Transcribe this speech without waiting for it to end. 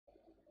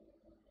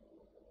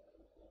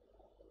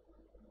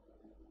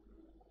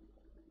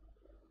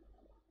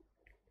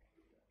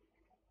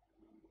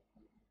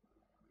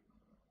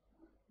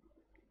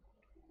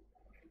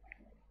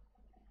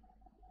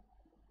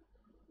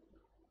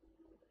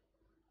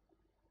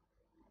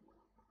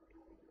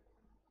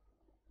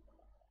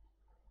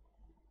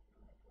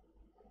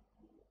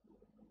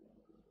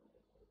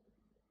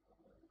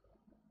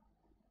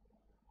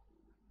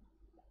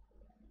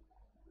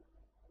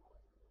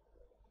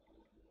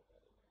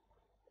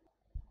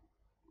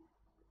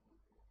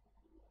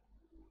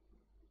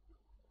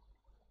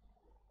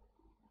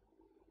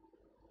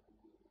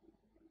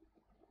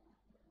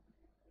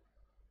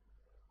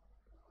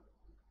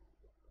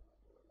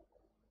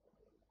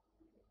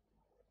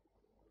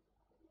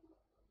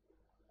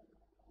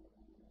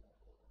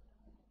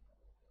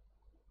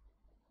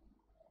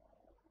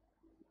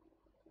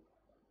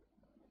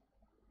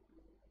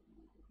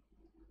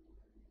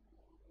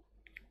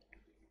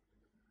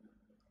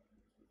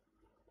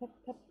Ba,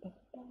 ba, ba,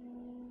 ba.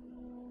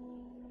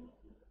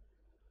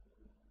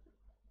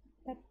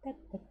 Ba, ba,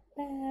 ba,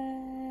 ba.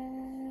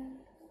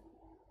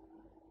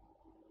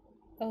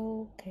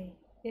 Okay,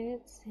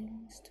 it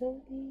seems to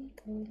be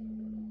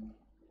going.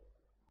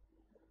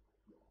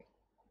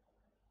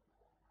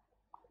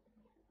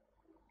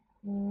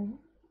 Boom.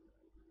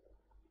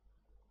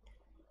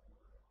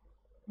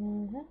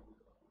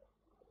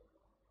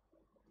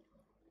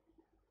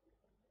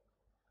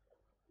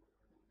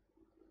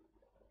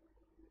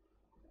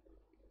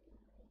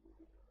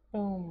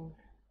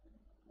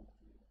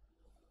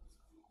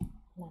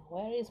 Now,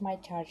 where is my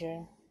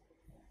charger?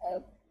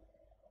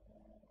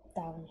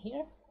 Down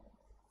here.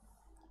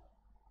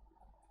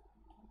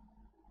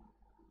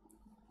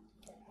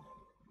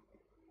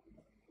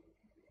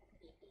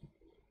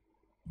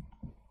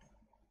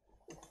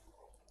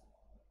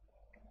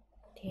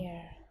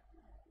 There.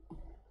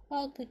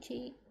 Oh,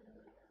 Gucci.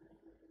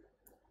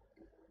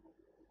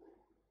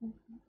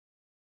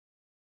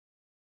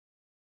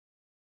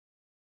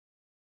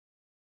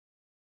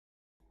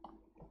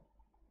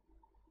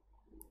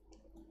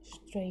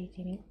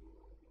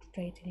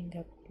 Straightening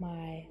up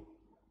my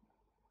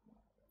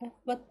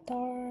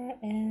avatar,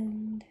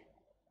 and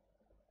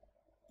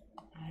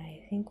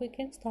I think we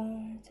can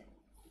start.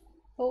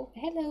 Oh,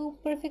 hello,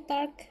 Perfect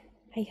Dark.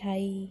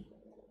 Hi.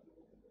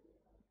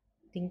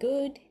 Doing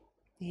good?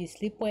 Did you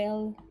sleep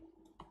well?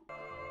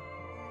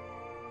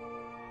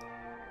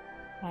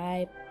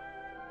 I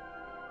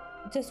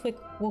just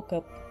woke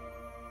up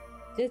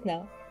just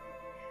now.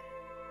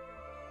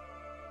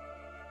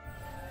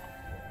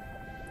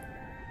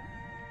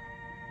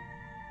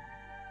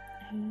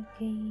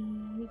 Okay,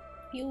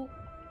 you.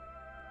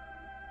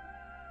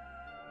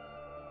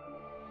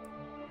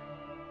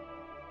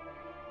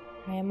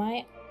 How am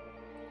I?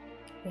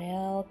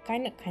 Well,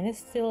 kind of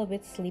still a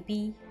bit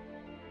sleepy,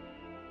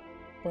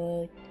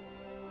 but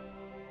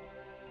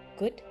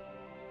good.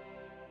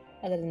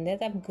 Other than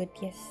that, I'm good.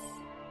 Yes.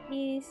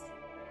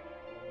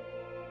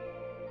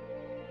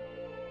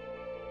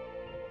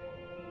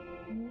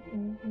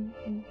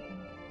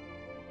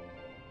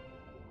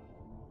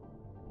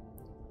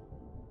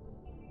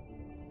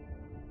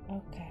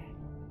 Okay.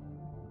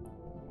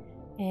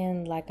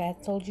 And like I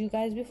told you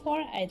guys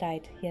before, I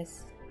died.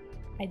 Yes,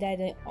 I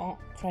died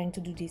trying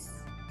to do this.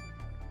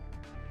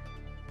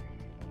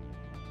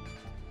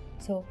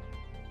 So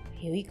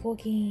here we go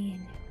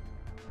again.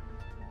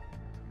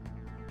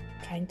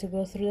 Trying to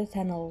go through the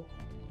tunnel.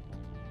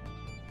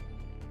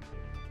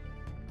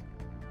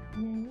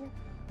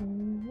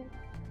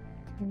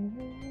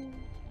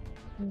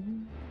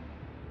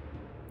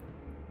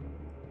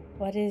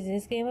 What is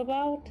this game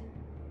about?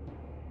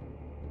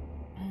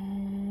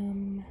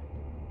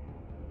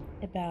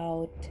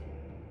 About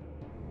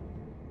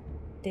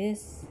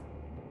this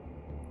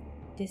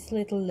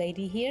little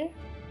lady here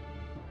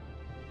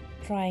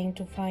trying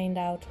to find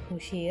out who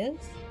she is.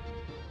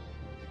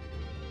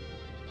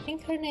 I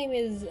think her name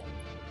is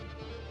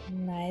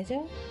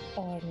Naja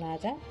or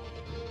Nada,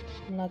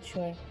 I'm not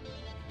sure.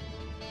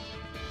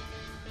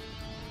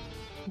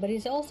 But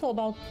it's also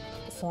about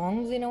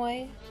songs in a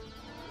way.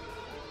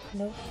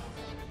 No,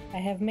 I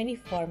have many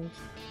forms.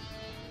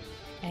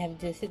 I have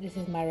this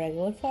is my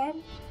regular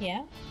form,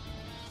 yeah.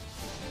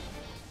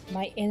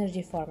 My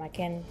energy form, I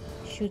can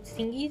shoot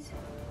thingies.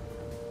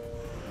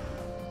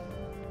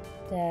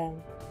 The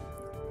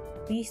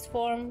beast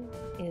form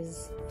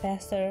is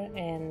faster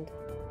and,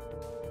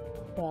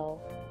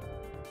 well,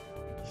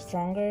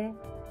 stronger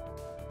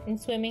in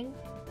swimming.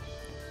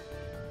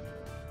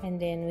 And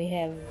then we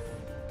have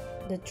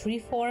the tree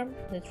form,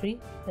 the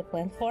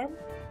plant form,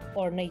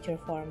 or nature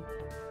form.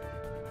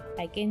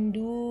 I can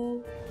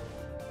do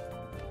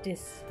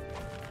this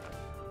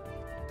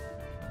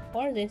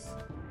or this,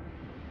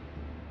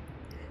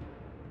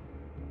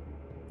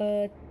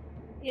 but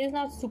it's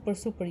not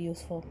super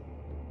useful.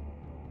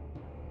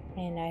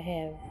 And I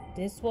have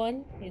this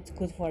one, it's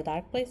good for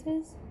dark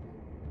places.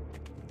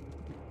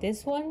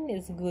 This one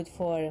is good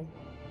for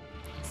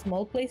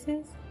small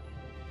places.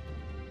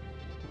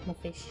 No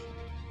fish.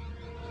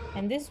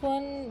 And this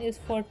one is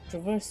for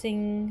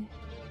traversing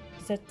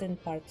certain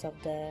parts of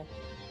the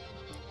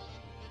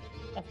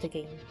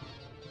game.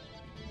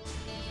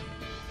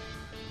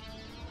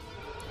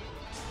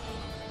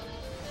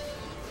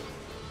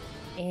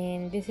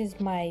 And this is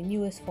my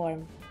newest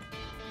form,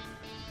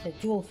 the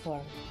dual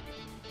form.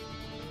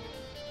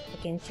 I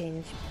can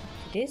change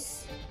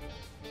this,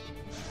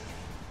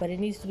 but it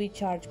needs to be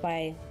charged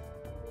by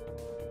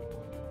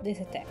this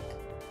attack.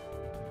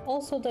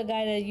 Also, the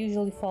guy that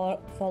usually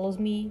follows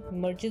me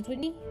merges with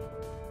me.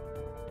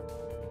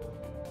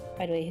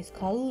 By the way, he's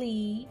called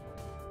Lee.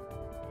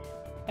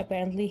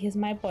 Apparently he's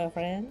my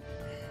boyfriend.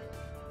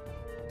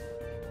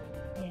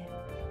 Yeah.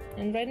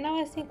 And right now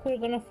I think we're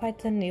gonna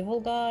fight an evil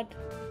god.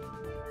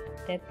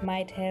 That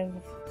might have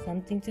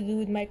something to do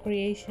with my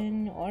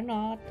creation or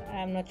not,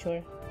 I'm not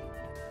sure.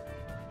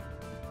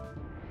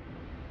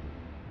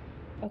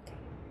 Okay,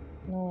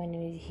 no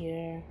enemies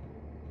here.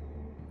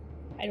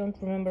 I don't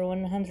remember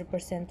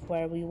 100%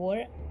 where we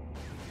were.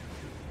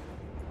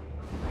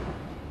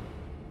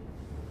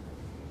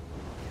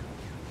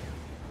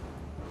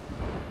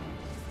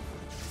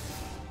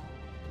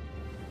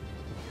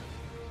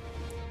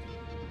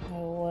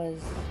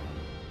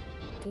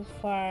 too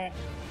far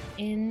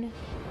in.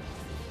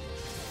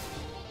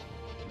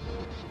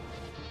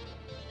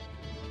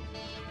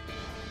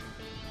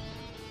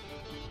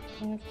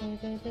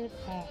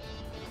 Ah.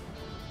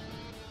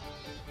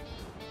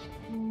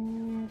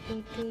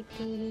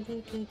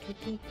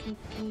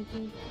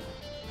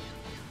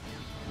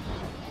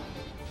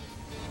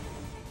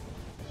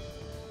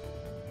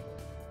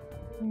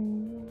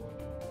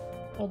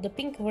 Well, the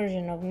pink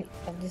version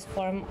of this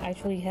form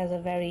actually has a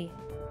very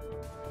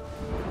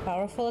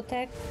powerful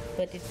attack,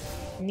 but it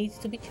needs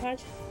to be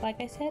charged, like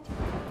I said,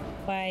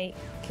 by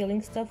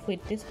killing stuff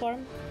with this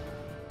form.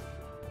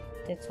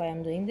 That's why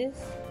I'm doing this.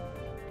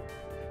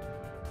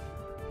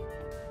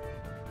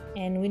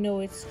 And we know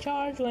it's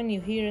charged when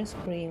you hear a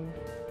scream.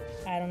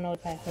 I don't know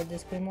if I heard the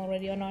scream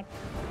already or not.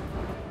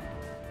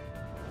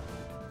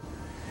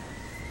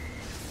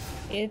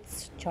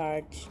 It's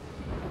charged.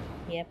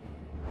 Yep.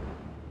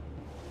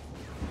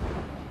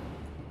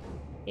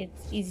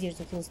 It's easier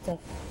to kill stuff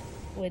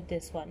with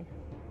this one.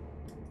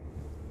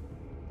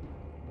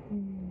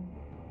 No.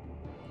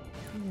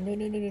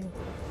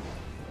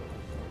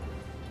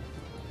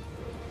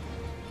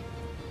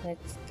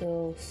 Let's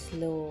go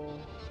slow.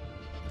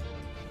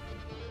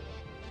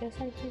 There's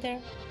something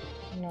there?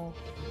 No.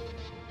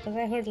 Because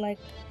I heard like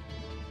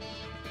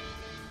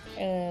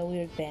a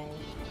weird bang.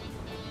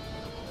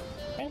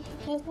 Apparently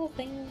it was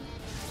nothing.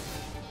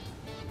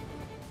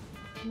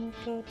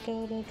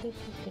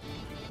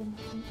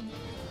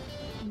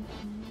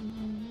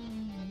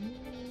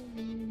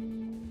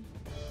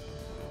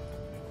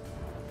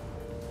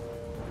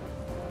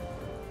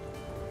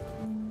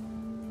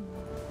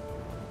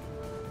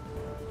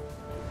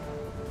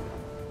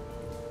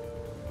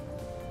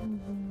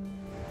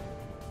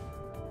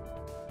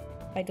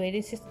 By the way,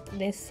 this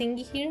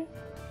thingy here,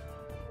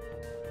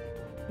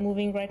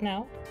 moving right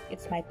now,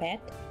 it's my pet.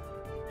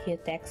 He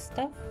attacks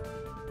stuff.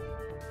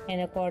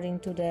 And according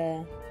to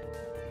the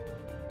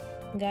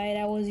guide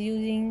I was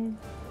using,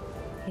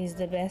 he's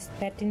the best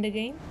pet in the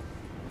game.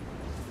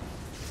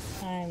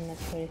 I'm not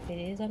sure if it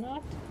is or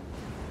not,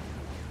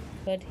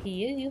 but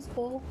he is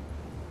useful.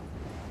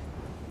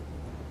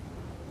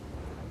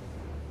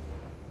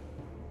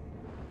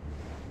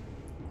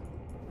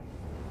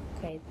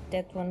 Okay,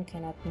 that one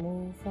cannot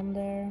move from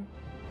there.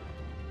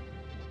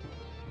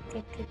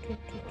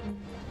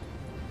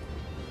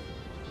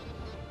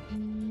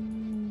 No.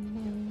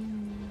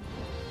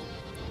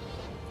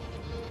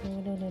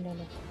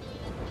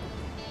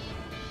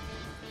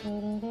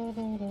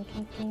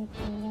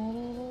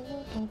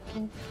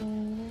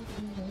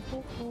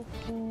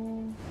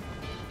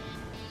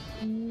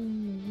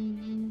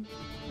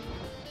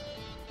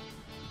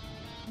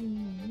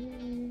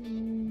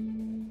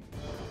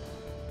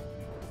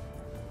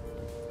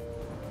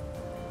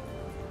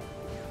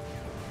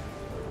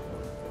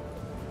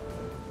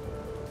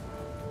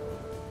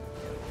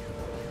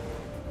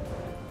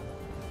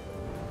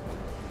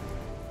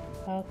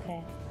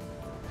 Okay.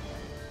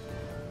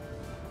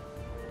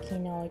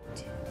 Cannot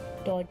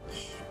dodge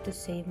to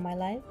save my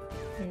life.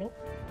 Nope.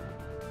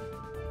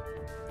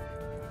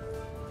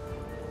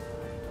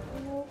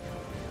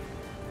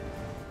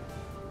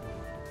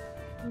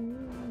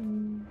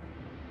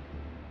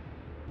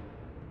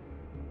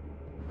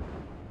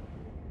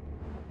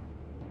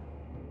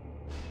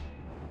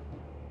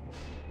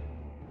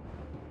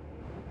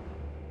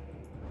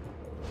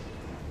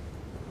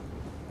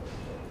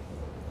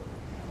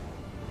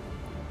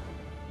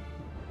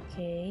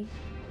 Okay.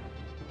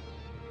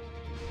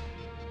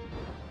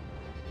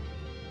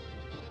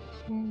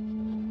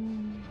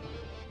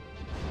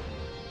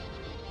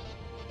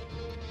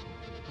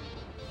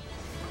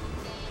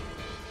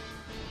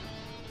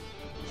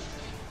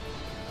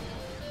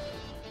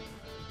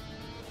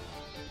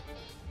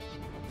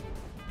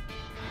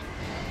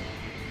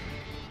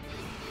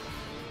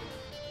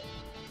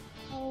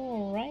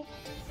 Alright.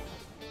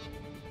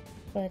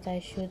 But I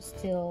should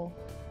still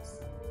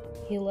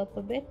heal up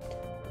a bit.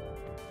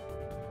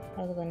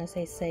 I was gonna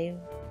say save.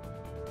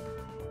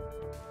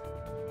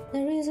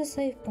 There is a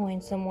save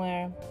point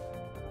somewhere.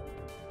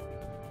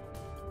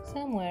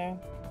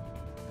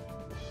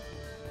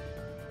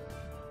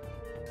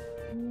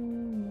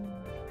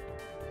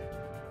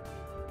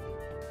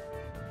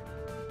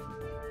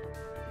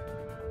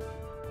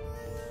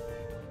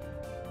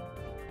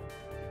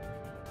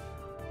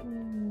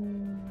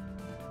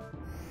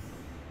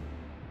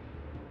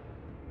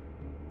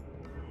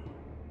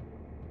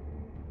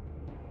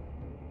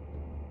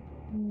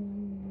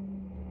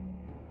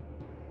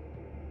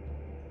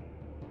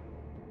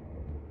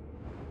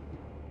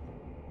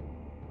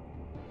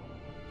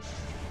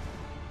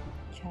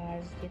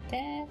 Charge the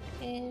attack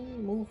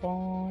and move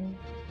on.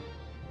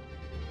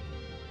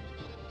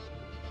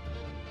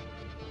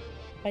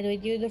 By the way,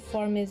 the other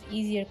form is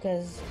easier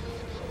because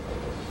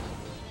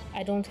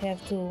I don't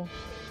have to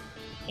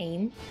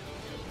aim,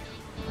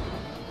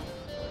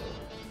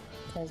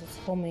 because it's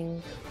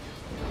homing.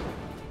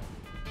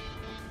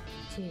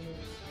 Jesus.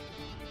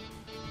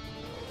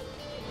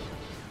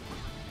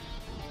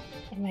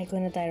 Am I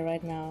gonna die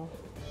right now?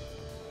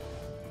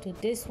 To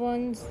this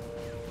one's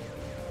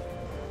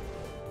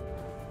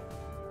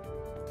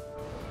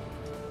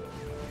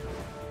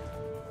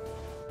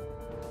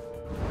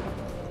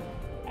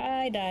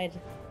died.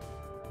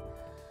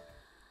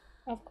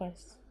 Of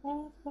course.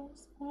 Of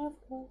course. Of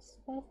course.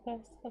 Of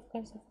course. Of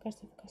course. Of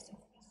course. Of course. Of course.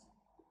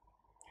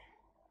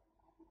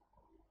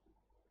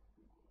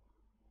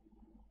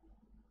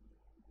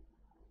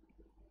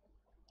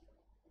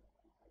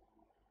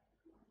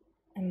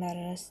 I'm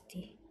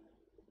rusty.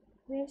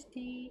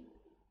 Rusty.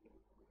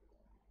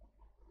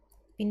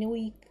 Been a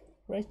week.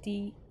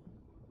 Rusty.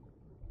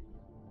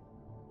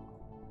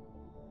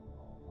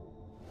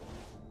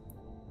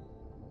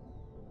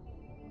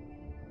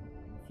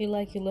 Feel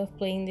like you love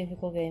playing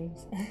difficult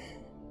games.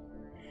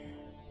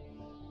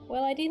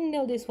 Well, I didn't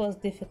know this was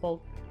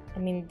difficult. I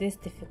mean, this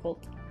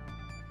difficult.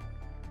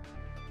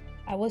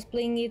 I was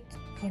playing it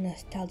for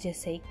nostalgia's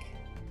sake.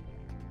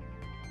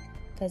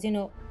 Because, you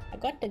know, I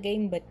got the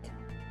game, but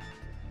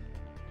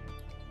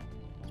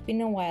it's been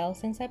a while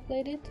since I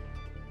played it.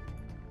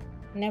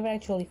 Never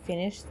actually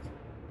finished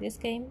this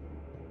game.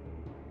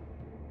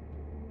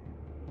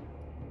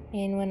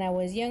 And when I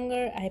was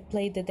younger, I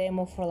played the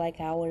demo for like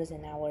hours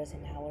and hours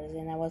and hours,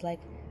 and I was like,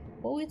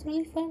 oh, it's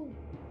really fun.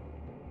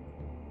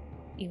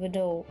 Even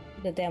though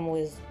the demo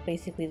is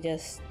basically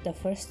just the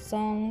first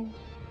song,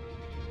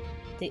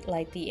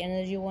 like the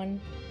energy one,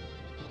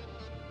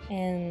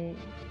 and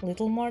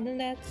little more than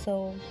that,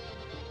 so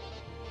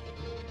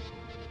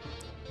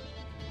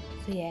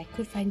yeah, I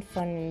could find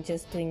fun in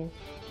just doing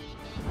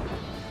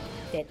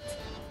that.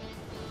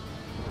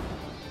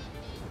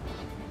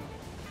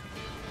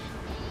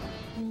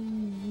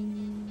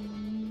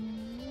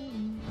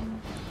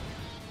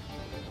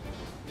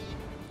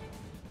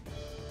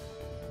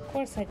 Of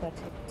course I got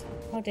it.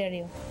 How dare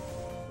you?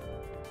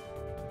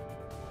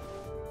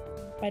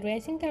 By the way, I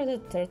think there's a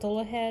turtle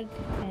ahead,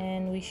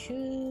 and we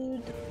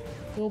should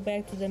go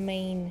back to the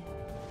main.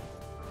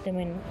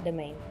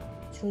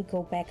 Should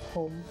go back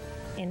home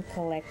and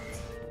collect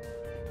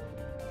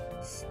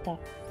stuff.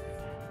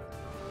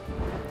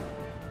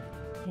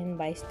 And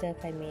by stuff,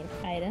 I mean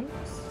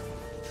items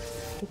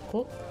to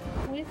cook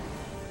with.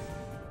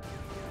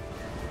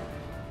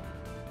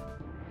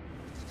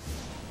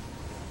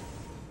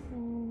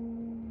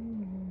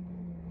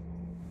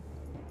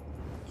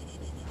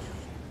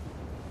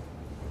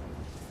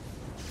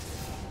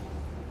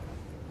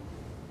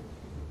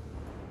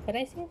 But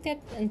I think that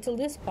until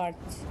this part,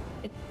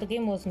 the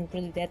game wasn't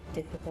really that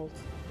difficult.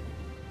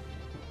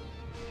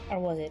 Or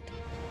was it?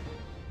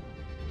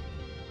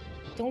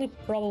 The only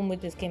problem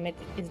with this game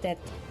is that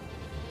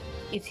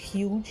it's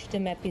huge, the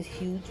map is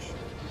huge,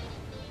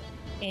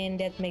 and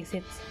that makes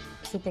it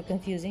super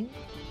confusing.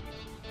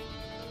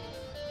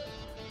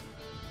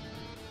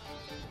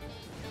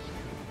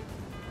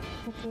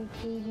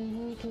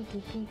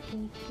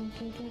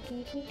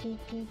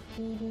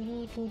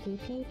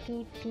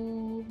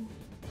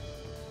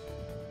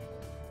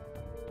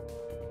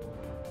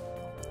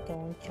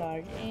 Don't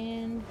charge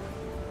in.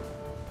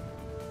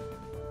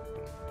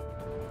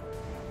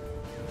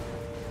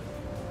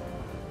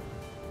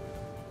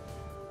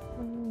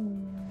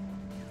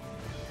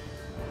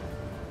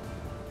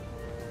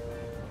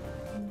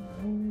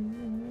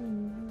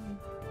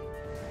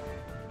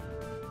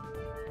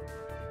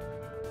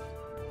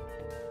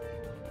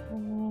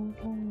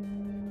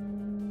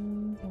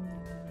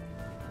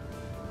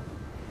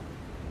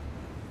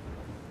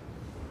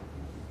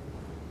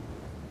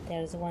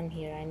 There's one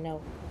here, I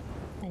know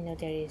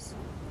there is.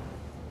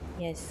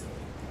 Yes.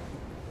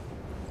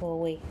 Go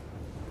away.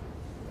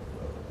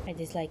 I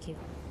dislike you.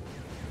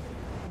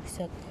 You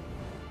suck.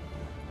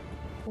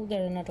 Oh,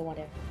 there's another one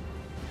there.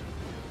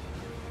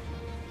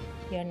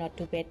 You're not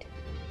too bad,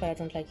 but I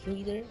don't like you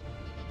either.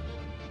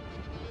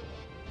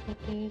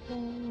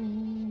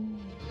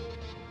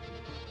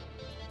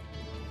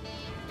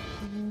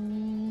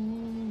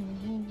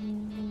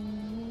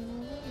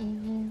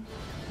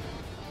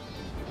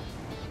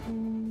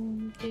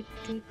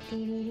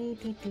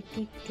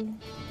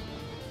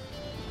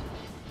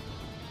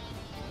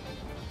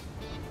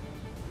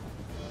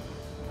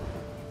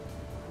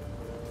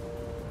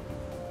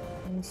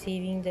 I'm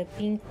saving the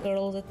pink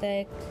girl's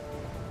attack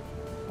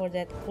for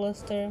that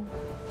cluster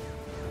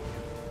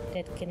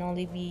that can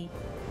only be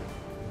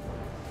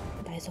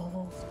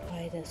dissolved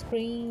by the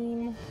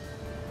scream.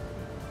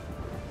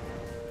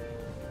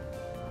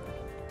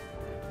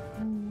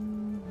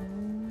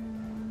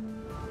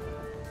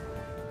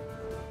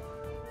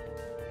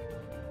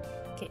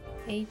 Okay,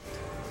 8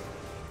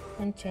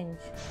 and change.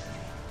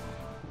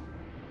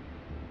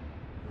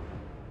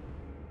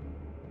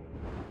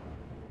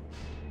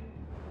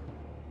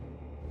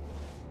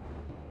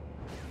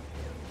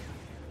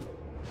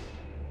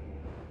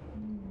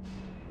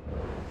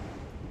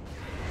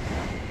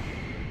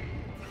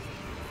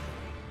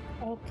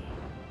 Okay.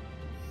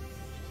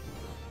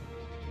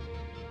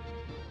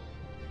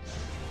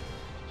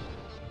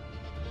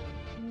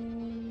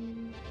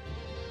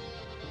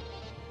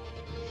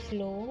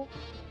 Slow.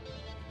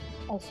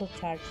 Also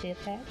charge the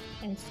attack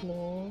and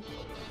slow.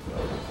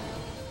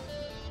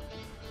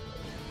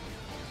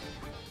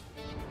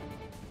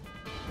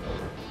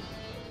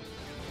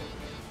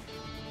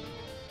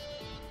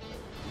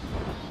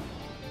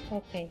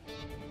 Okay.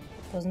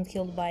 wasn't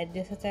killed by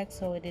this attack,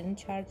 so it didn't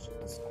charge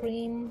the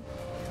scream.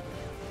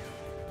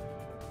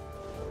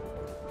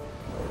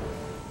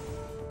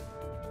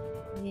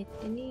 It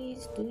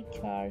needs to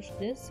charge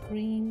the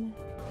scream.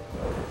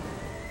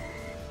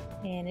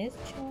 And it's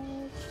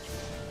charged.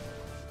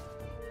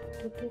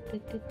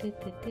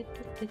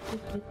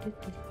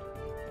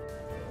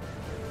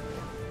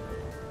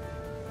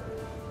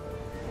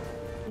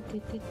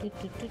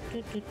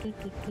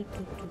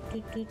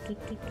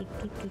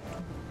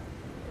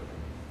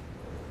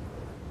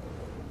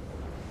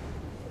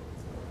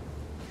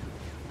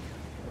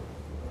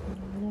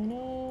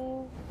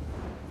 No.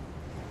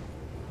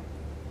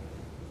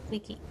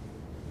 Clicky.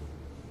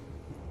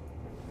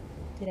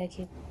 Did I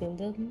kill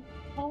them?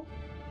 Oh,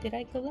 did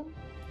I kill them?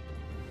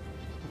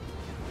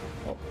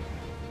 Oh,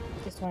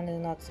 this one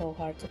is not so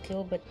hard to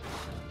kill, but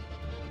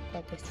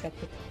got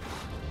distracted.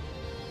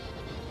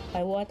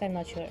 By what? I'm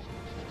not sure.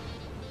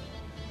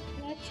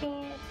 Not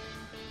sure.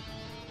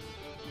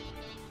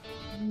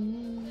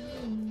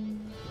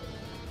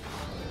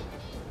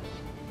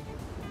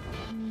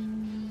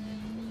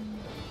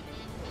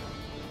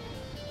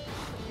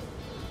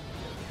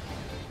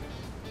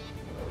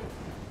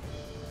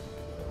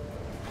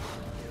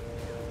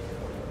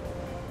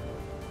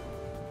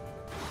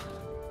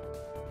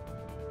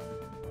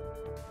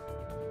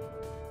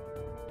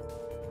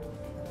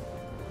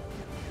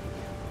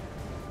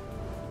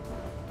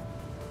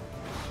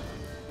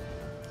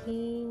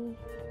 Okay.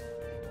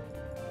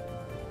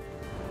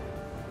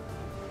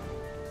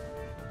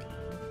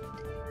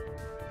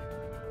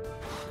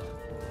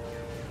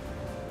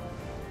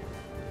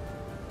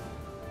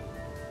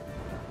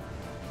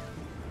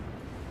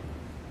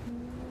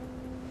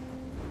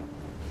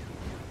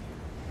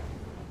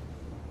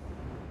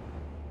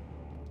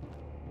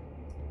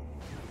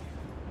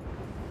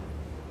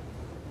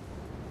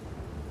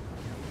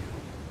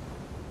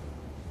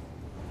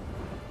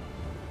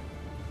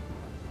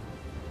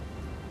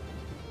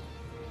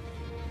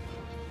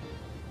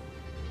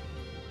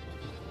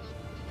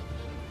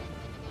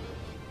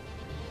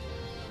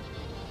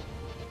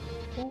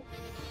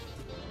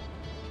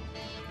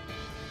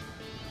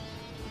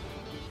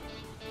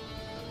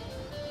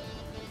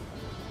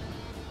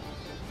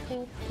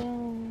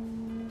 Oh.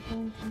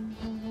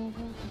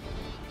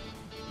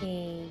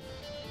 Okay.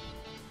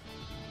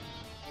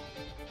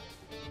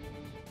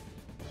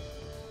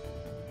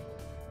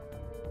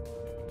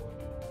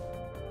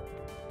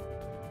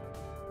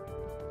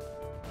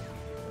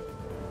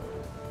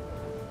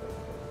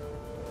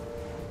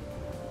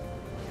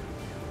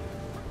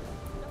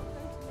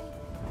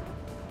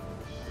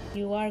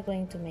 You are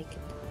going to make it.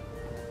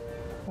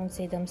 Don't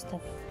say dumb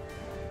stuff.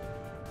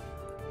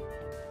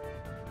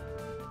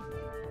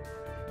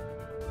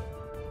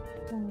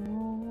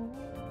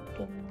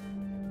 Okay.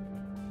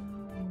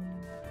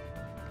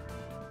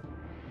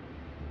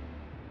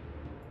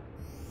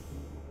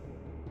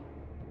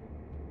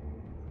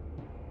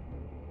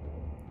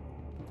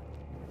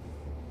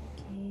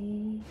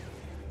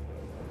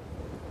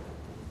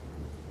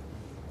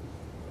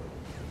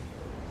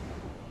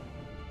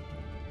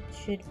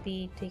 Should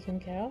be taken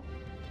care of.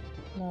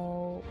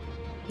 No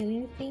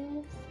healing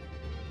things.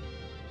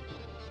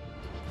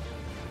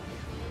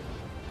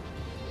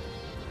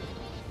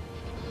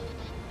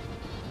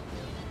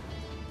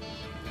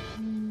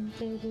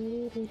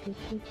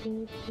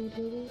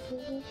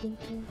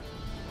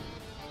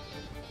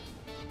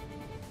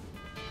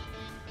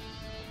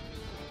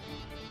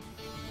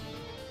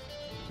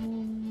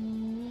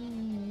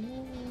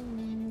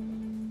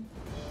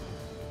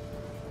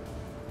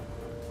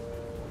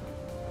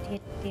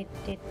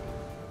 Did.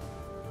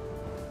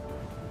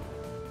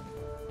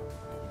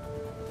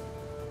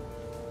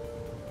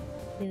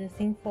 Did the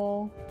thing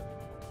fall?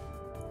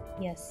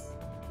 Yes.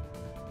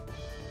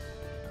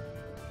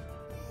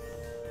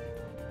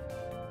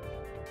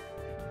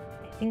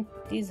 I think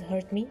this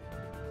hurt me.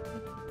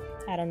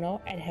 I don't know,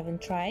 I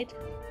haven't tried,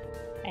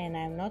 and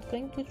I'm not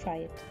going to try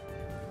it.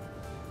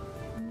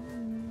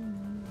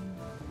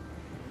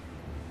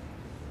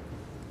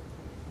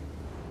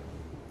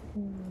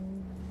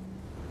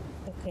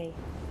 Okay.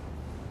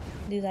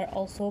 These are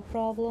also a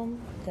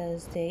problem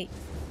because they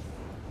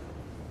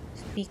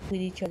speak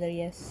with each other,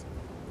 yes.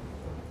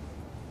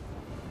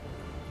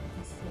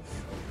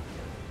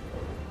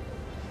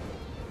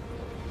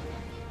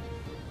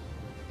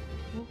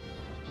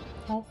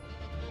 Health.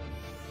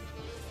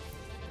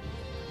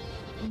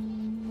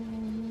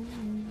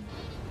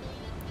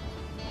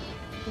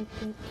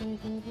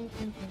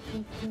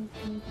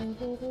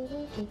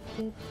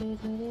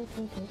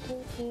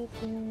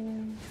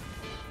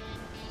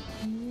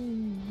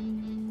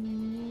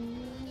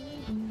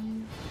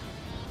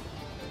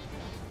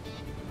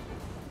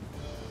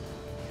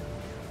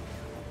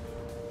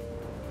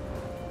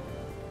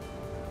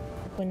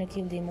 I'm gonna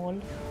kill them all.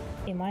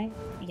 Am I?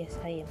 Yes,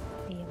 I am.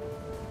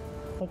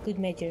 For good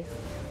measure.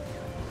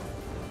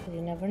 But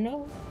you never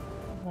know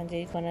when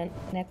they're gonna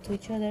connect to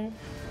each other.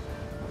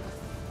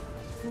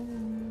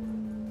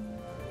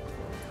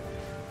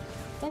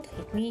 Don't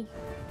hit me.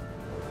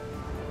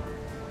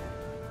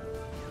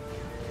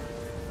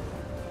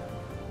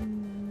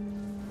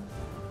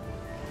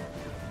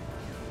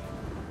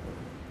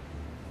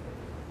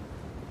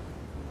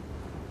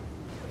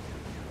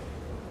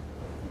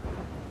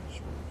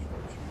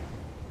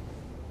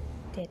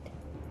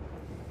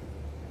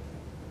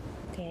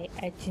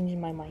 I changed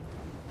my mind.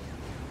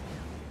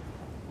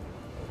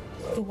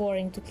 It's too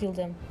boring to kill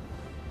them.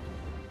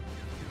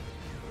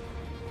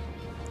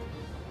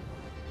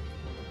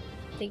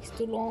 Takes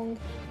too long.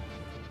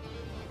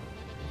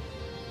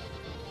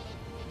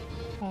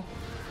 Ah.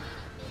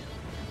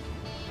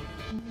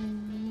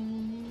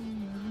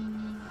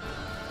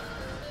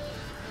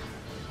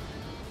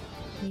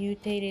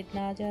 Mutated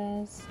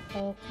Najas.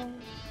 Okay.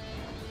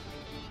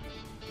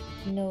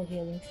 No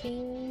healing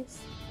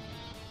things.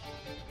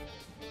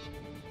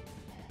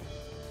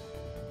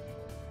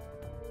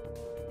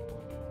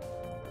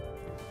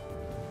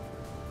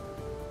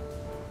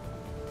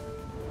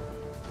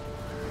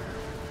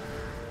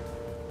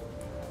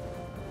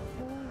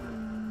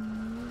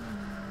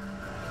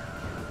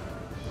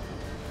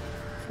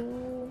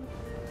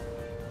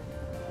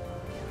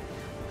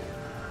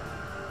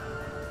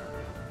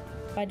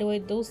 By the way,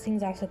 those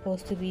things are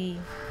supposed to be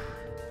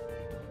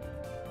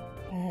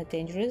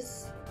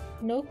dangerous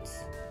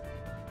notes,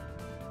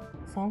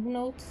 song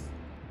notes.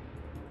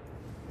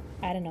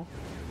 I don't know.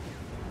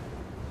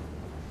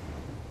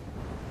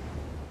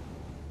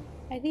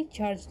 I did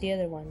charge the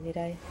other one, did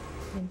I?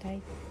 Didn't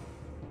I?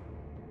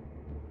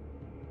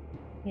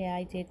 Yeah,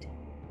 I did.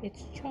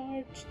 It's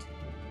charged.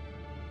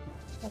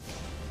 Okay.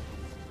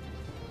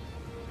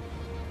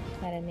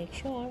 Gotta make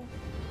sure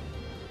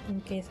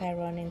in case I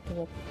run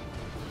into a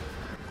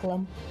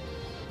clump.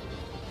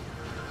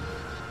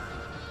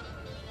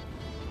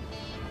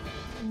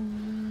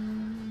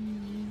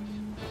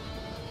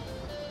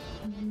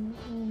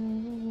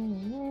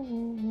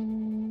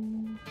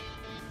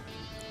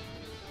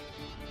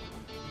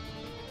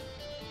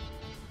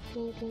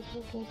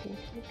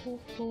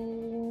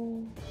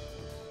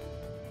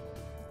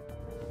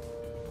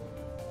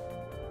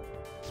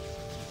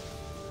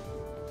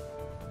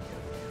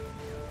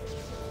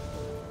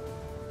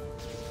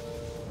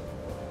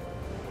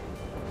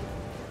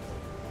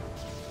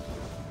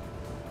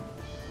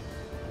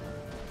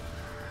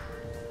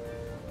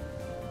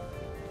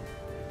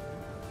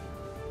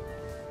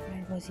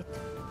 Where was it?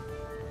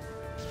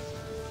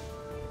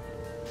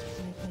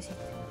 Where was it?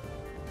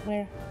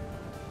 Where?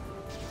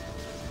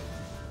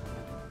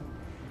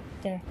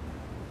 There.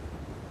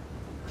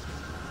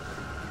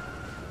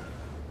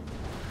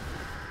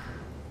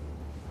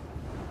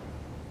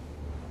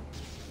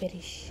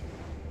 Perish.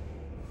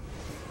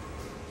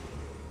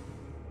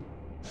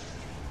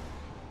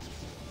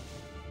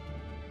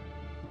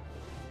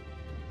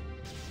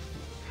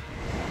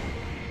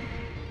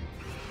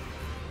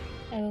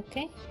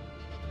 Okay.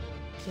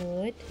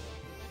 Good.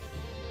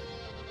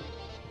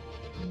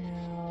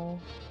 Now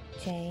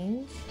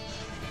change.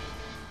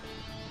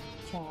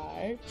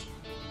 Charge.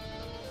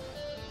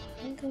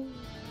 And go.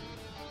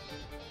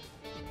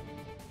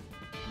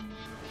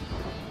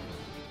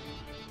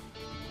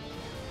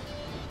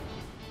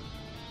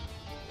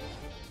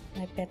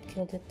 My pet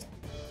killed it.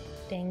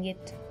 Dang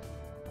it.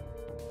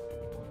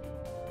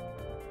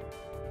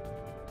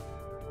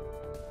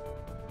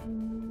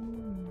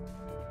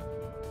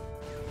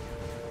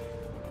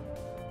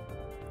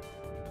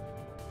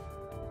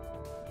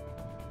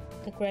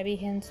 The grabby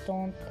hands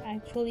don't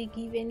actually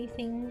give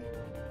anything.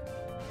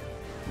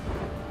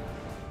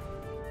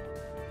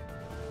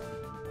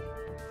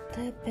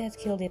 The pet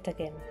killed it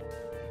again.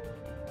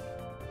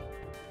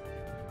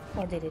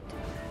 Or did it?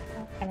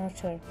 I'm not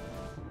sure.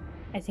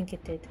 I think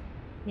it did.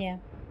 Yeah.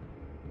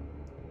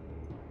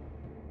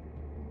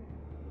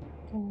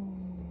 Oh.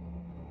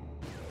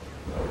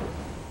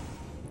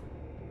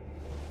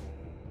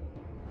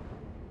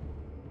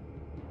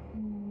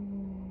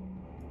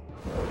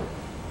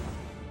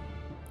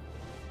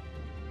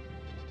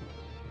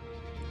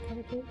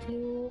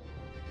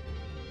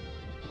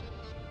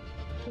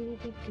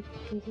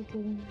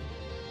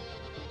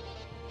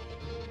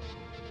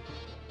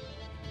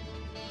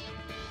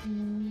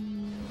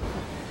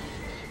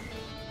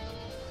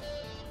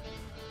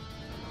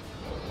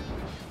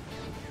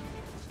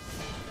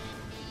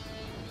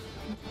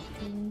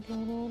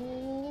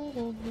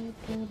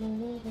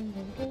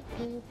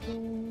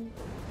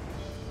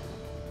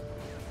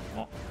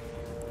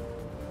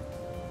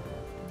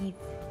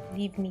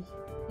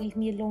 Leave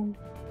me alone.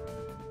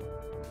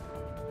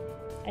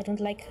 I don't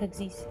like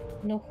hugsies.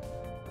 No.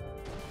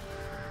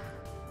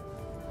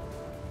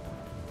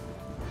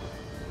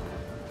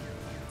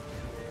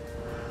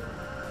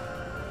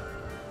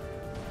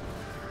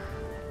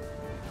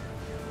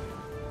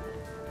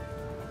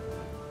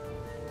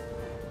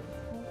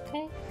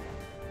 Okay.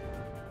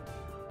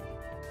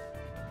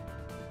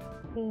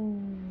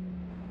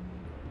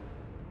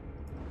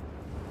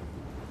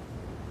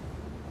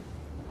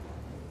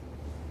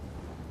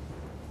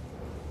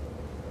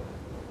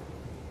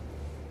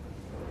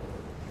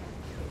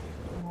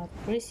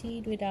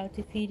 Proceed without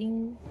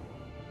defeating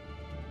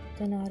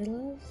the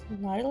Nautilus.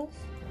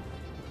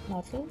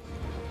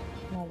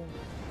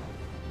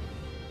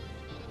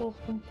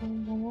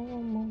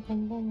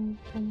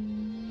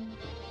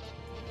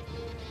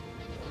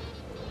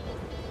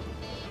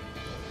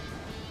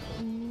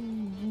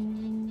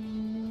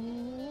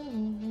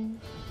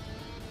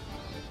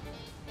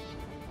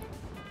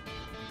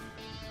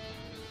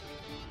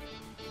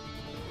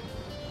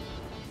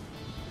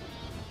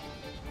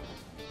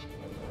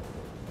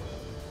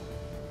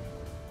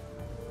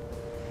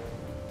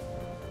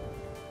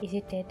 Is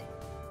it dead?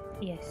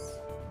 Yes.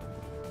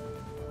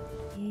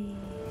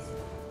 Yes.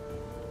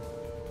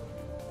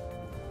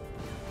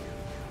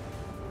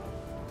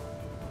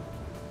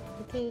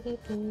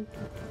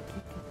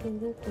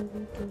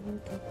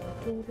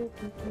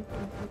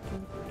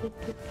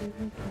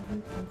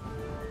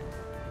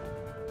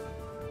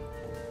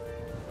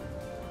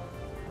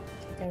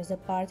 There's a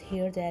part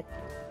here that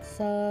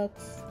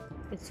sucks.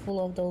 It's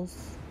full of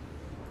those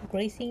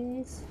gray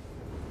things,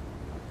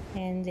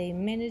 and they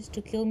manage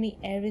to kill me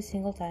every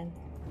single time.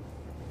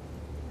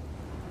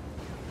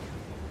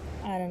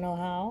 I don't know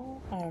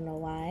how, I don't know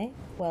why.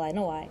 Well, I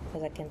know why,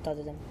 because I can touch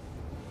them.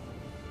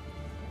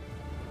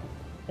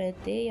 But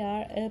they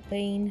are a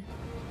pain.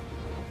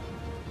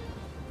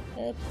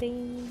 A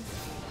pain.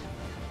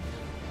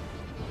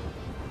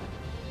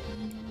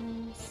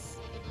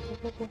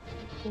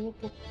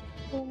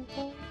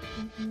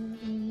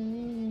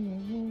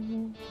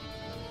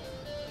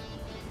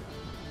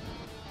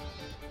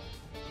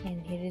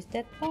 And here is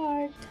that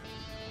part.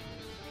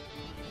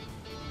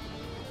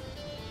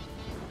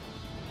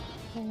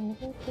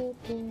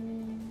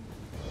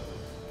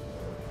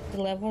 The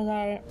levels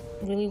are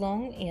really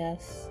long,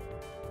 yes.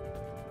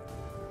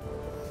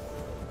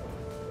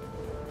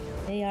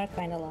 They are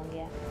kinda long,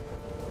 yeah.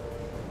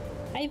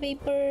 Hi,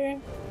 Vapor!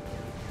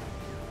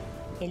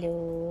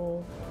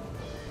 Hello!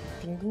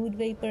 Doing good,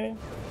 Vapor?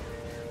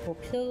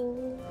 Hope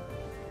so.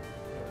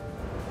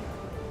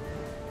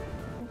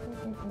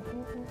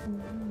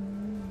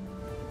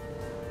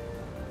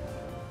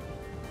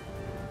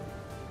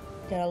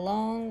 They're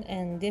long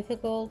and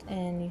difficult,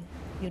 and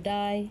you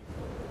die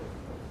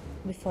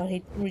before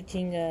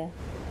reaching a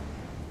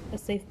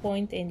save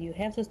point, and you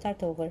have to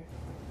start over,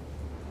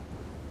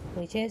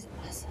 which is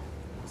awesome.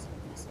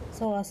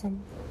 So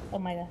awesome. Oh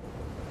my god.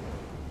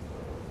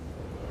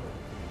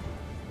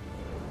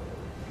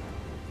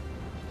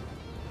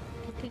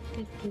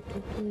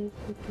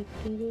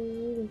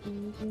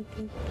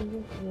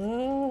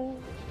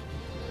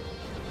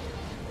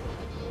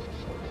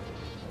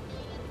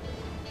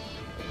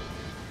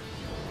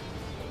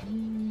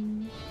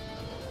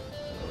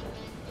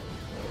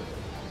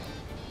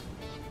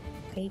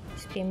 Okay,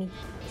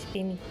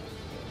 spammy.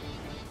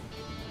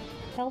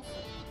 Help.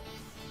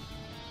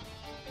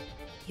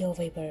 Yo,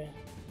 Vapor.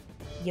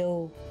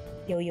 Yo.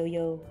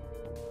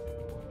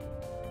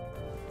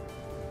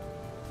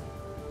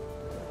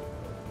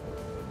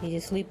 Did you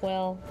sleep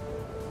well?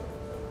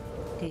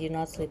 Did you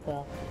not sleep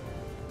well?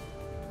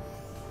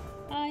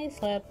 I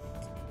slept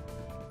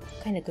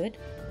kinda good.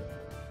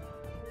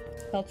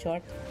 Felt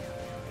short.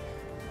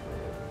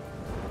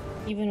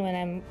 Even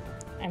when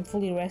I'm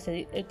fully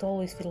rested, it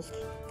always feels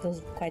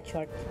quite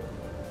short.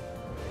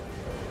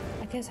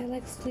 I guess I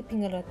like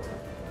sleeping a lot.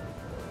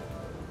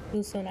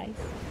 Feels so nice.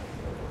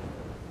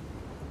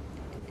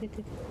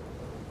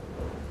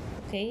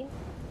 Okay.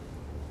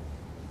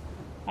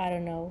 I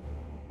don't know.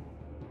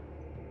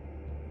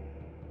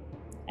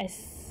 I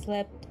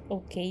slept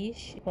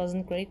okay-ish. It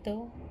wasn't great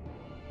though.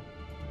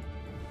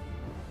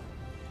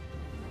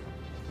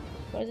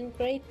 Wasn't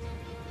great.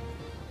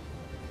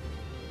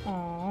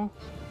 Aww.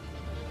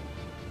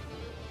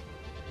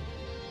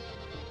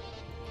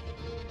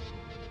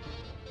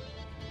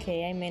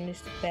 Okay, I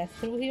managed to pass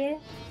through here.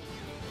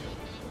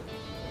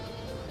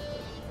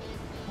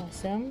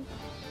 Awesome.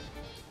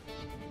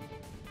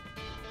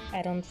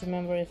 I don't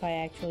remember if I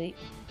actually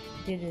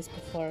did this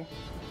before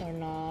or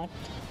not.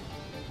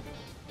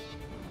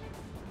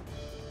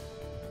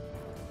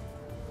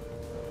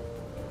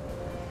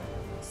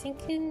 I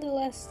think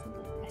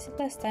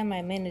last time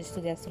I managed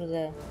to get through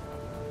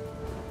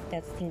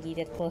that thingy,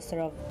 that cluster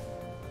of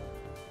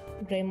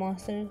gray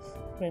monsters.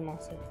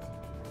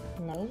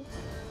 No.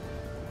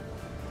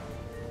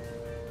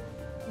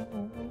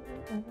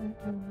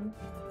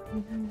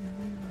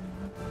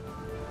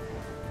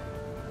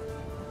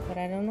 But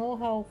I don't know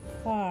how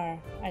far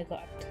I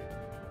got.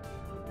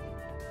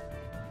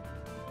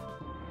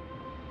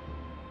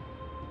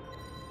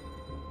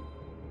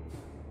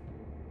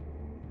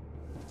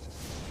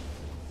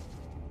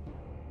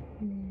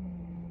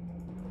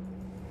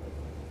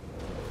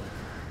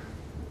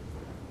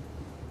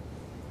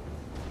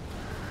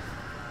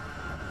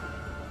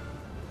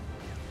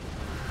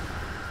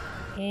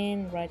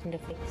 And right in the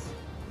face.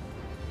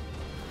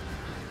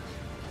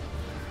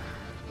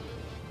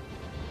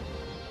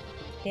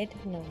 Dead?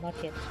 No, not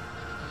yet.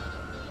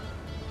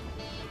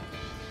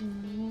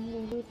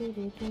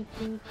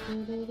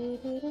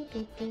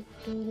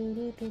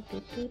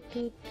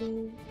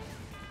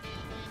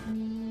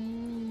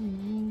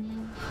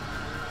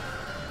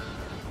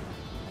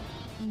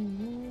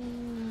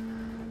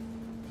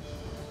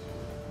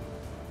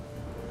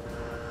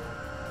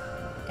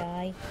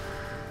 Die.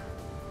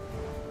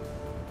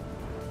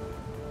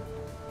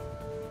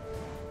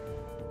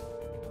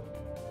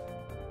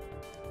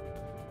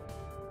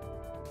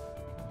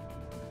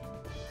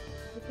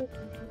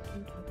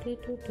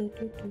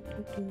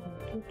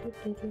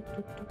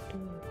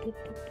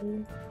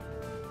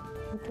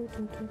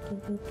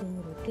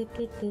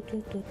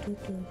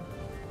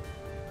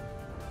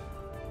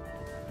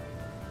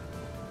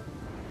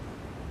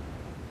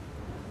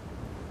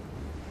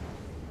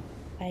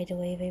 By the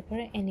way,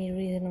 Vapor, any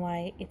reason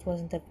why it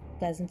wasn't a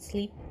pleasant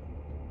sleep?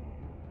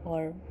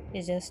 Or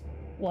it just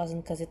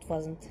wasn't because it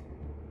wasn't?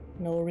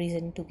 No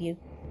reason to be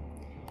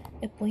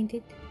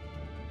appointed?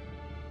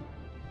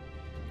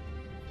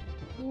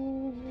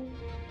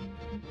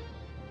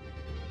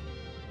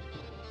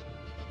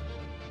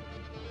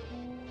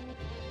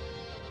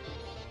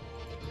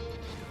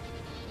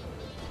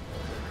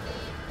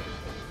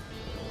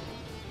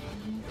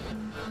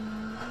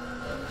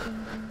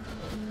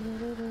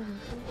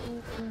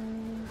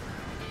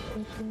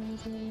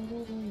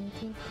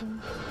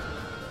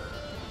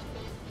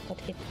 Got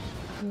hit.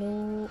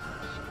 No.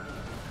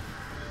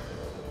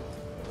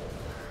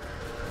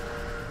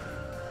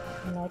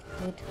 Not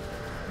good.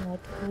 Not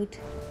good.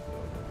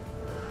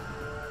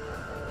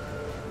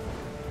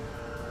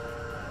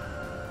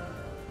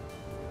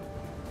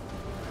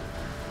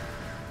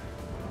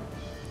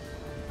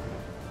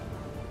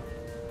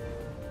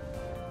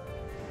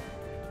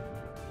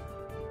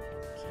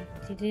 Okay,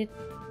 did it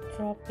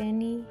drop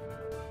any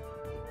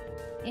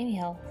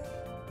health?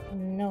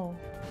 No.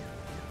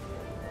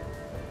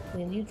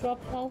 Will you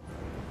drop health?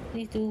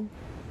 Please do.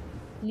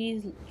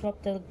 Please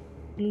drop the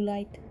blue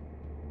light.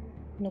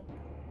 Nope.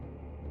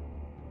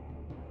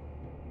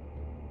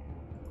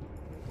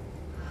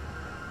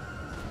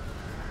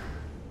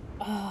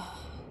 Ah,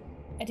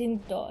 I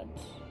didn't dodge.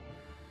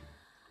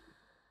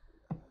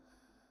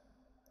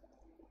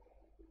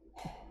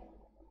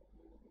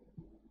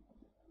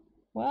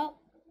 Well,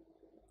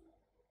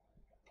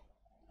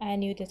 I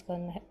knew this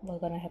was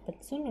gonna happen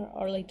sooner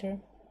or later.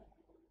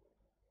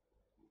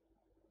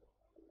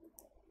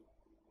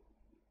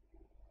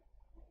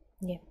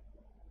 Yeah,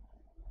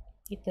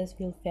 it does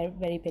feel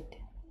very bit.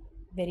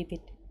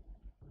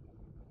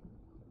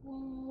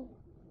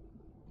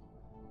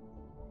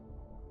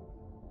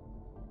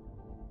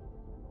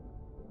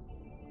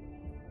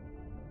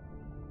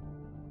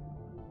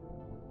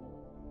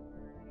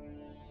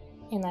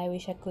 And I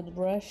wish I could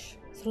rush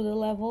through the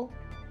level,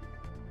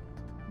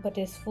 but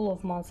it's full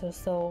of monsters,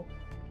 so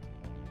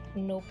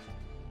nope.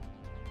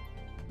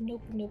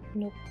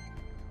 Nope.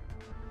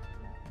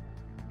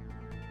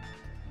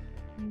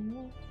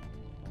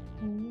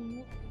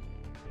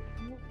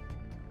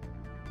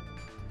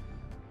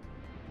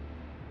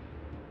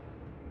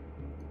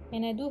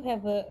 And I do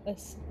have a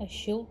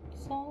shield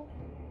song,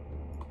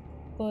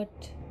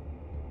 but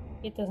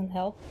it doesn't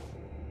help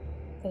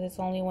because it's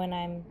only when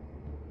I'm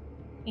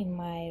in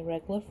my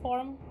regular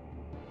form.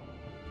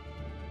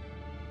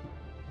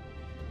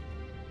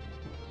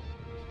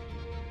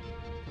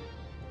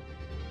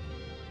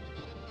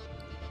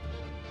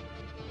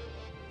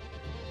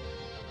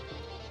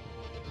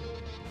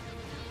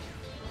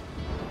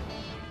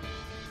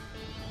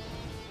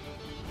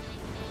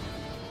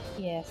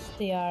 Yes,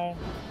 they are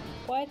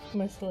quite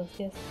merciless,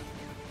 yes.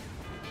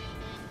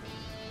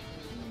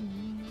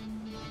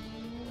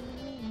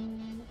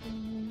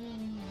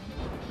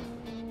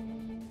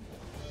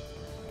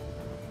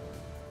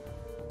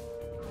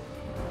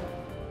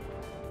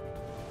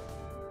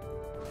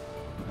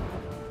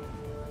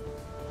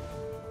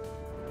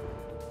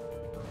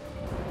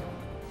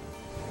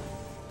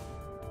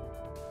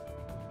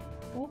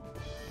 Oh.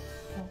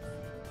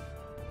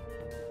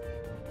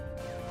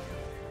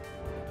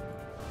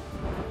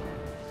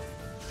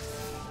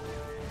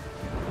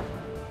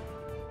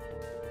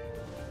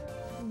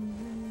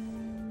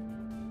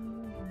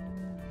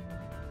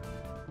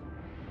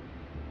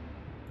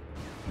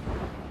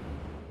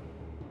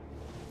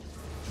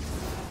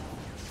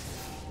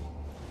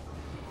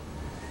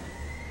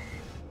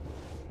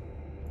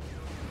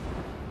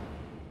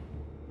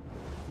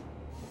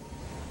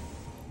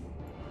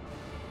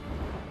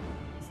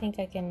 I think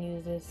I can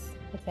use this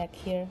attack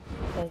here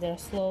because they're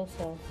slow,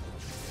 so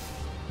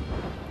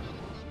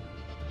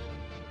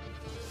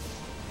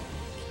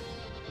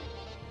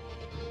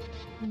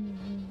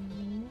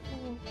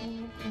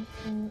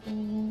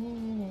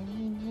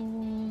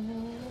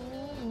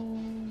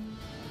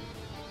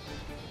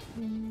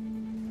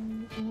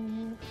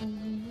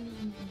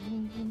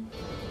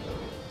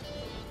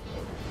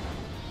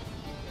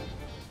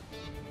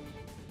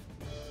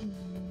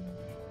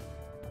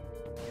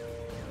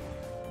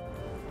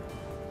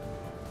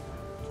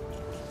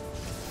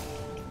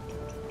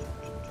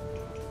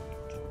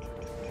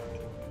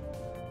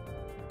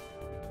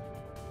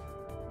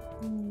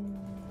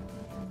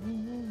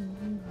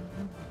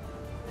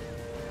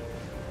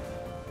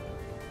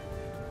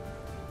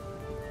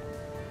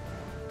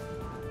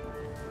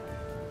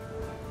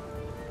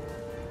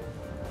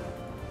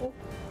oh,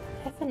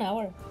 half an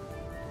hour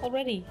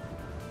already.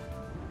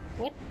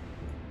 What?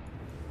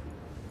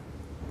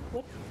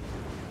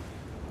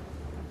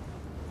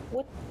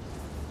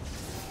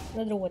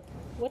 Another what?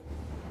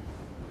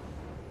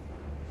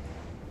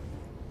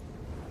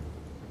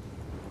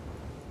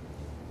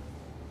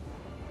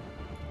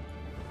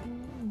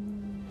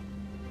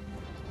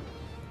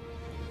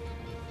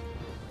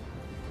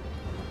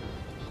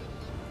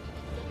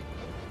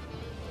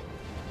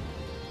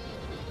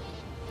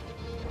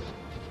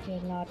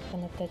 You're not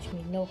gonna touch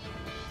me, no.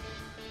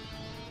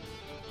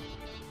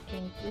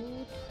 Doing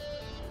good.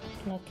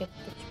 to not get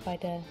touched by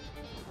the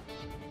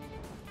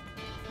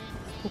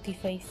spooky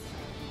face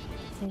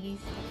thingies.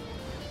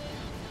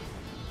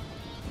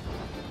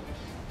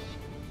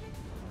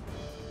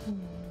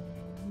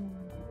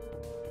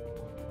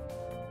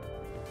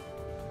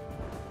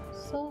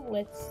 So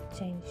let's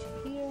change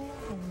here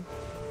and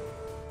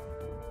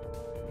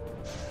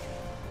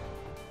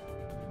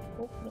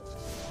oh, no.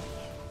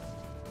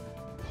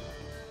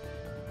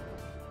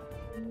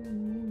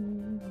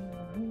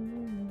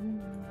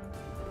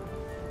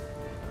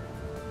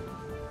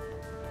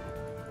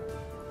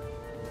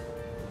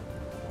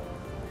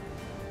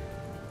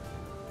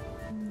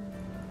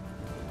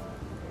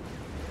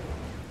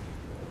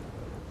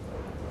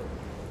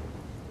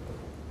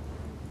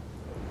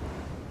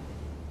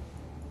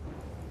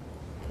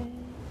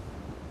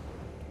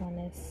 One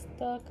is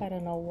stuck. I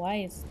don't know why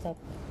it's stuck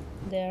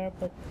there,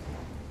 but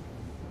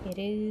it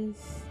is.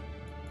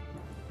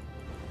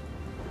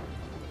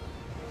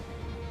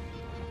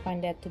 I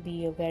find that to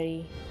be a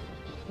very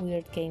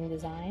weird game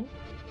design,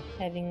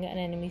 having an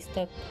enemy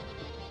stuck.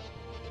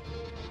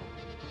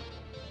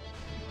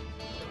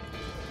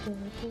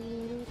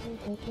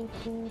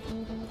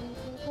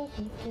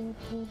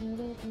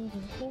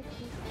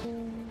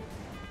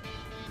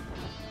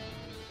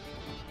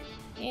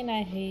 And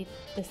I hate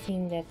the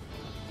thing that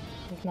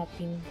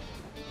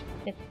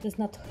does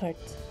not hurt.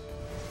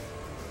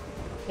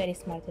 Very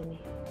smart of me.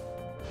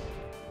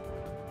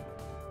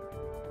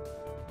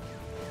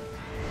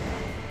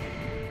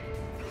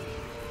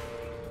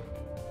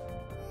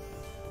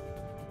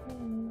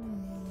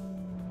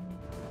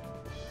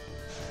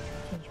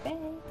 Change back.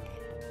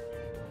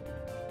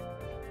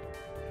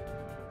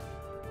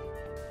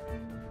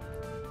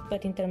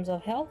 But in terms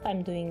of health,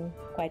 I'm doing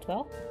quite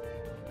well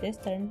this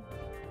turn.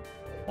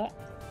 But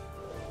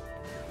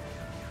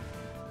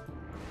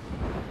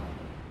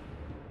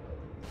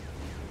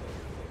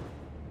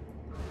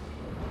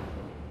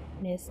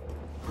missed.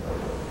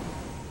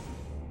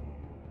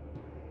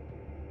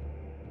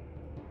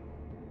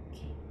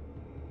 Okay.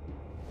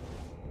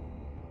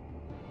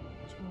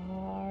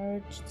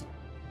 Charged.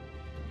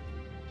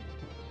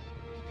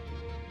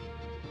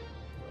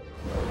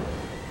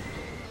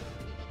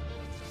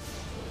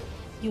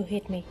 You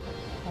hit me.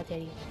 How dare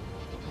you?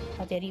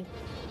 How dare you?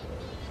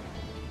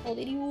 How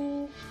dare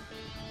you?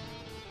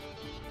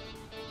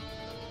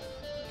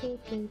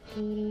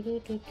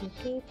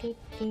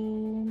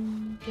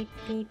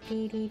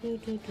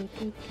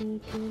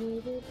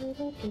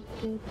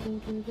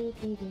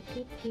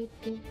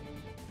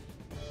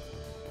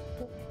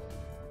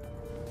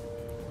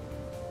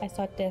 I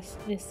thought this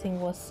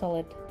thing was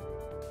solid.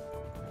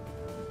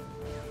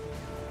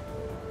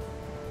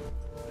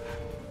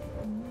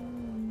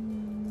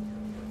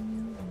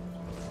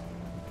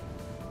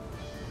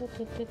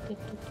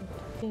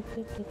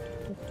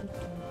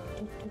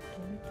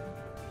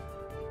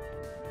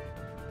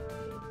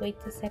 Wait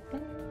a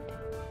second.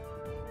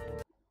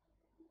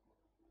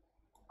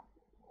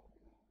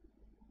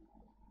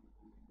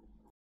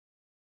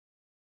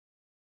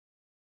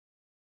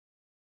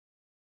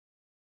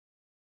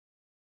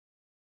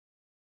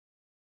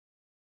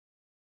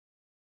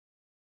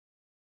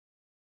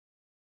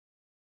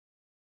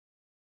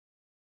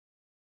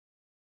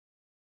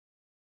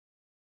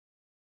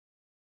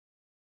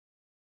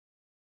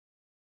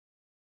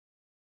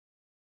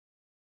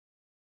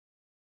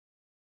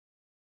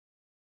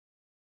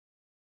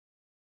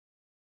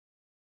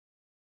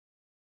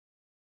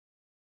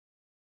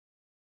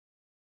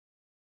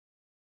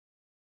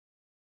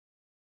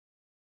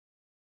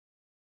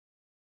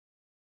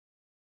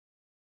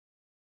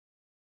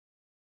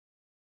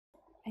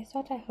 I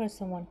thought I heard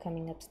someone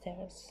coming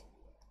upstairs.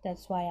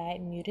 That's why I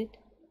muted.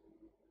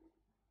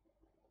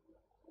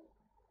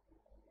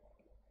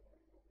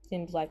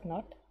 Seems like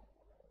not.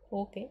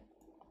 Okay.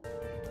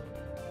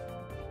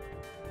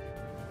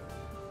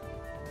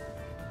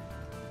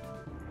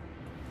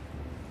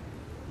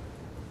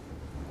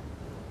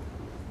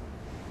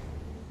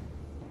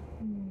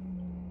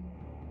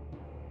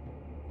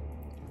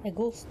 A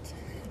ghost.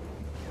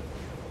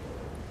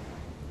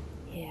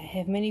 Yeah, I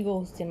have many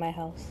ghosts in my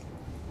house.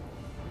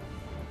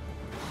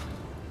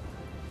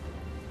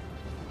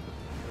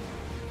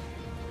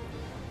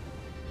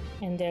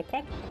 And they're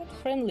quite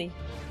friendly.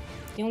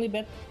 The only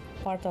bad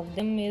part of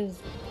them is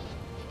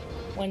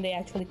when they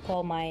actually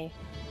call my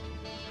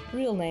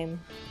real name.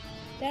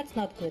 That's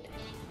not good.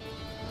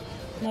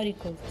 Naughty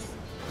ghosts.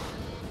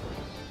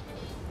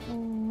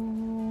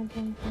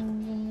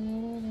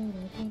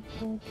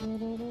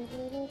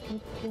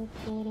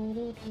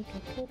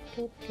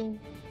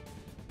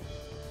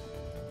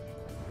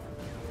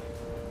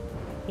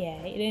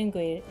 Yeah, it didn't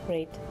go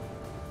great.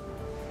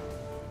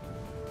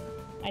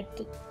 I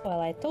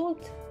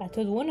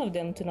told one of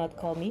them to not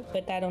call me,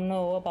 but I don't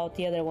know about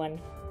the other one.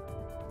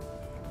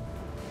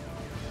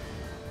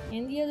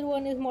 And the other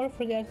one is more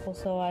forgetful,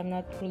 so I'm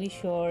not really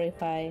sure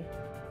if I...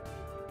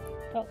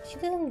 Well, she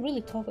doesn't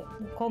really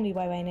call me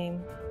by my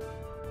name.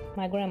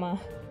 My grandma.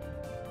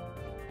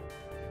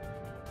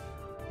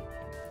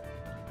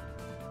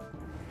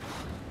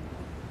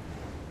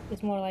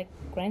 It's more like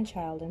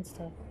grandchild and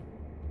stuff.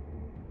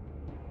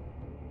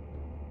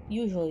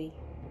 Usually.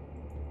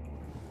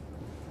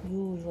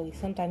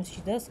 Sometimes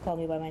she does call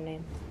me by my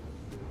name.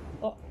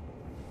 Oh,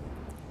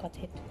 got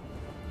hit.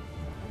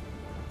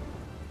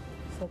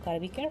 So gotta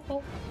be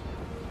careful.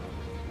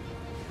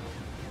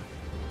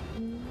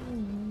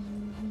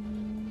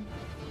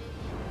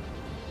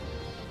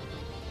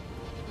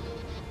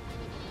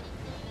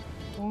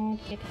 Don't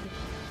get hit.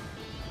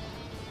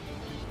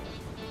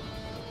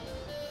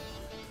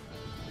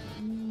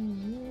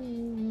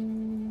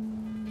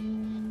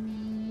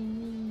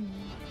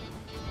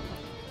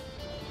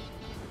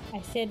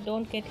 I said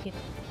don't get hit.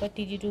 What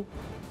did you do?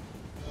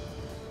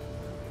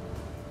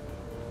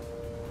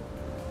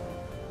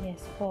 Yes,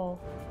 fall.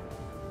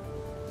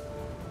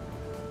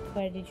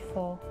 Where did you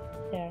fall?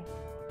 There.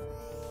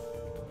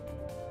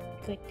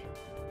 Good.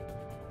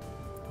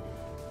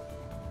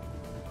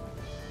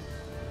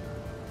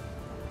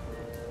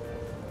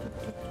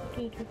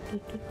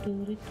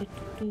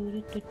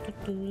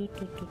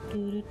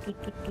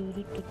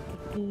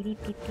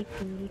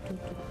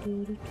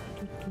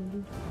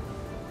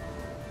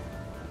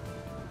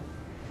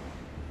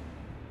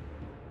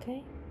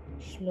 Okay,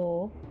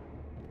 slow.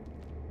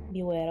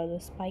 Beware of the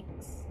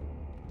spikes.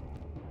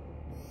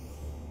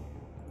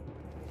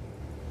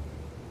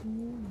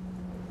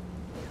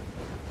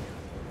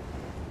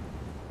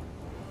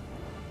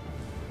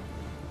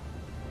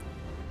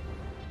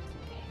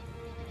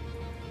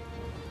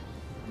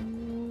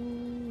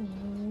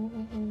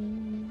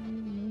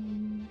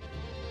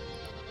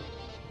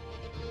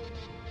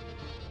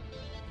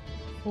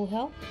 Full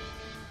health?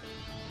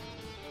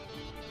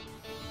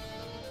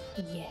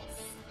 Yes.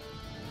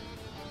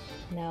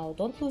 Now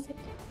don't lose it.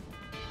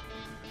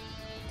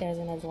 There's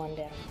another one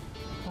there.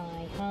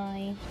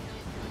 Hi.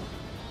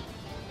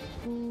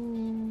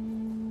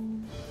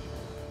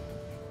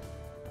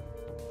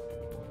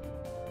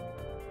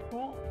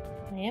 Well,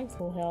 I am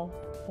full health,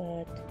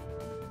 but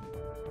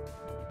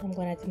I'm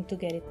gonna attempt to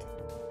get it.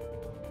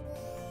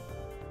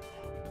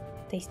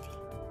 Tasty.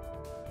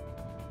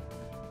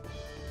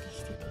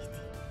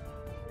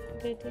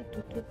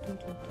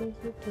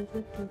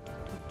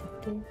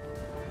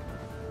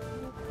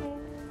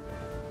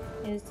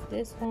 Is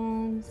this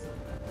one's?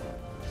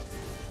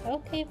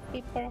 Okay,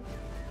 people.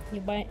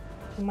 You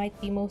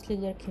might be mostly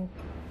lurking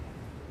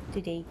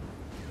today.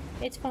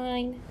 It's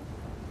fine.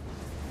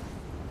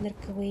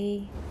 Lurk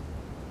away.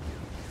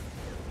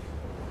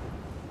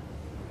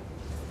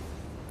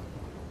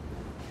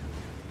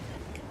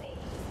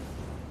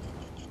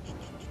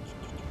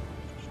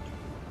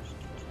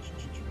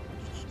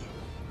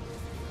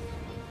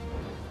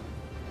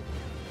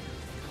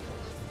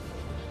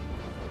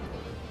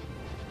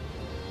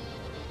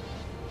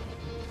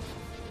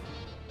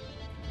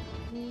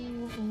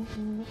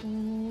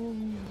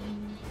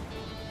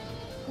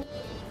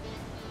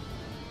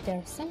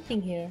 There's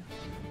something here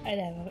I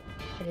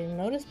didn't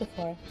notice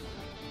before.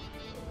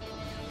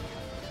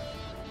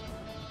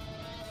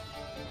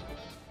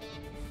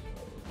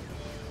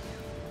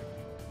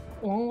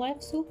 Long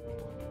life soup?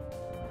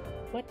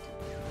 What?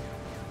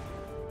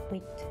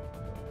 Wait,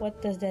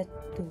 what does that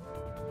do?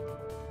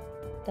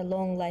 The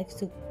long life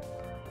soup.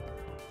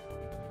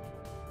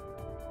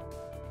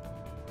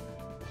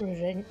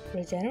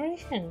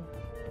 Regeneration?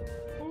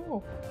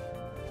 Oh,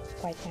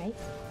 quite nice.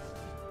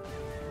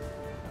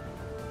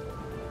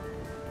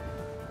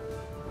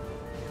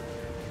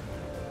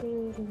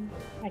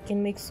 I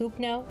can make soup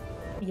now?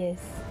 Yes.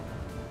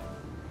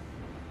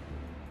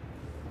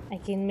 I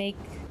can make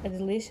a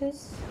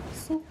delicious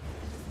soup?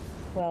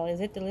 Well,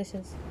 is it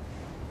delicious?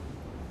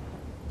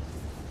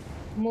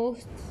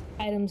 Most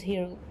items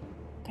here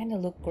kind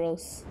of look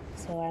gross,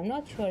 so I'm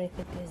not sure if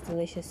it is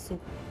delicious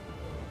soup.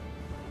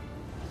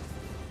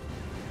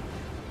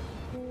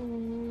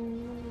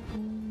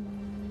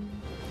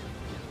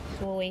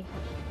 Go away.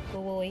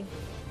 Go away.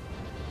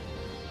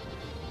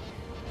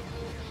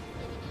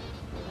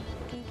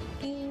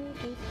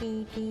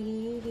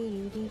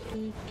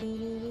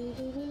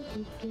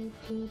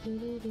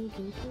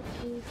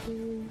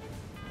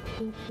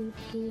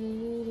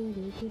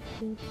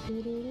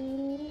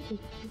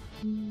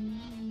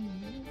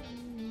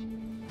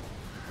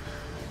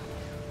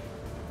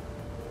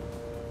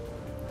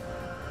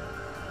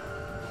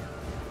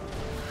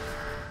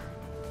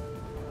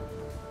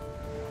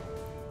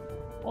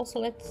 Also,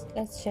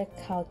 let's check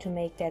how to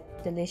make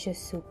that delicious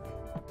soup.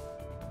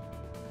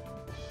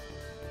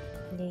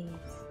 Please.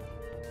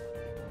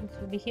 This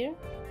will be here.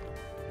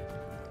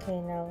 Okay,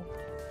 now.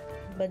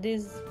 But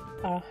these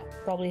are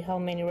probably how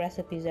many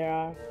recipes there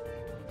are.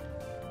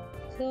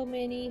 So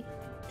many,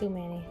 too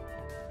many.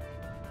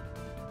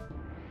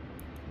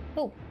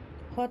 Oh,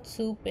 hot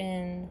soup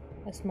and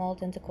a small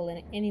tentacle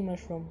and any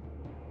mushroom.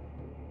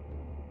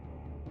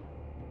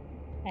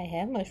 I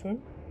have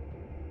mushroom.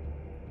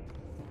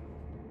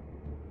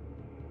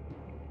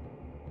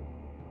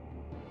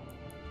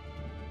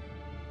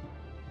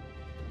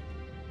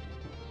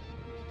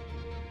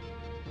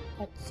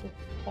 Hot soup,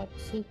 hot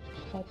soup,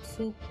 hot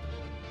soup.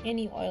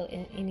 Any oil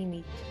and any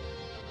meat.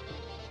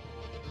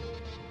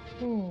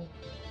 Do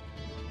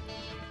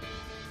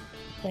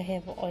I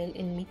have oil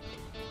in meat?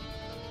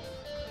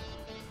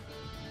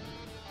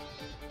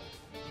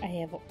 I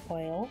have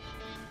oil.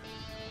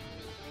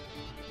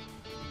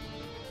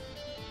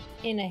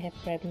 And I have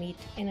crab meat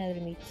and other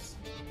meats.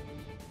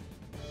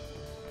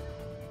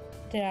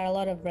 There are a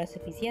lot of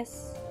recipes,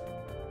 yes.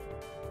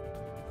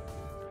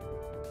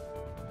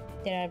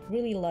 There are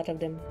really a lot of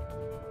them.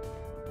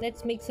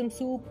 Let's make some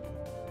soup.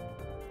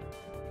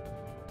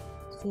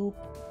 Soup.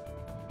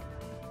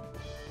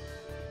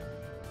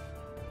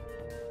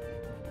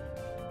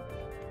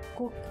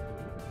 Cook.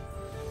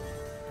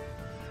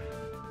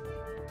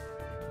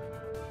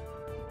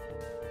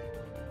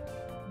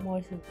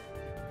 More soup.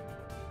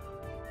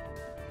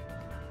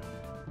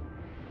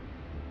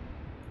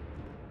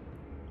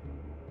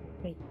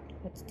 Wait,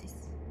 what's this?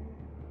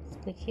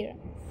 Let's click here.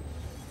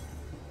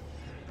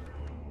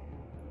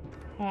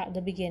 Ah,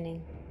 the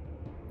beginning.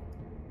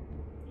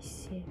 Let's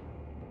see.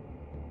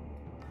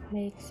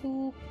 Make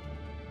soup.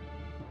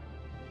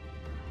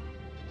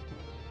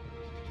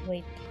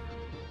 Wait.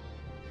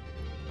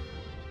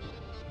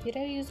 Did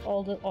I use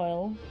all the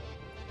oil?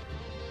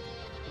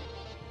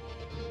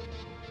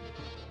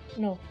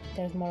 No,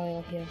 there's more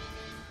oil here.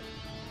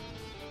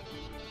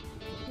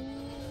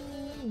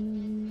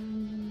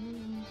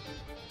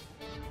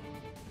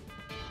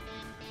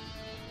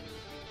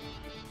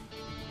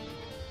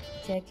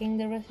 Checking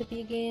the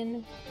recipe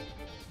again.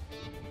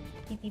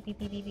 Beep, beep, beep,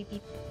 beep, beep, beep,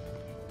 beep.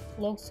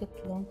 Long soup,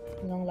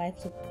 long life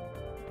soup.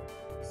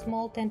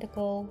 Small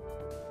tentacle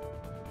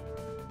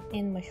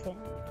and mushroom.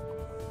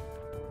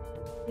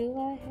 Do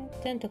I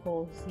have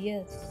tentacles?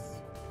 Yes.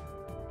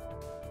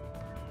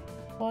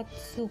 Hot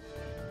soup.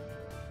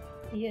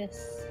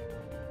 Yes.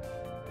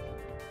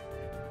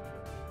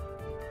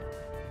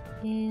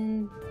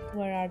 And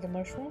where are the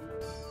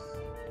mushrooms?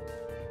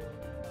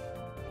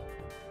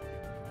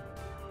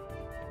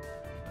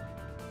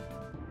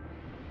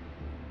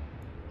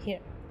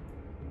 Here.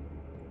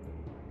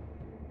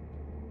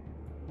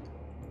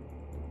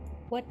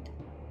 What?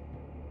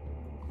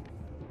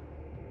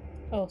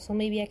 Oh, so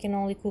maybe I can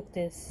only cook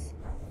this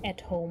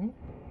at home.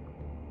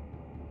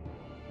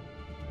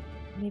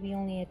 Maybe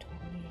only at home,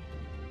 yeah.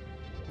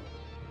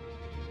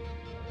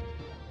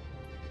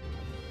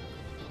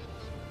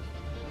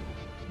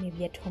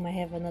 Maybe at home I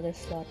have another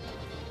slot.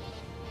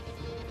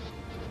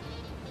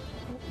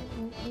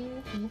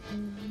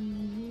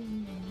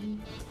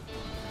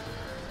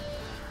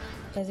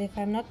 Because if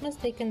I'm not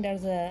mistaken,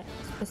 there's a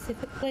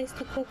specific place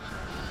to cook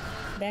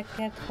back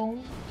at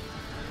home,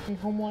 in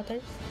home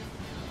waters.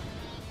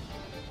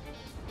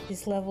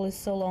 This level is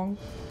so long.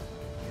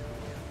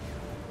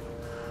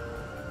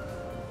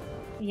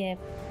 Yeah,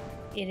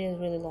 it is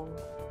really long.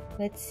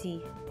 Let's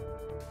see.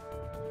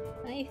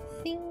 I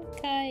think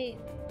I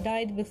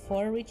died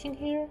before reaching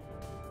here.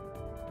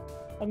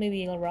 Or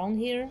maybe around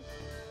here.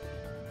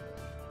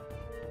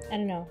 I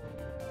don't know.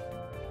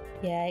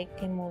 Yeah, I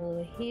came all the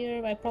way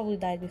here. I probably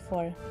died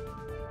before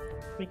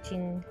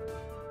reaching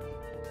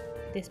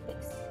this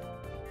place.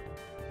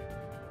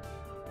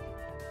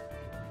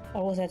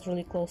 Or was that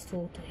really close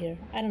to here?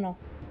 I don't know.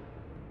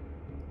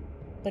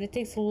 But it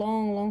takes a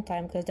long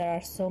time because there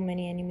are so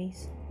many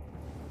enemies.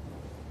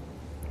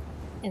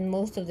 And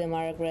most of them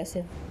are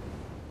aggressive.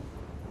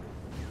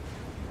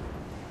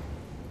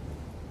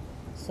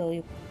 So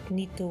you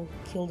need to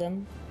kill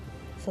them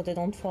so they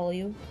don't follow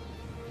you.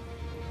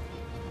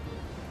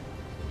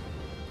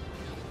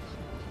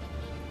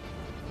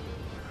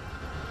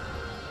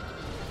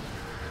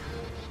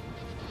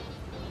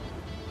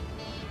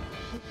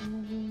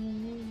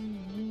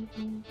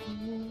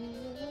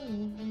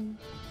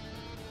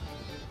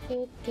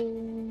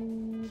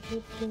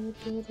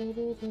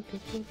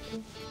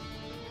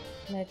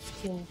 Let's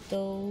kill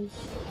those.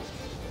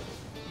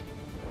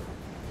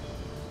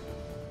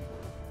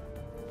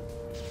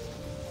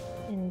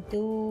 And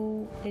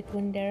do that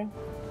one there.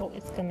 Oh,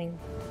 it's coming.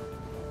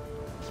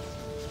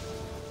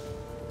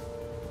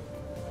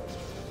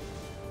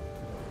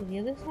 To the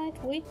other side?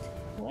 Wait,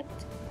 what?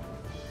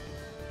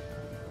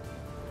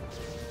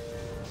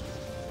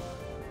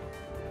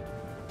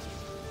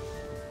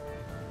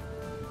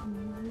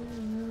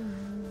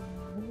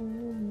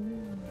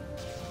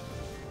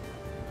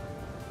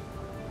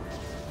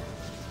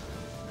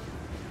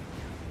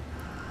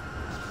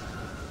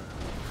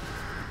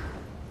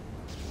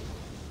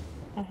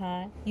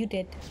 You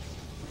did.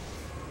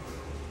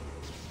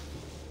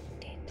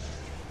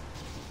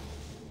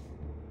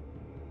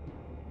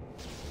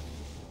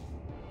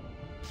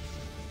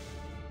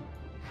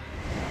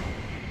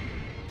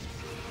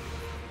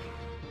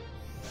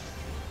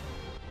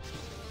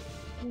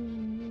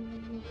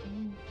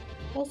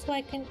 Also,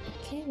 I can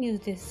use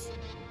this.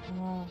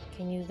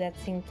 Can use that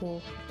thing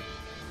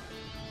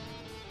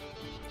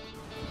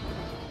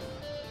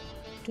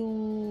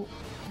to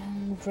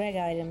drag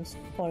items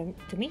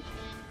to me.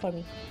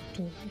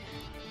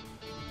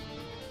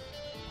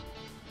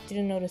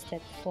 Didn't notice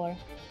that before.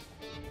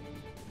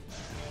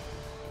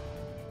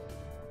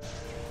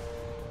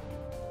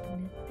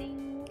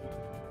 Nothing.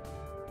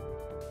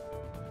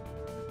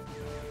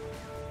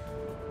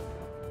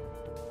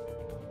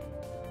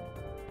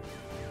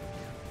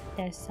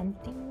 There's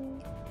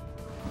something.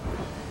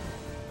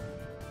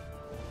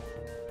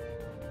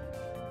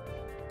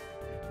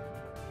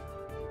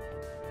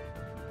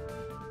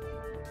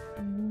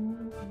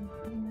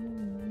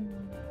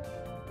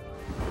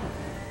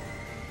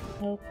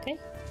 Okay,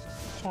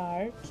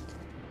 charged.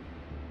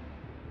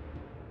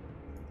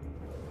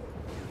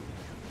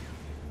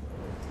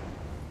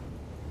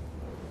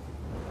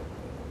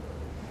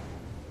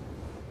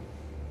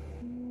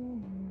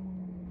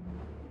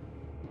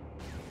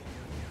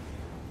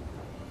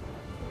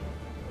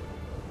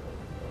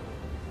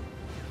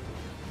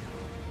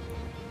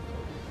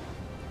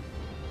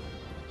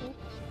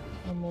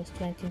 Almost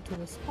went into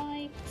the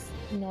spikes.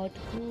 Not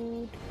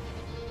good.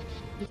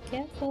 Be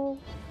careful.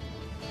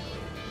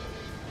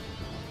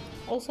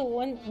 Also,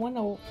 one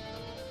of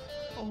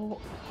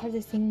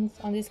hardest things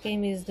on this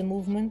game is the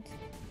movement,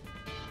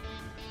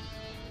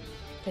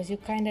 because you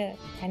kind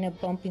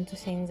of bump into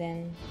things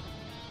and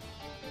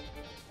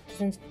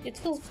it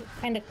feels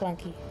kind of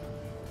clunky.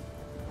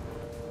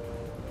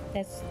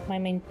 That's my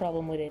main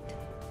problem with it.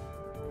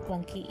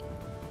 Clunky.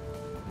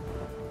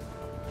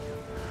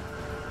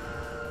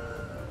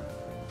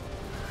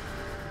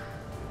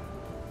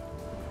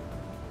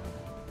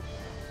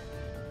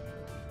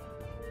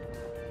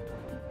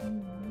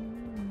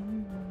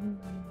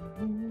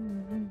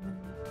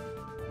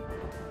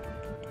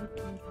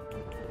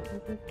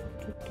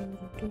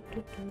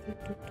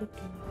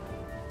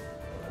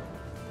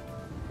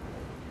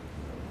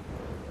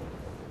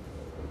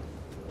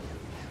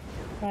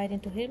 Right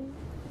into him,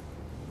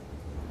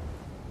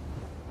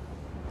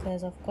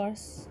 because of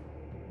course,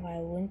 why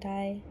wouldn't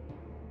I?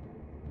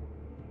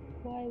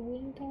 Why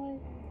wouldn't I?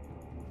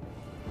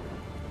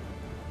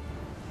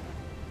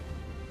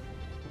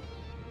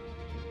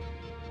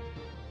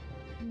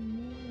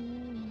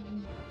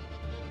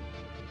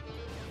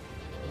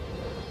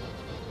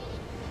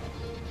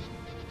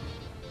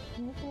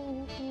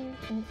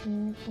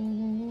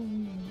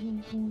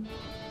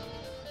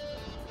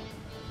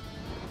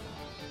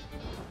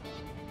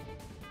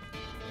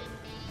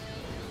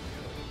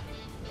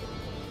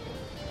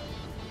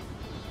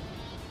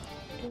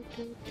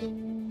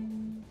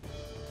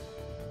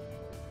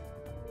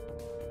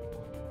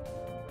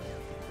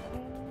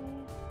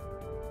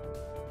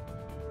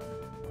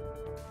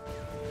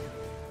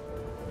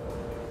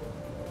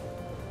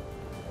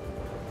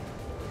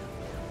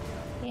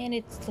 And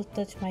it still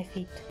touched my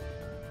feet.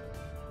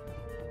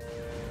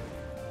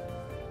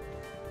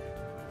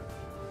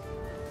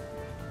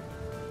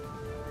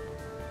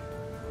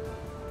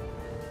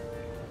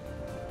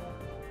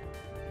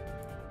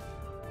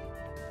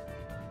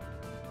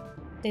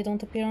 They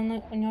don't appear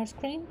on your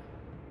screen?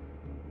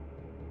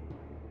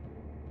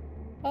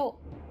 Oh,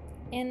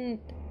 and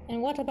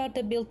what about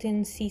the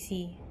built-in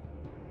CC?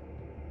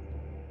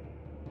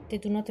 They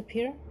do not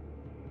appear?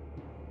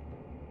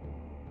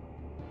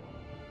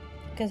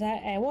 Because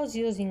I was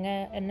using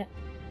an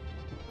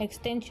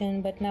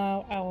extension, but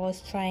now I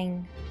was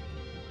trying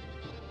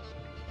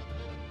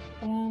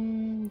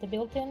the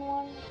built-in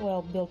one.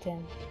 Well,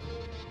 built-in.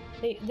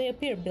 They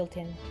appear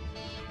built-in.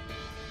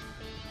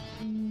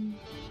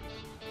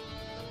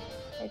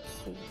 Let's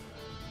see.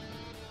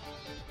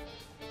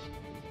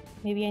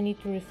 Maybe I need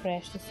to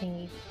refresh the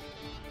thingy.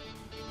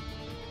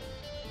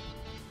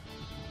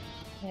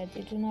 Yeah,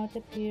 they do not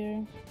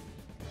appear.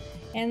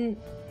 And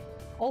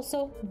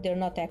also, they're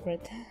not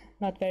accurate.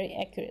 Not very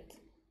accurate.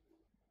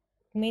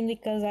 Mainly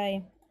because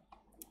I'm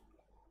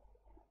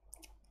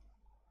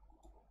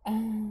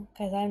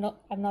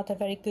not a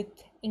very good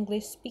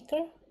English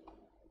speaker.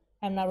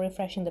 I'm now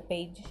refreshing the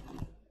page.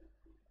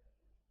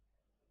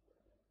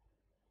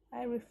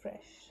 I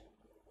refresh.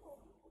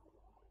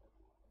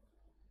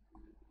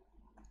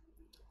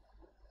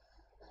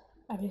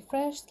 I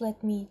refreshed.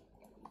 Let me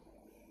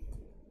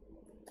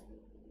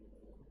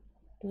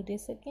do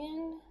this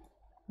again.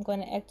 I'm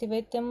gonna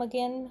activate them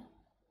again.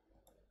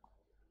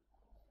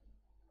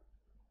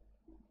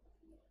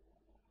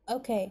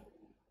 Okay.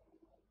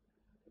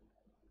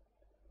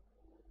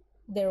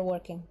 They're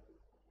working.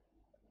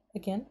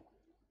 Again.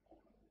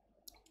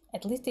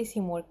 At least they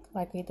seem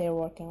like they're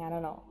working. I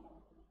don't know.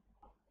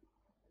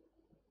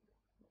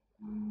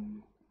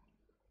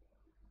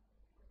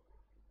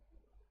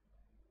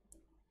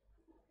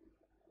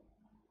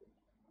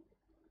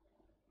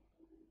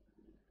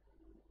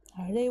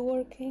 Are they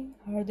working?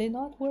 Are they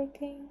not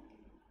working?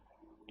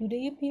 Do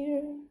they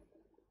appear?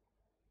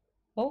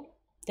 Oh,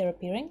 they're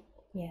appearing?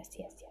 Yes,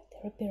 they're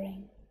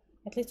appearing.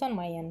 At least on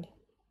my end.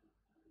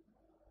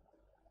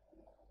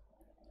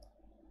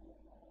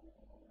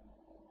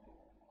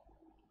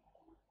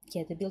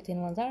 Yeah, the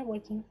built-in ones are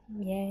working.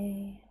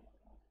 Yay.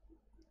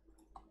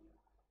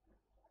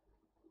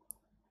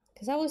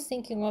 Because I was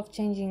thinking of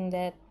changing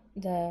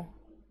the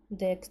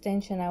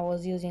extension I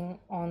was using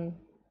on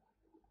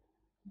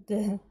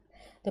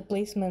the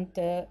placement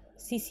the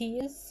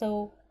CC is,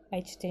 so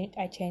I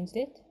changed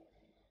it.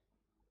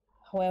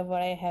 However,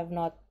 I have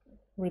not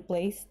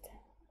replaced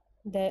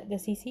the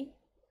CC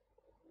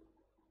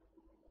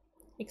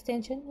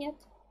extension yet,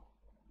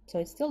 so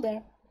it's still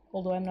there,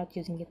 although I'm not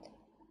using it.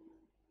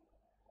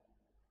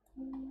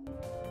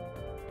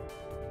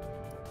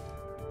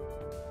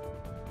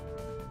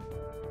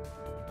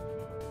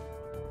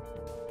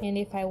 And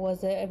if I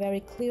was a very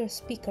clear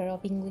speaker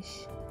of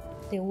English,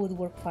 they would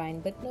work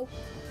fine, but nope,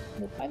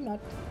 I'm not.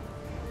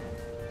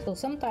 So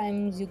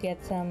sometimes you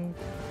get some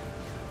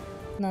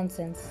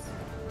nonsense.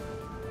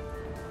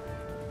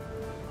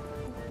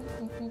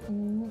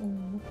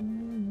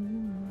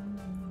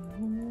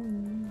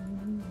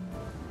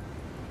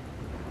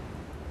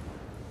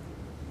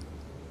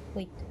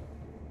 Wait.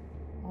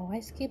 Oh, I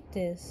skipped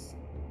this.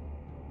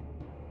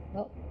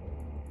 Well.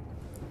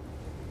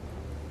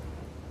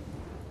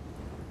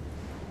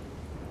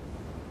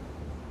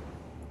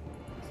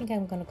 I think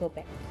I'm gonna go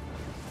back.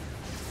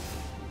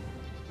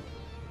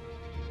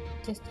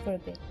 Just for a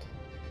bit.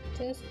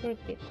 Just for a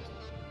bit.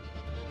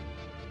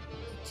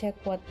 Check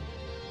what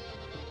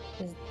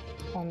is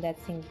on that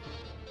thing.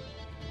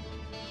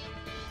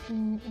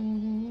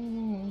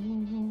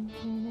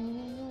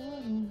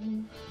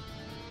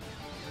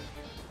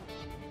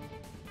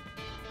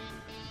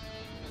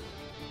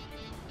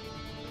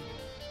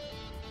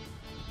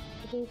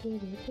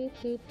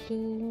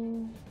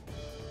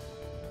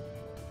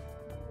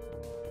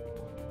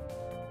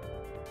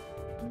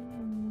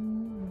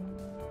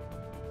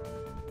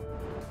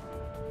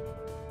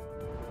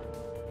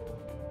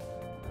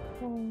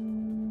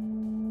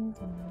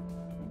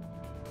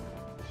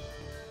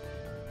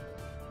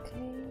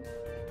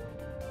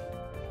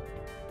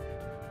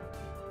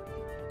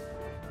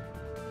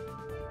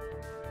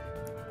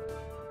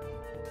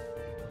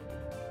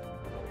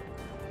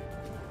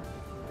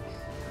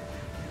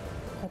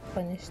 Got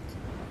punished.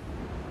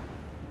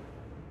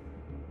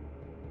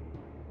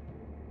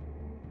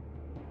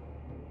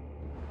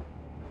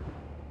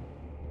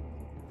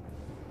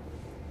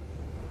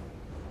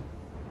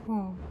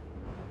 Oh.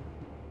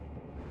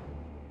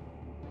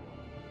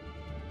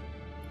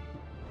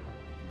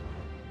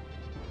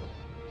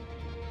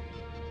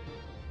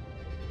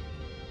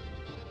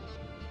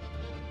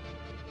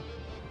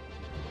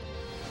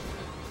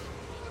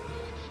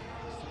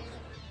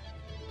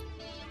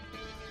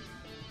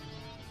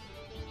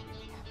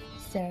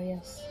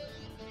 Serious.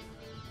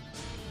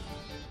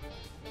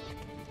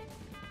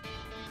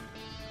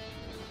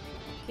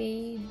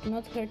 Okay, do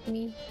not hurt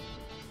me.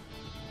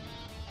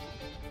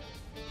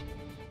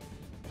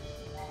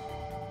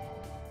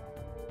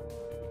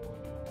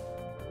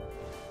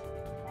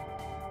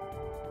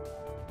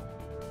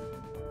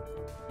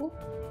 Ooh.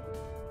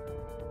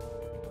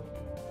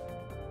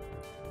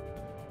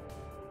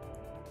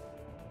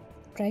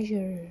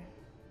 Treasure.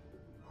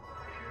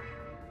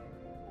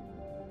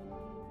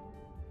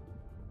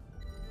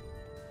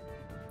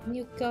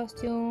 New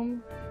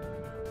costume.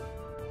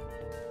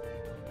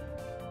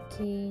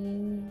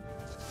 Okay.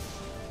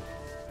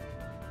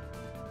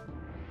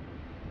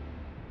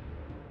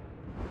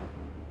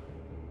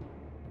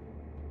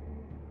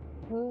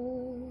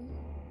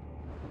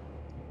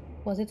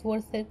 Was it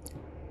worth it?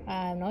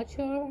 I'm not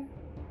sure.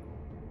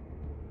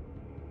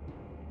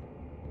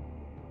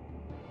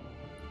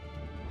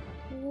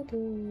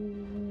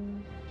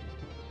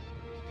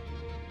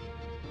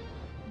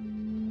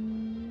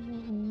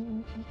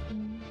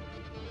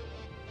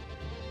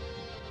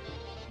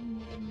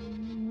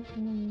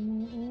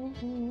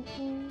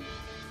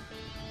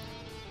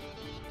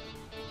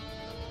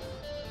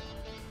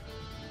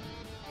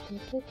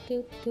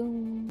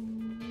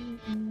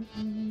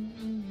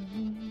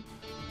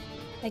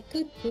 I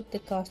could put the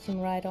costume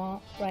right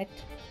on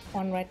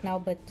right now,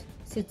 but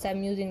since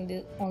I'm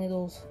using only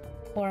those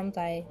forms,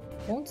 I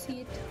won't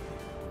see it.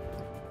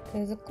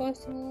 Because the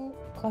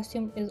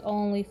costume is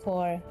only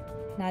for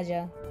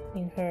Naja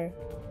in her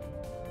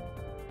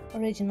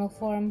original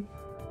form,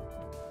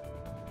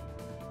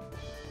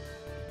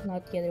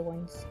 not the other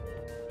ones.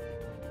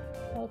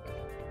 Okay.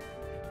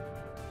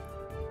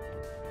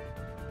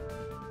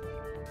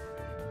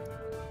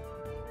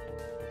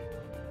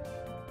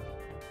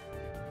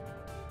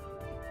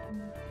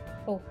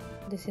 Oh,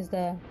 this is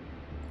the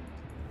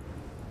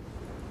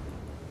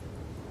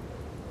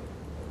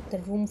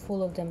room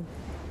full of them.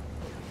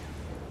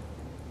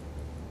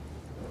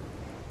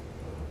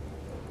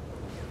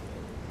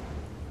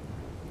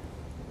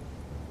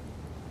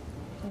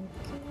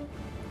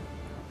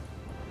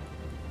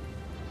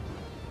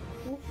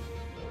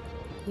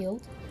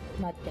 Healed,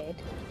 not dead.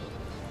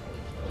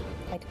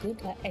 Quite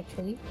good,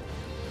 actually.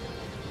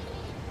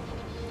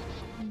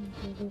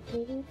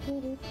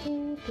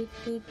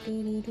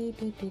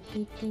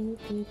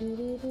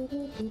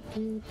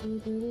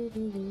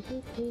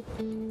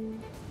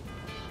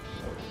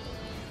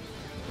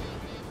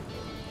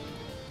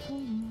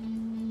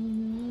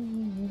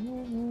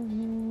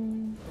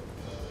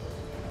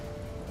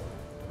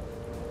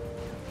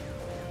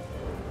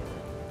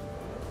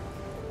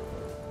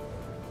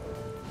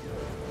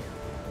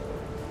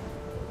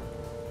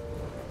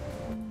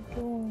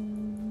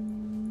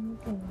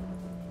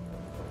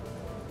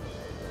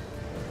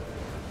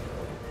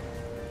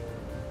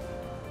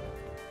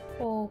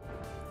 Oh,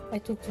 I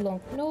took too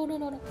long. No.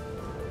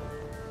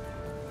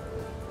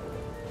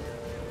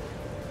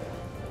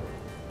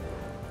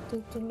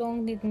 Took too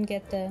long, didn't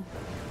get the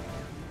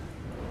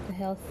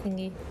health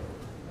thingy.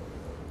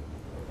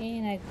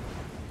 And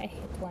I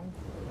hit one.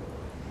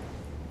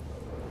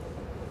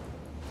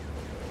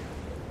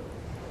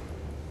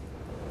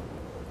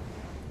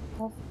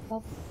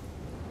 Off.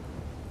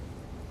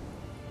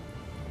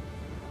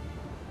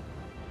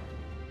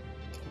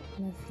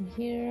 Nothing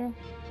here.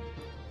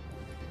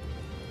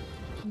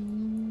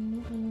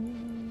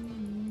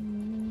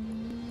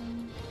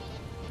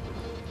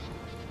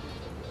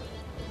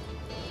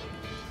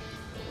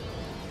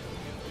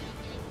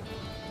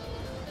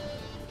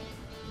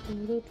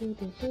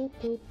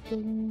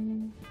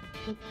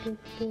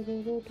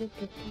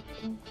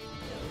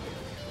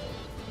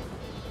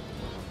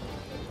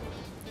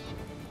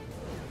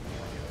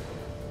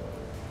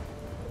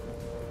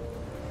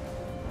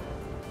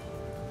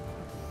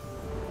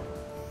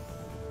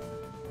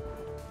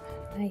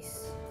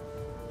 Nice.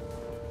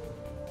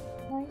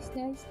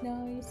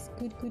 Nice.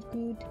 Good.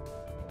 Okay.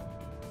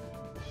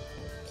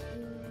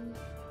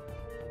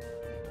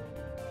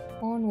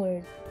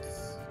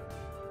 Onwards.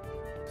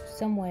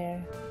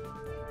 Somewhere.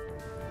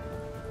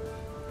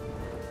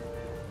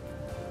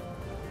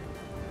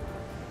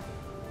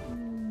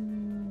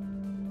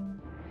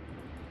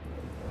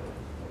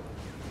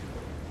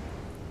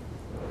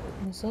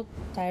 I'm so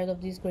tired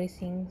of these gray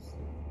things.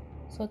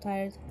 So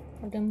tired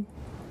of them.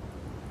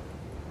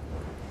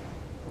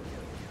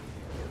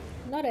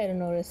 Not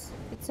Aeronorus.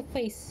 It's a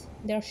face.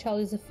 Their shell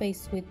is a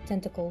face with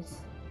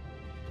tentacles.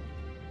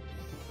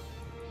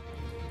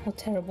 How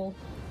terrible.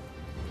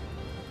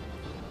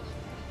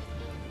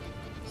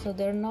 So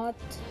they're not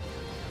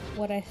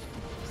what I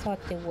thought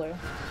they were.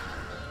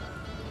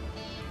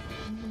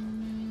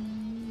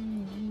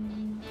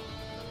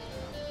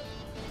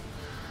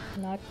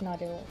 Not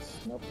Nautilus.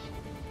 Nope.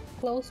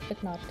 Close,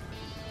 but not.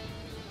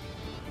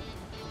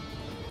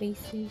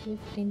 Faces with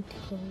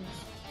tentacles.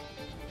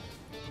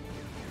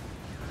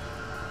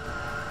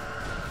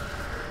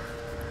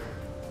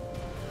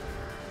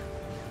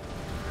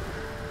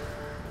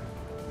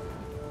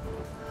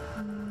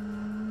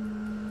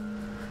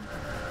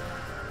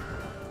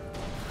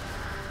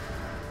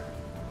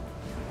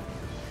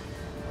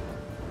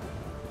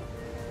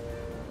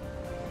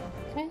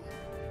 Okay.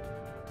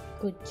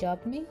 Good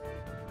job, me.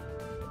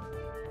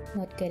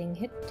 Not getting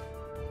hit.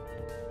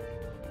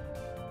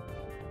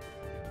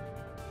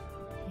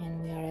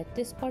 And we are at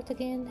this part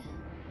again.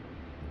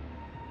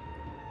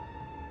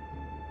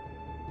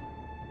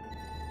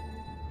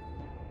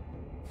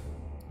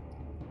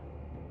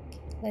 Okay,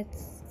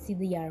 let's see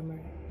the armor.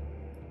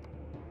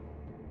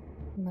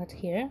 Not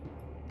here.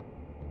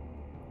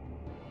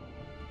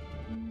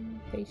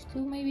 Page 2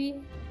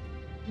 maybe?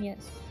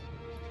 Yes.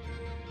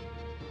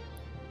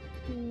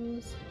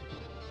 Use.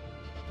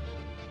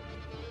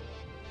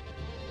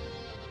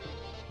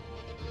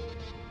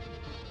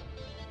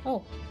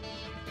 Oh,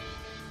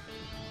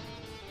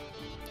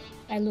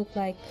 I look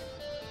like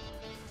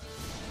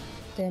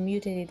the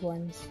mutated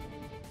ones.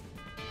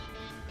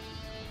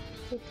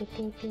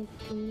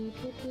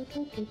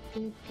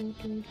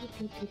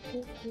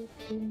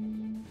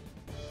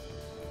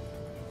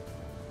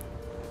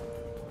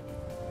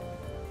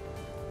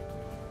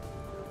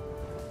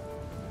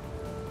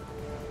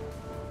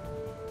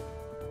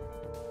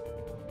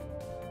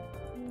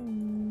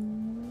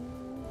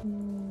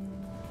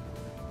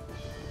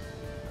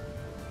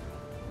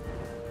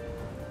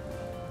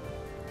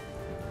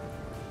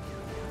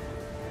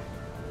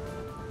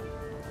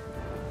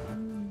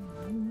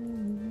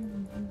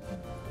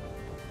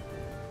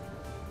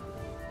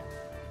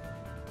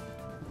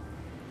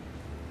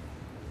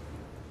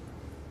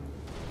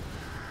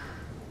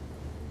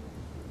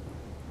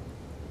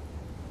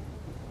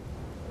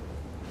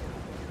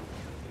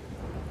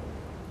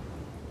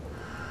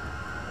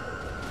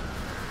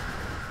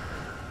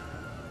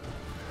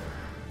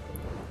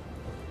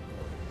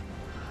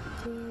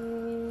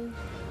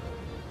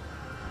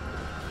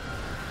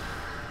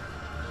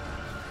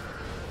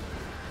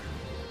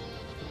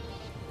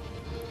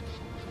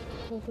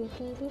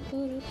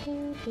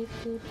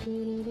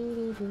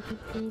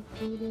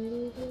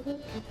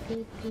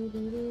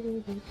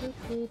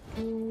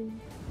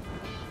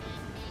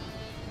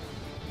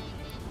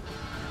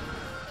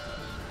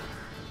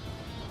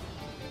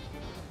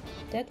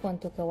 That one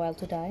took a while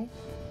to die.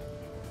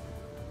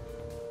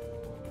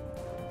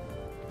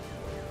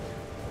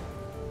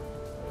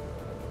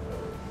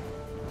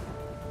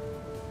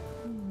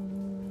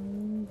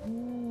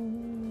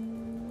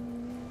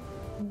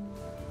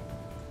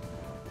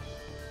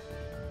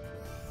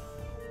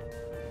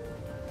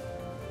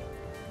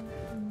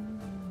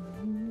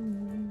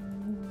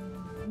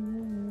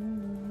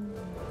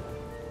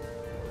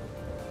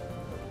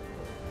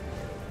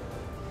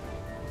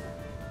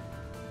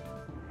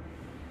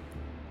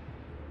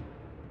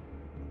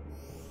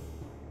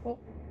 Oh,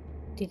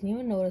 didn't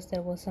even notice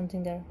there was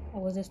something there. I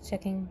was just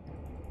checking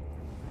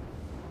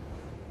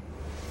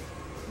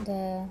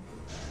the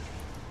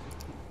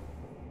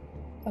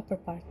upper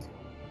part.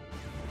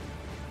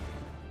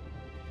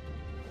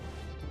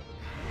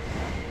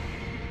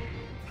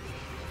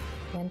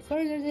 Went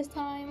further this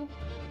time.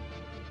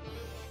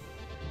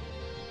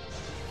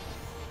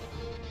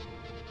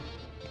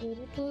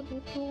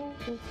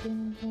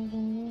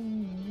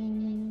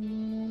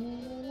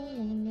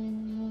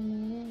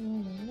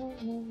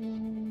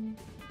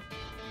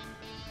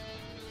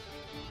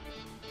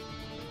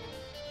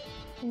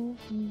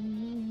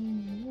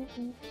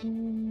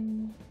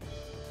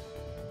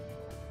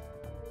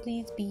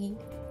 please be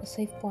a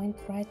safe point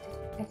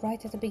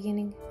right at the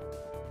beginning.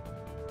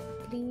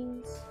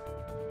 Please.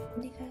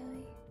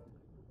 Nikai.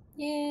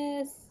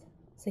 Yes.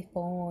 Safe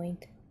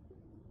point.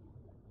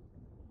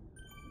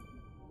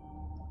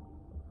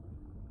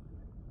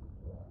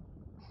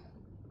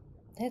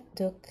 That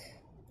took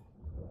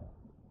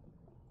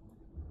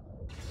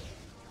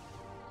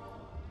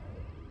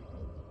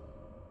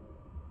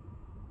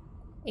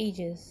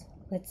ages.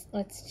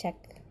 Let's check.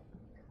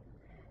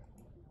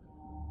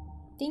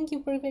 Thank you,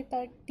 Perfect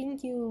Art.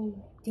 Thank you.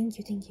 Thank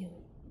you.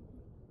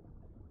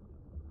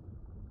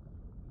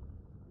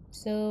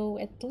 So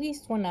at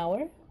least 1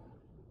 hour.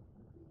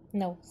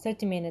 No,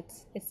 30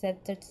 minutes. It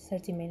said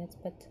 30 minutes,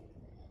 but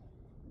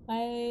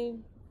I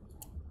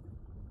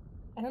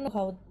don't know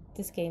how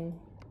this game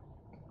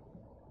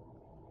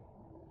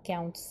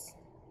counts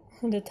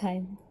the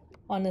time,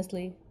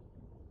 honestly.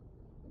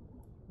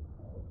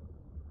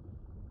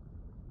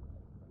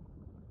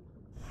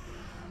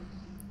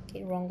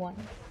 Okay, wrong one.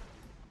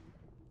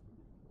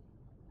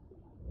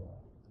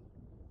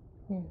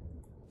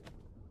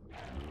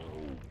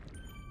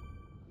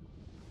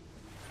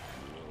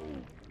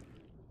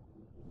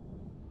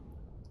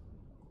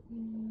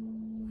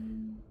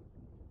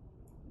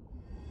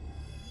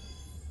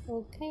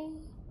 Okay.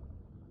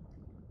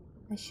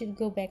 I should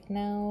go back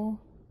now.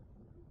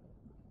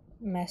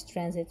 Mass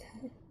transit.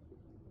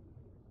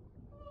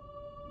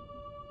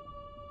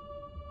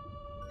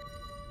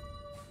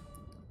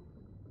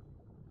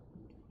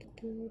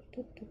 And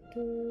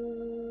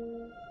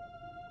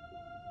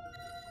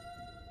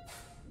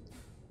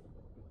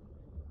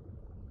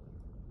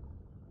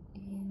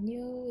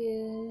you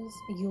is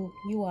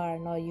you are,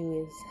 not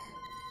you is.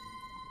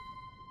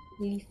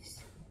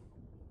 Leaves.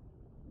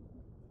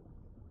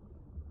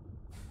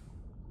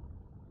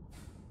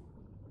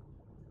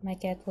 My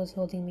cat was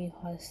holding me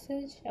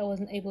hostage. I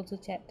wasn't able to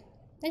chat.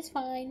 That's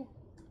fine.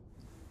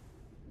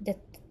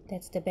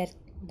 That's the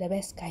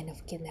best kind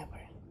of kidnapper.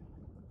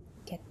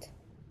 Cat.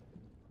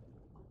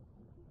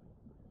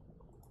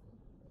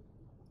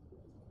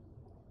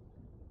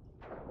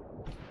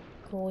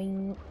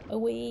 Going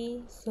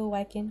away so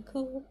I can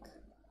cook.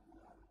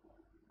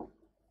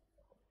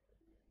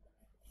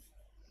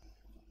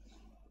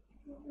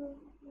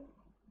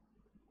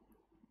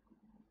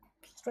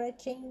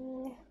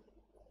 Stretching.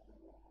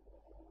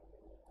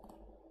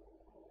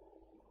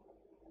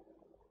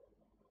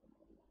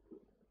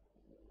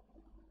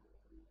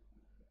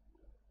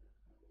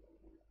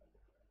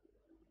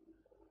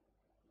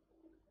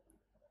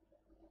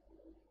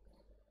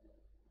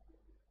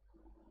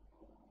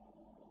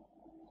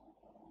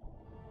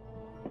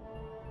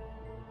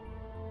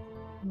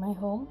 Am I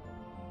home?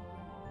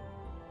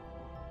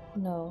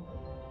 No.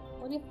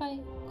 What if I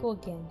go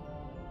again?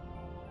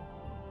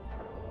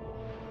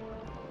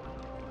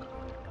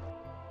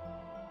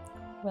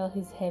 Well,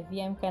 he's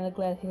heavy. I'm kind of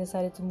glad he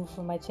decided to move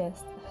from my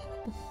chest.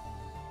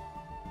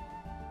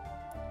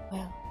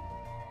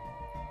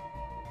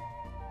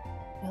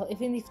 Well,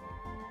 even if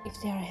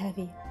they are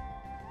heavy,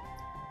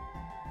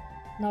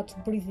 not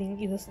breathing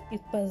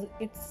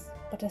it's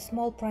but a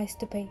small price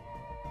to pay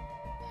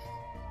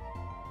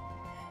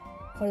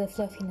for the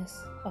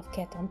fluffiness of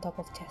cat on top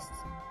of chest.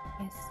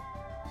 Yes.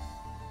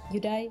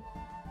 You die.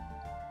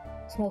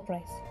 Small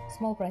price.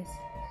 Small price.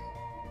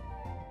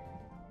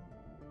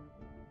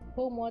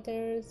 Home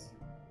waters.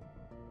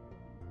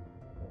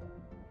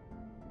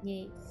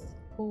 Yes.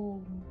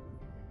 Home.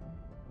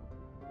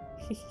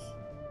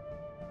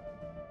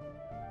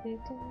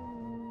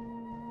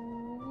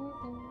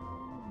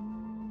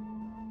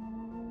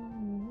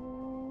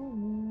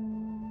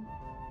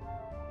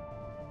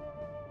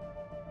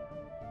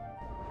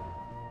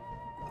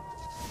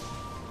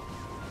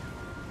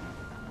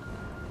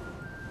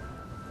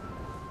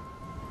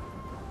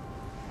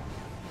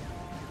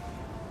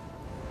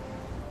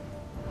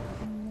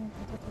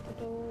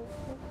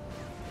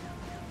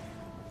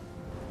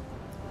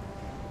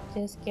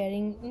 Just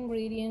getting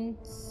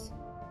ingredients.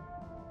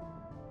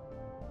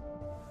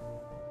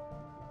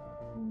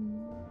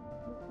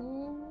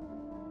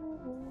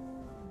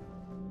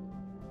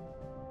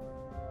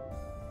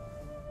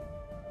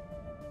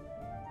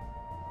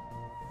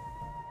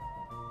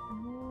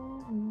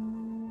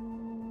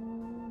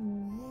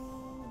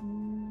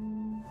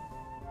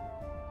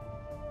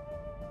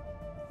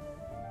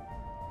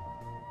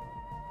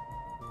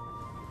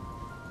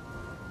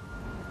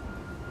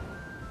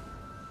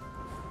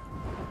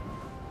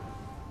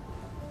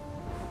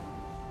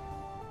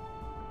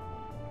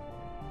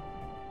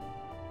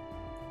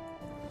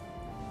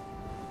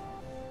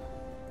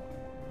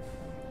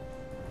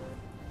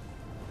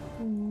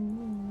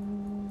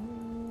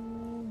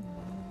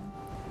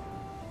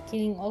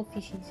 Killing all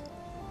fishes.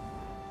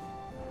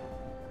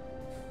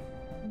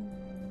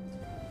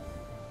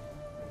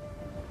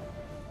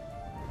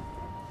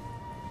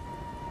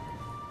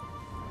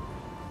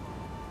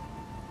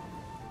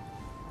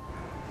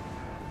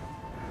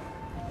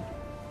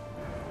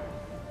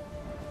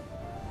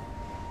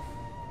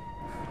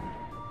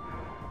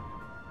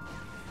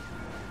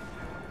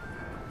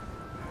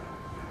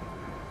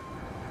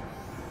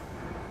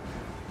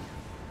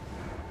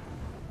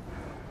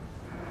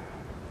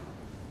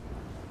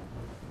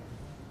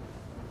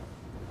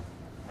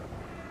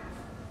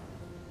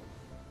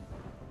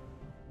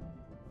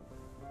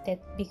 That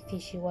big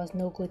fishy was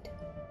no good.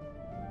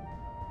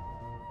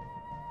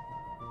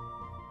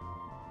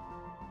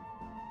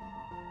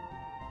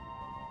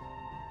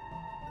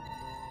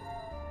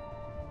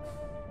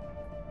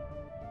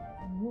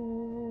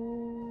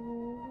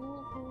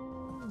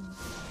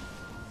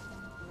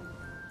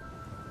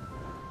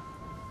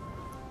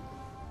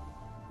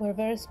 We're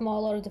very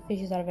small or the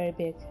fishes are very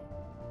big.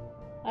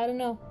 I don't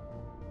know.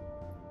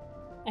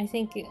 I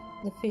think the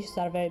fishes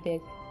are very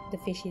big. The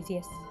fishes,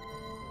 yes.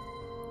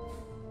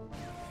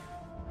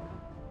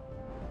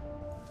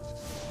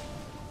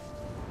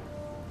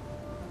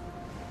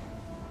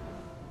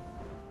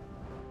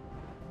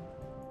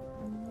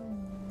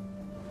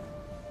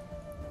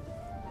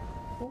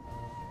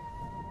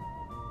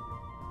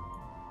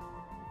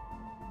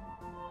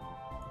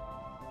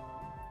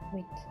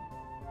 Wait.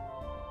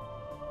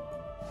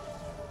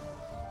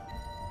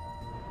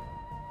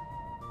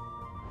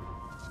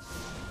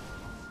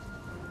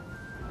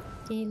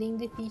 Killing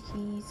the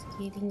fishies,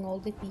 killing all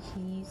the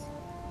fishies.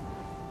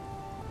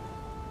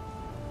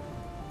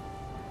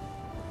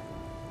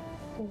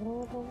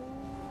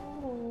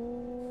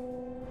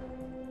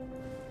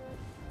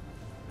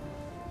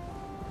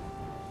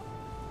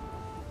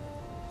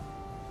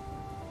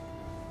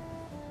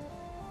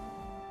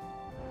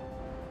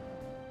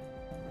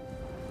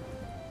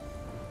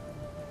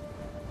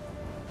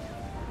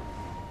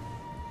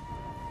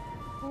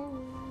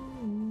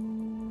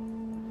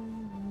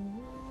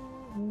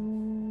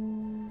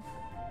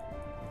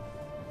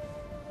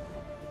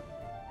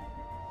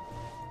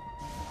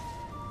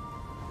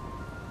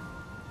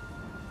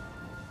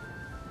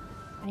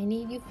 I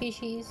need you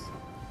fishies.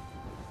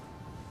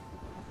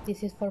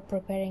 This is for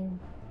preparing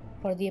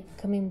for the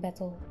upcoming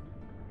battle.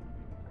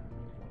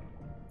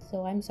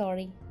 So I'm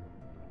sorry,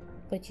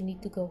 but you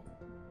need to go.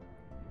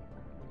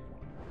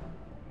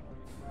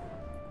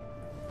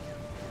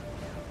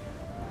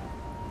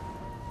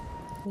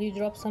 Will you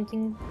drop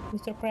something,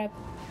 Mr. Crab?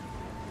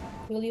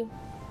 Will you?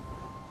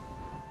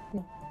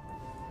 No.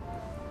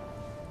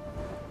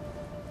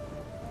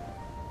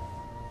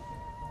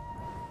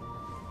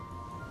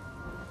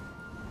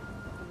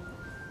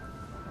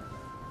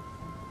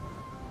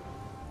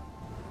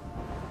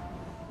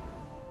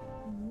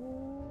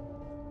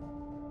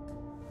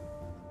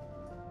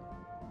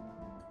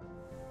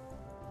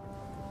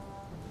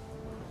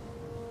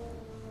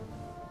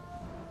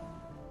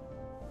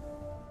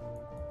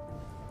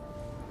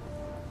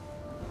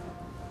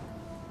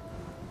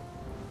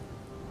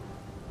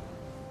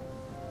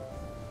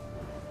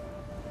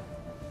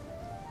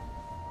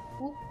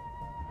 Ooh.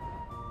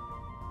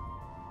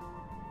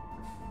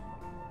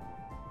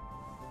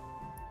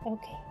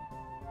 Okay.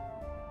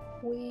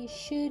 We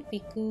should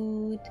be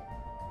good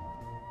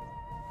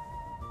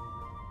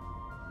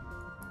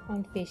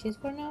on fishes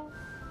for now.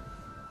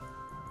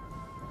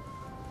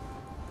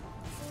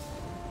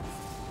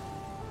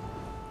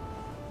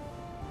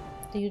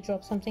 Do you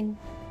drop something?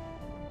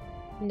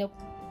 Nope.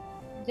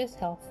 Just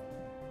health.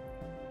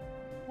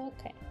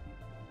 Okay.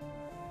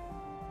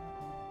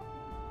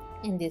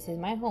 And this is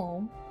my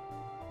home.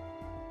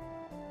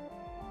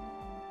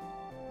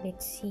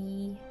 Let's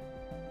see.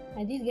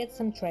 I did get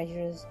some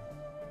treasures,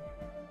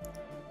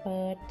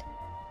 but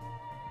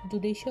do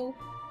they show?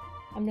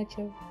 I'm not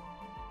sure.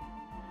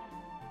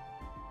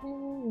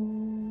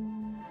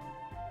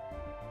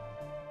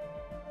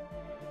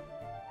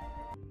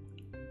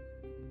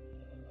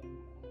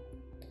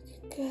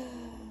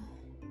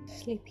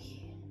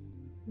 Sleepy.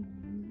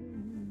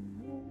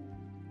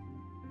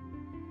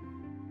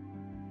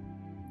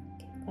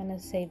 Okay, I'm gonna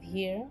save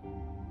here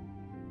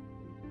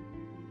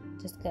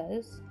just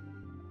cause.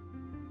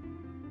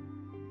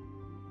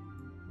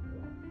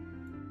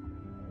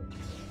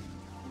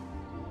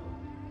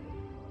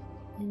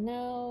 And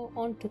now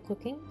on to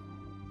cooking.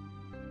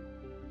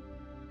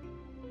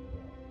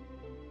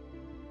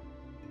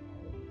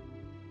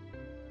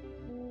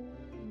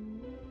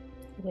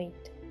 Wait.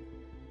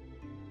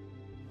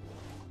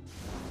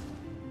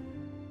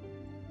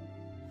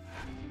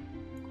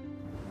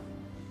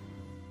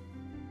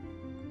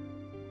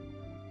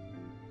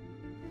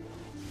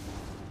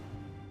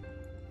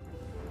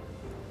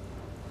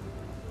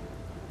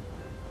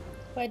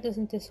 Why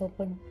doesn't this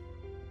open?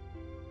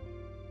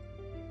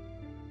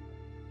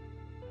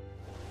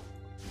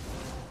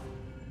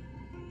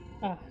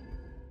 Ah.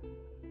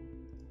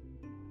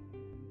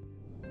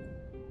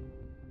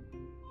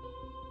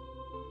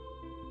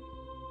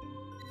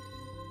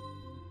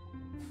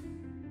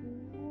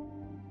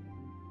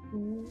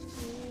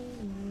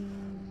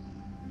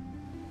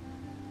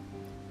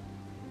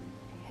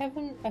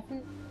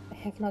 I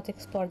have not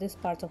explored this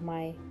part of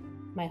my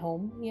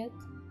home yet.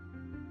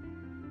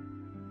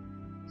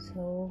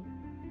 So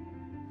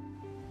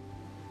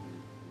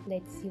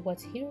let's see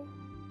what's here.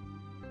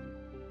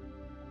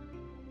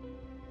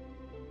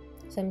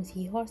 Some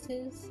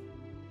seahorses,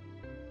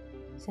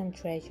 some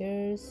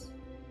treasures.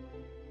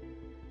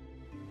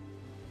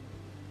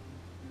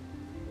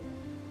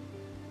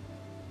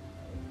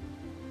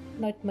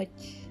 Not much,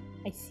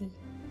 I see.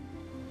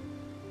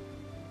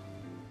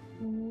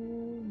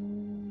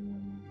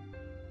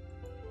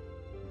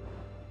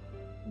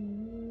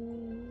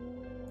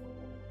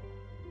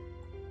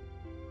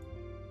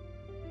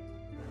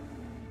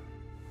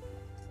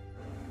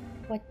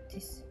 What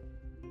is?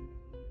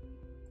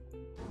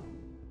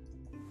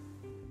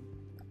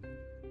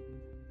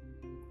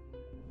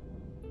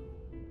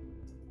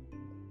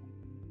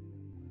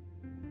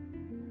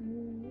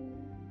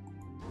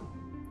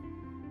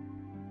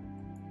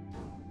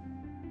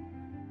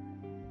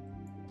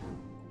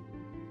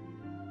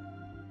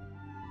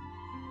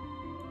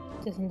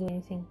 Doesn't do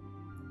anything.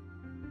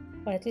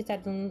 Or at least I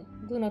do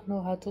not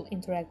know how to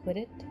interact with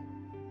it.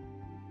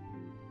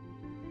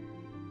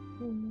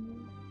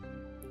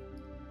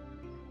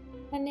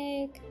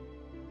 Panic.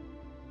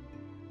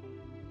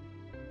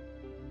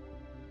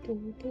 Do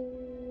do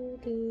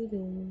do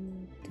do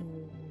do.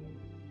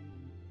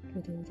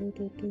 Do do do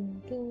do do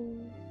do.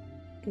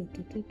 Do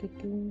do do do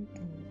do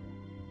do.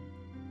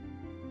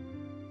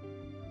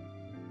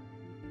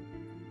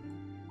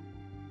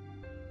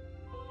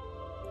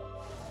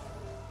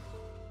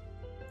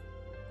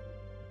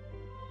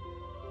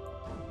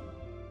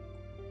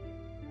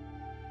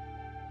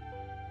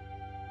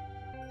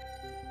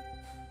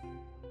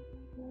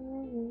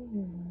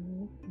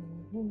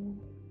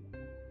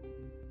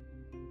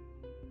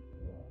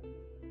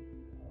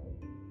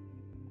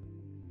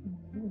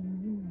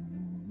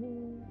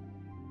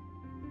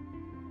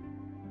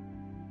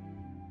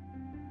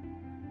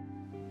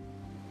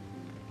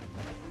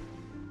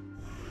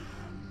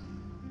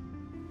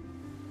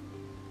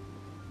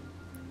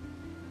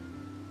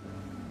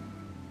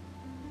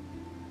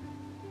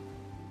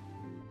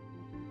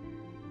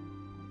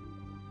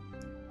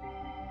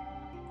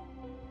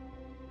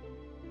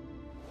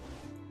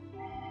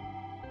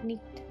 Neat.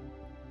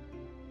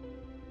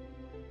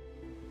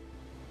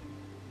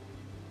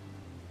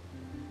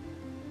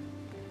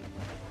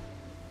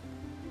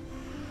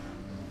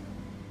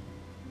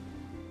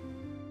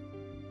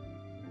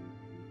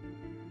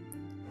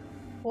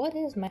 What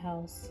is my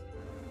house?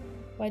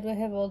 Why do I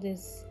have all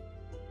these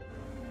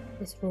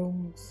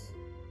rooms?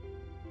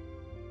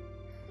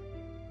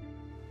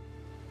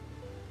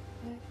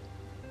 What?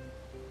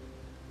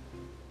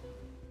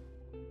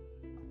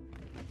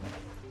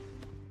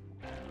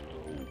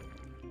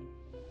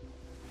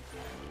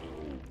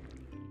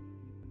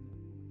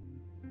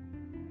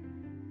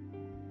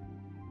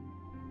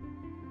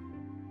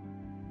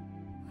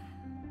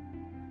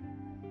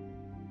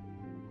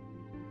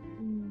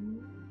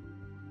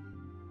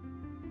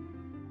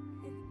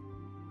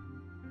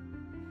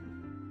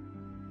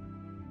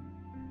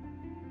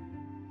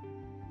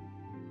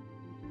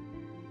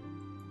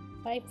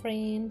 Bye,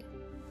 friend.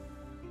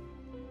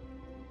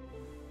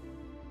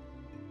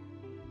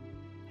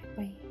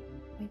 Bye,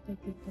 bye, bye,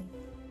 bye, bye.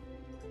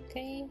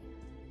 Okay.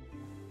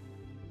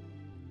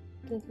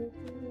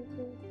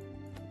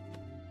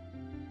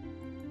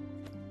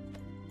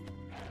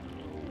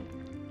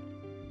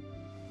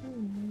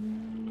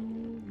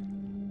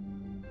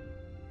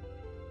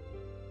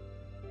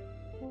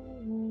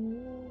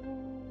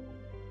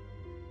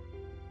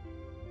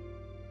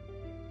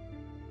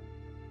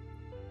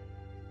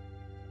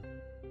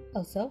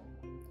 Also,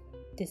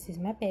 this is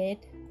my bed.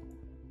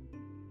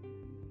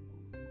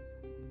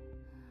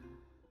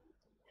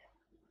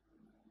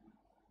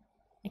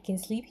 I can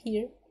sleep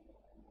here.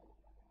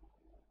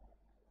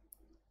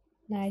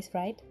 Nice,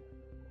 right?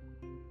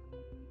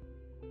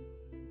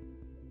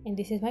 And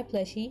this is my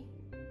plushie.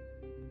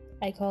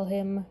 I call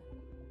him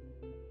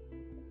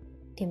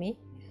Timmy.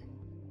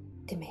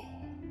 Timmy.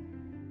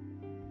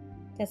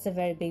 That's a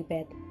very big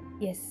bed.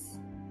 Yes.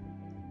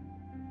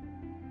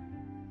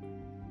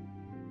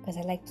 Because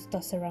I like to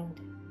toss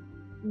around.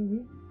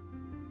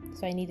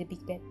 So I need a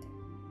big bed.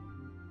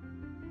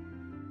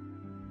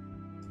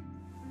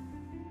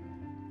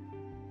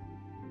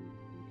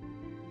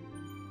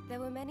 There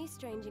were many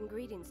strange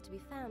ingredients to be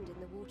found in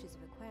the waters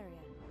of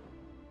Aquaria.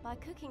 By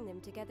cooking them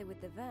together with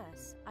the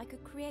verse, I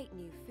could create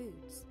new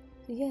foods.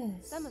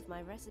 Yes. Some of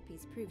my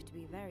recipes proved to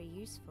be very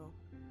useful.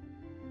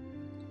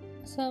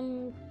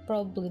 Some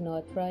probably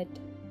not, right?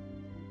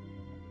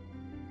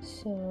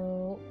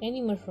 So, any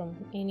mushroom.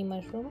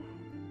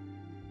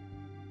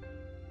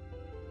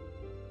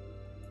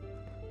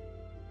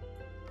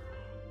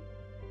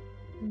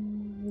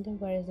 Then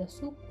where is the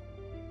soup?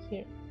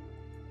 Here.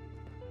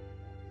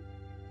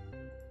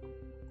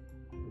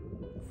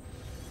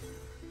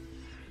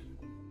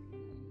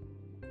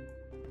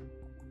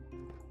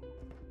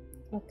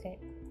 Okay.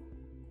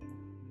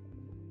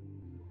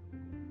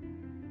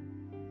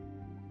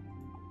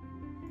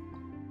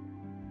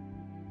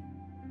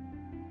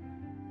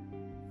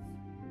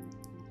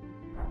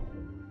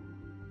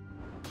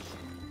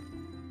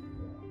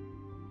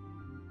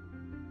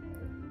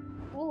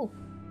 Oh.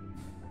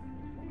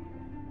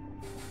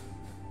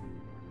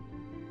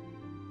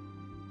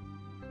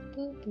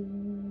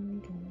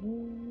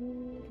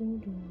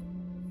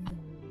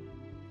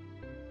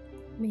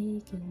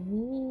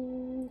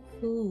 Making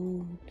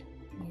food.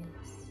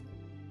 Yes.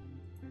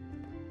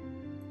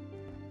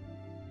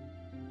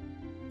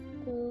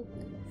 Cook.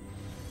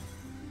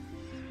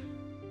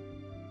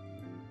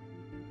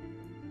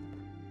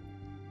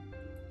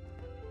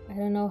 I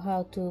don't know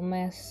how to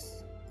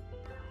mass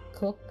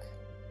cook,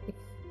 if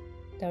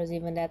there's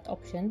even that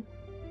option.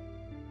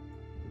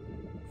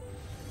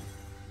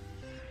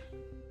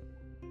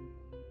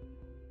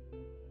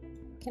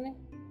 Can I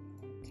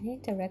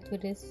interact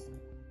with this?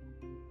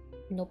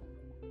 Nope.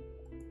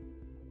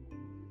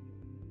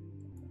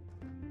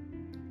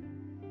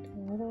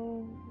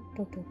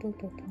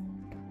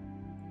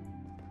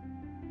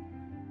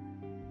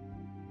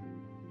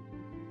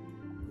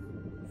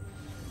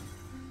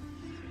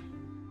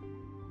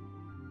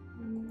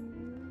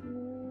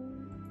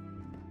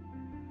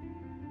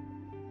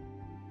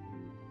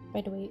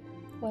 By the way,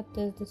 what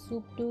does the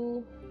soup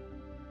do?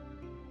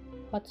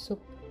 Hot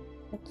soup.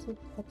 Hot soup.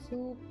 Hot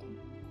soup.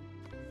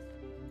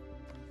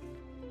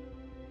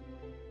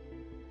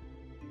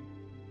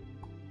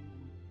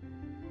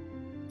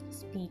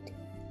 Speed.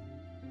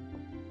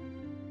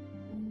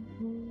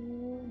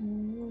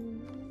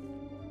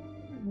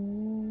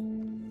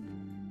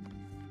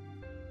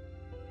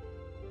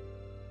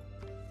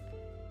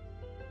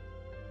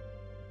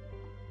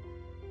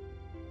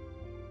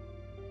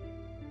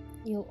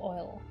 Eel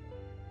oil.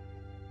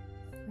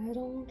 I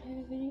don't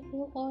have any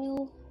eel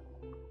oil,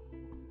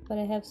 but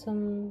I have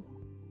some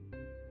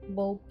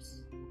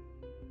bulbs.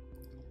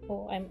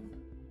 Oh, I'm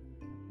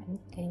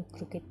getting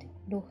crooked.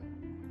 No.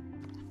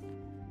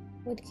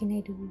 What can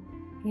I do?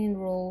 Hand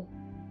roll.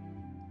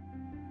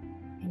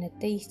 And a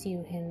tasty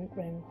hand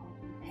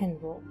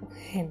roll.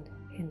 Hand.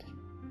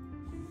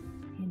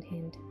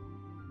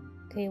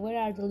 Okay, where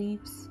are the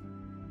leaves?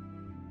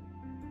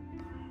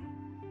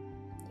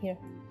 Here.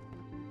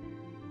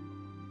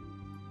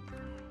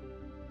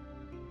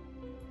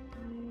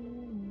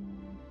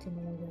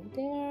 Cinnamon right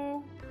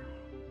there.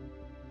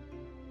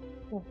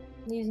 Oh,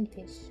 leaves and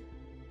fish.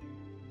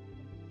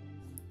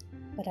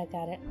 But I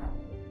got it.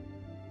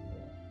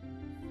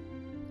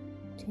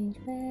 Change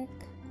back.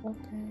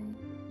 Okay.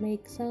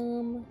 Make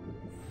some.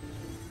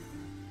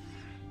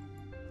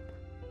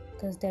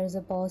 Because there's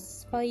a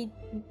boss fight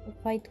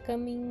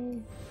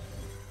coming.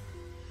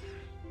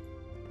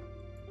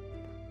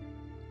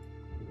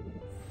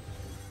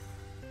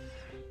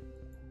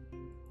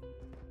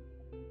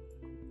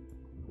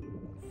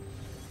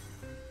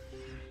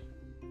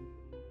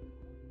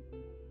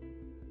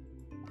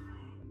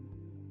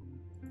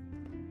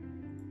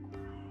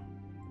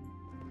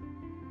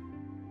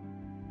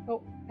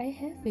 Oh, I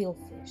have eel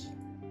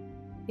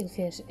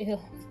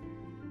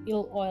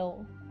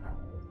oil.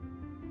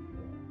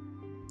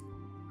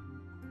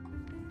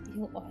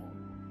 Eel oil.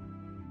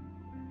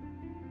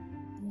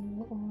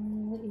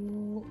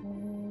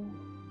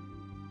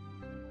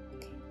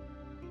 Okay.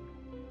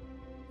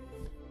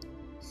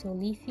 So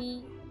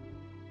leafy.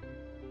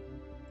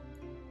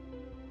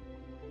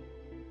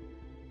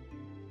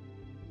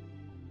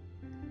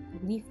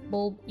 Leaf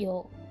bulb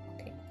eel.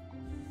 Okay.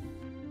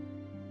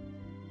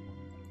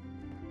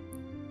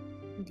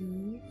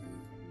 Leaf.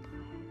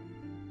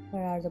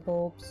 Where are the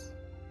bulbs?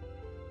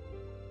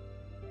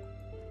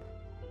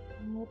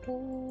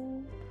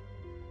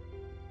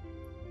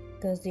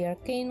 Because the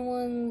arcane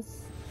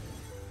ones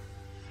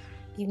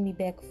give me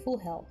back full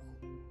health.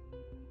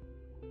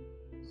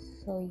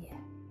 So yeah.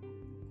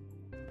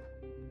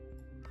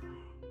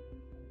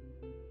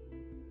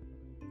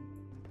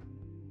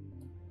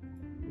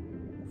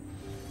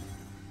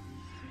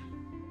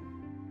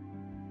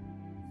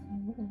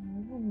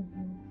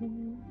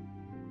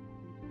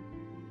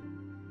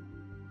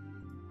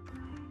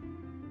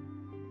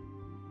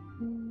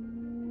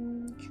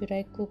 Should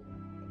I cook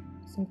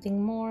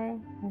something more?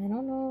 I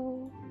don't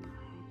know.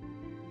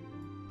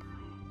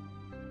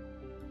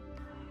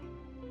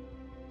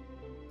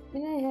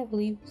 Did I have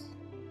leaves?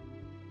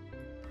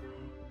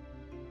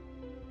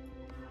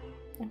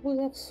 I would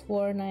have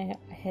sworn I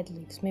had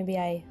leaves. Maybe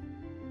I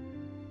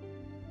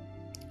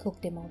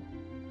cooked them all.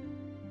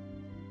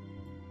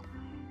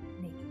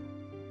 Maybe.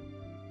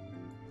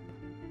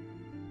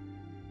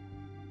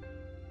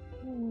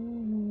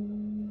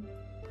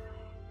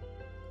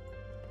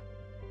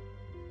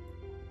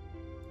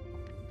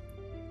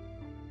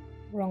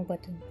 Wrong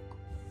button.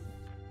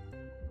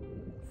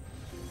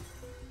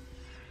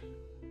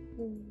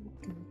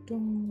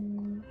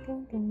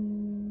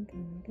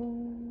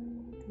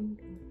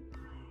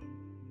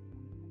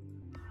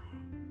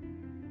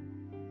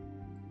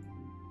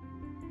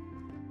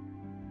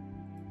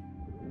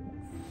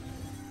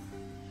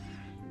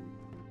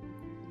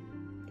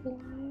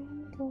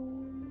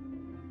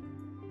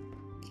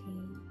 Okay.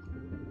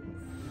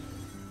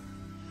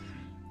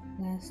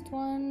 Last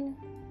one.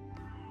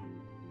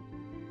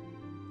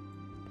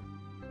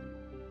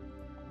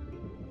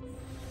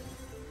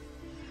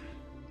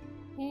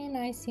 And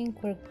I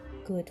think we're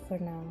good for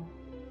now.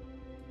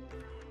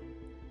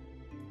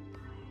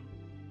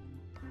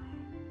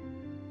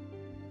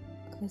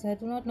 Because I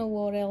do not know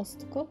what else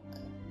to cook.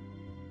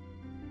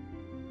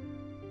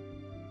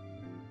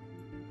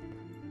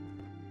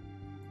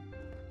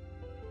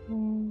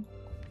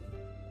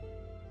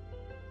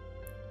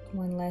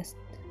 One last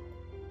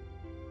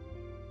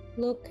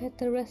look at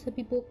the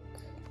recipe book.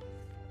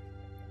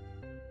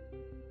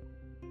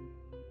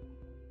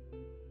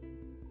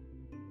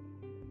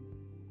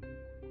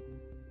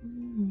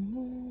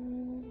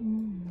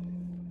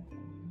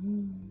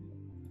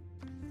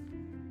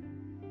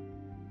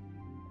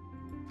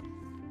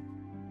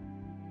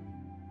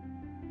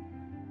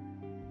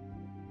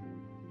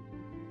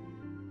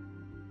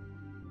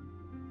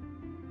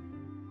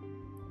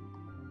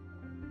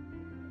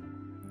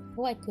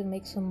 Oh, I could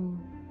make some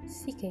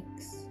sea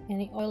cakes.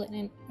 Any oil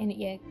and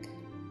any egg.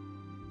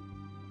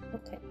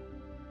 Okay.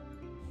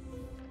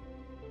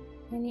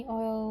 Any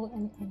oil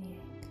and any egg.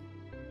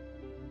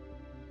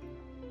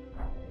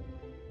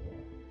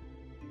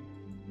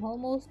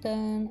 Almost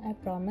done, I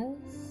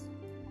promise.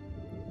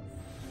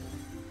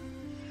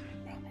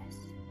 Promise.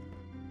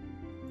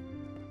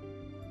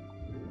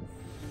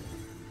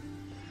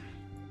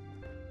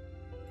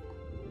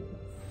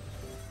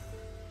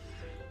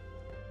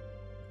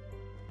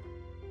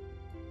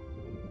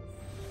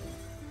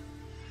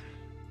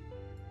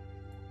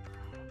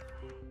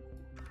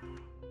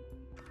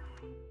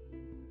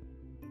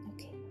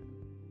 Okay.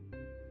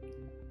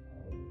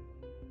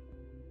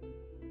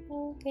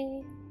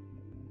 Okay.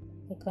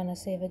 We're gonna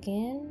save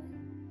again.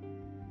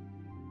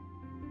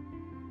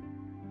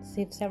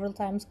 Save several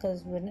times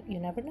because you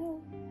never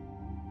know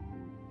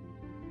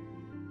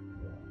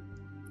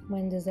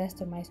when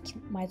disaster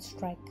might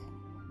strike.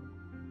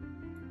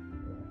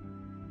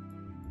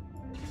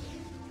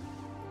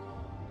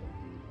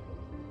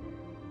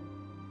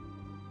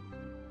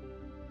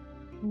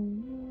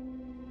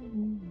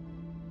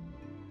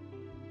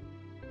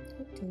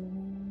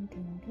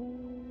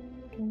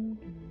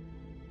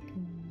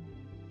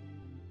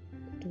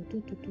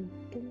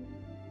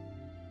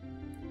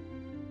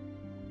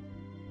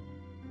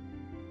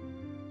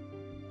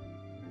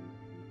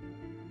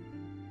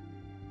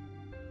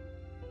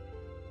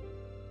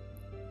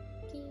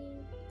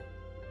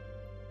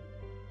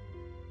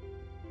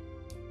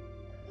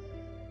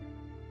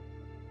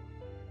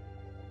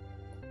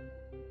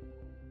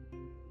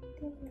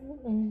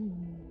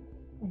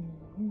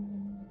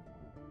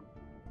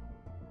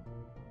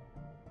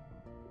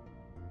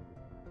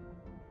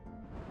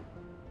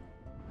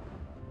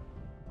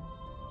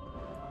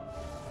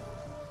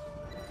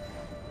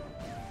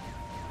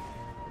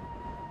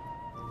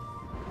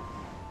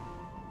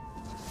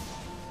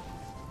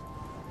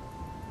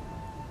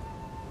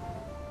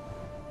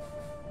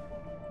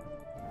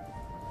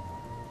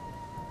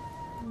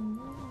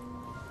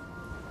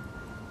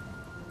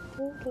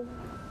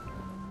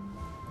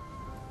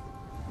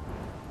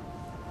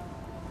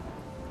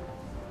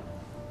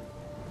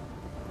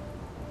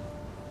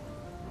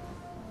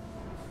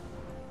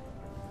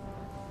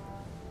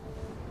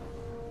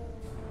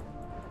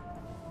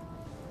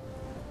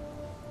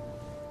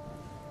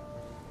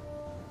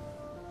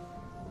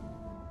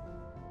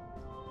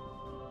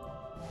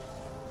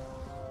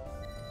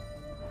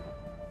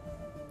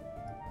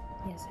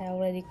 Yes, I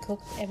already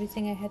cooked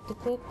everything I had to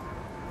cook,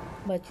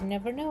 but you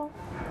never know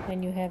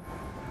when you have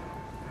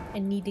a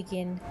need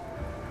again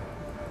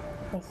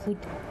for food,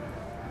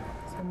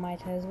 so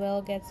might as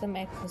well get some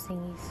extra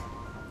thingies.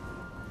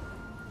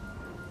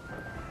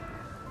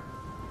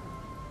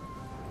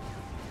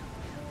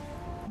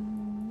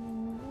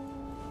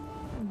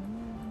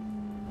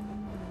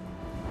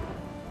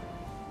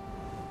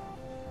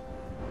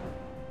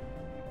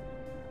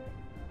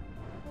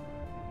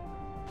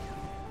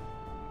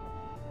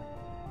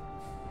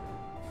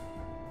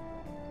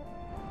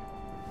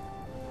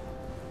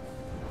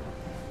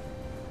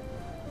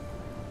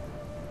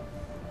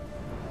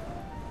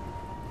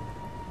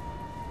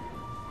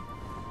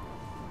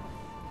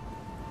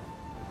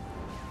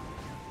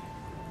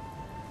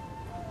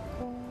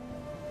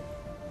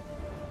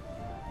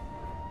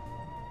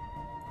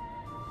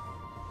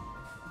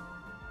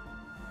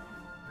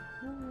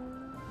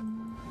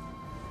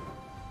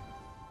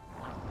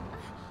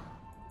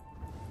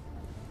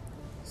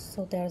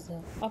 So there's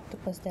an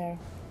octopus there.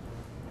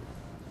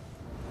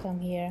 Come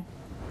here.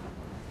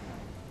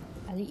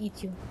 I'll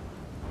eat you.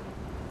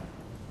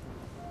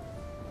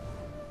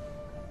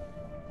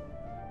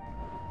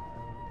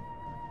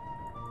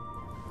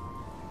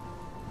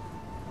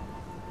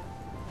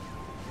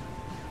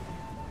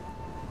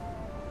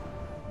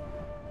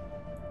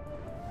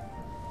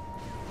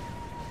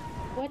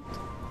 What?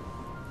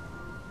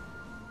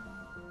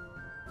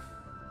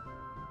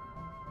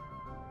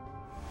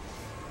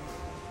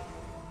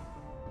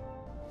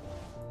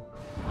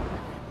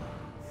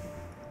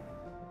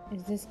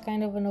 Is this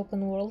kind of an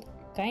open world?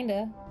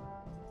 Kinda.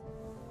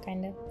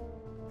 Kinda.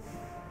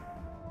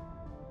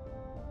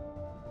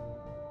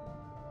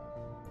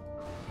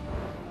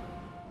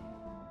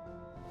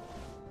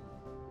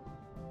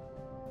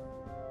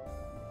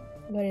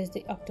 Where is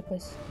the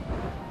octopus?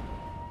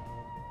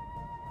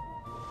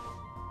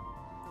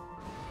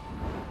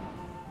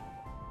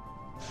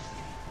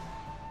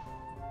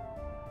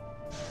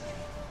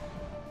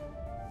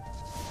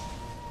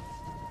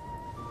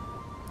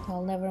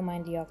 I'll never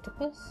mind the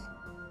octopus.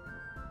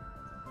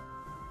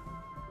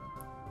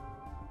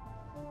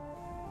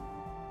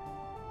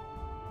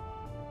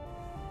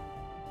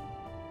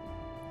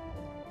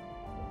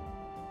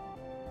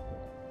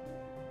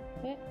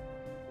 Okay.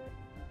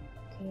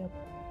 Okay.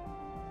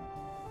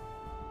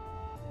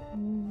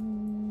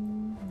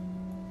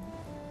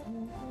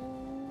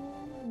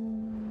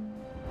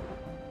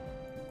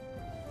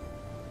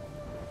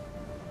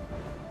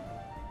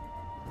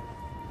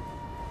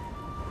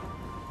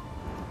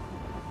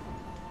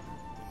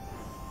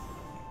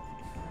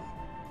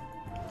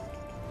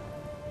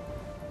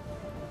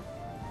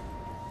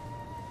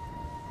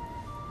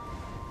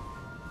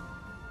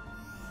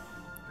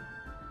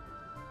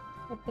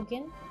 Up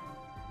again?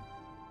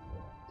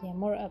 Yeah,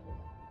 more up.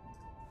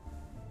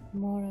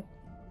 More up.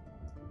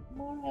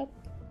 More up.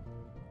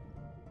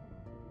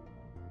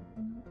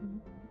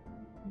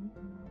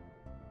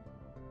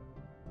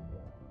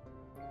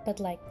 But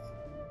like,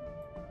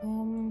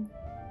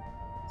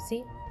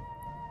 see?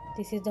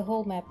 This is the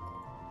whole map.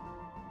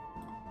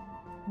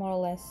 More or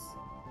less.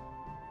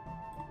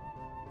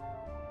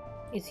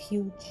 It's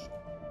huge.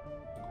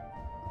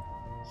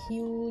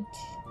 Huge.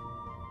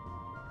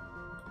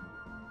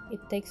 It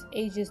takes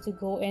ages to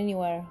go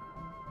anywhere.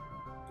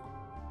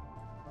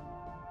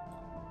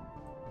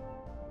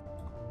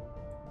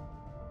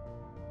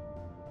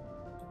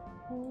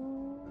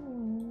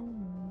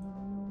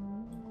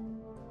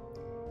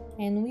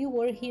 And we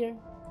were here.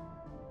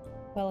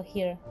 Well,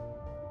 here.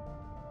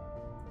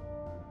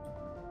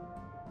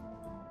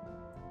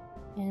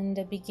 And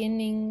the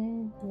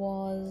beginning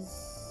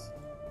was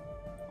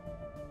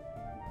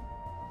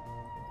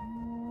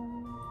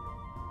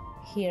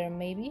here,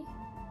 maybe.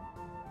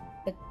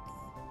 But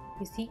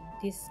you see,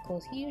 this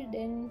goes here,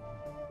 then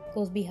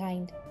goes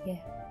behind. Yeah.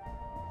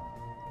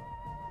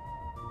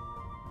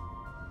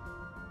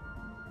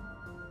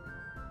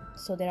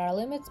 So there are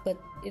limits, but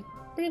it's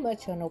pretty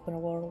much an open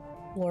world.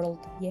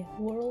 Yeah,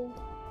 world.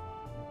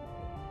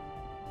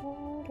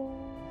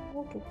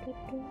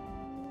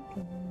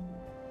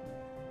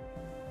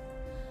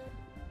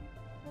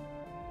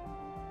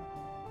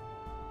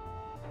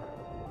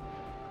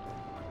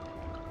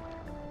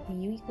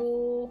 Here we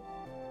go.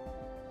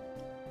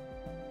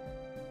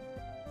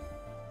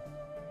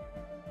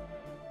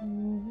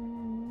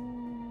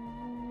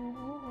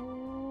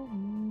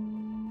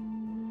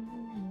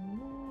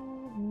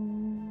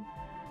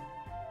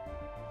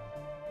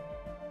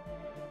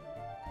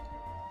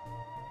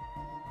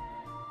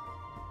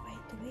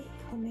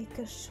 I'll make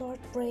a short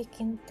break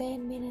in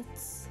 10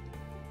 minutes,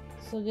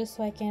 so just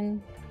so I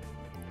can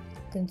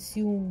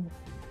consume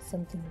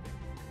something.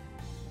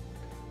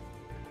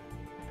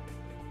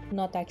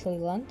 Not actually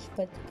lunch,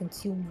 but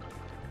consume.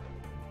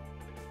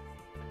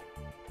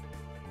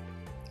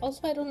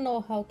 Also, I don't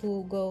know how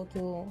to go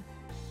to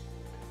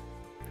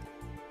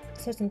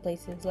certain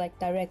places, like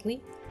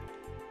directly.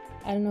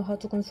 I don't know how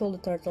to control the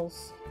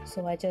turtles,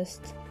 so I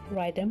just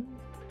ride them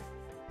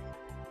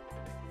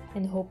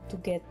and hope to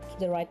get to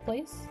the right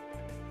place.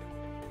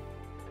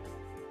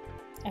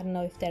 I don't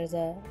know if there's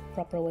a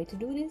proper way to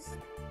do this.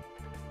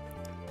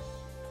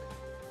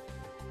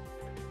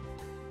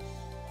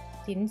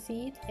 Didn't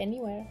see it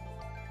anywhere.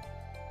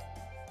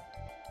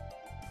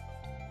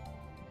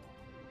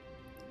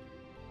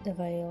 The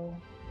veil.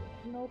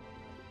 Nope.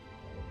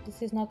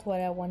 This is not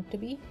what I want to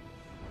be.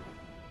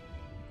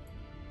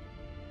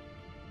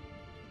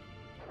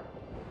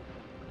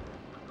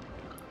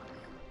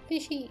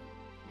 Fishy!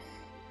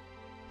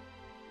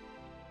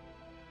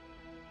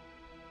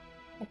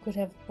 I could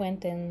have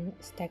went and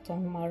stacked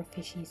on more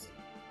fishies.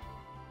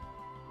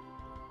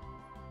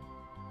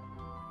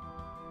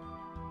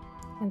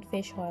 And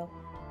fish oil,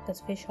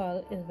 because fish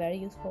oil is very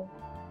useful.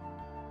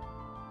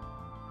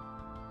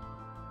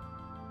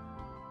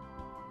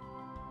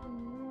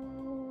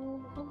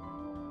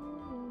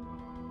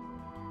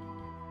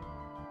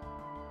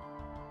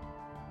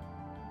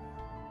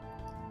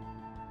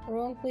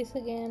 Wrong place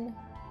again.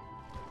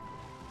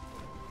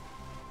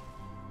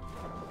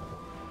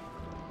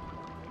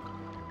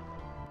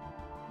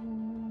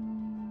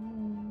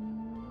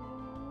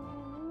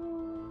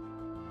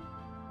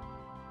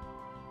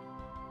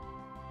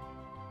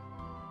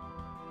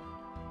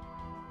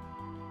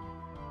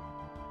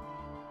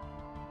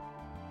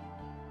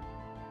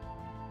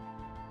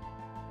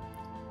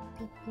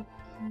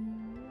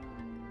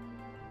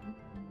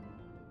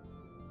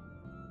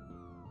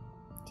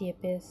 The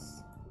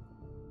abyss.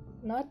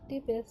 Not the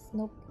abyss,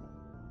 nope.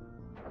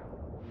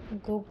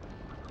 Go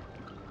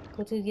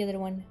to the other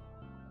one.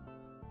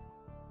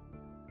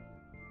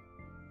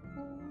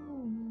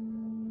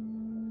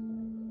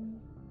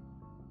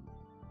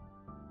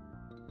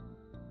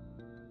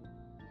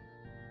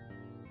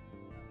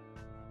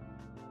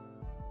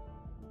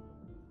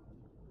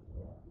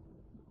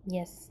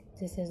 Yes,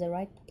 this is the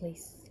right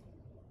place.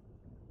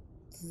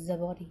 This is the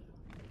body.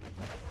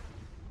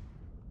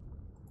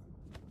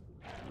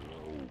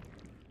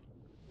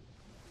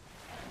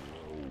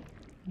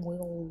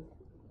 We'll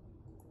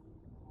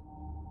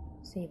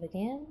save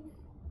again.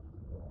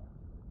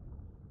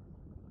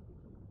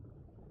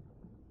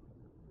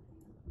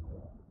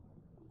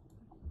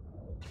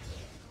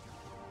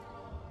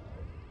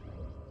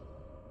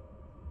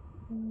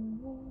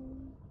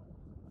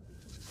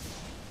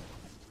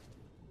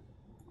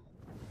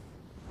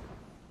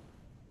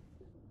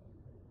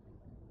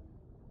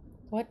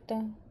 What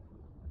the?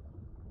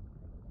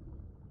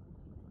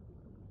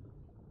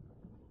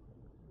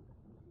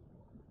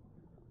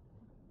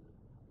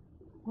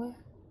 What?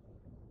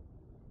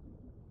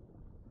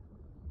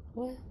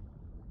 What?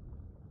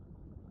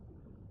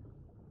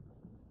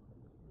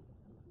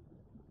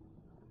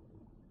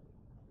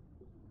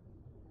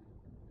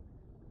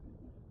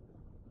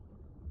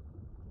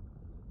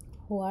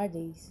 Who are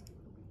these?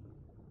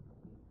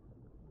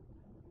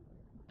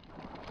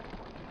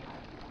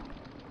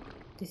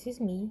 This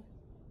is me.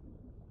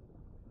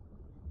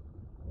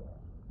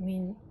 I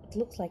mean, it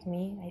looks like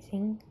me, I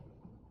think.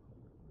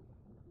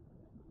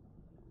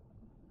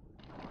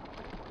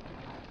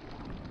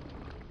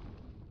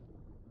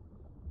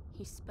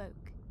 He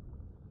spoke,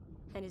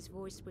 and his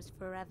voice was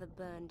forever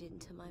burned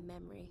into my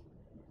memory,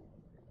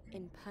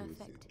 in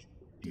perfect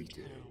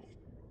detail.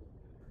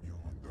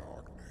 Your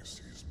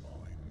darkness is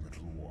mine,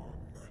 little one.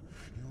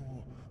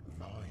 Your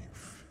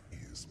life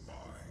is mine.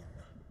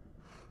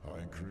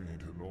 I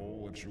created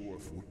all that you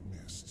have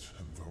witnessed,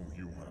 and though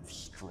you have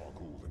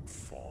struggled and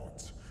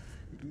fought,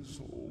 it is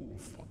all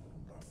for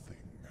nothing.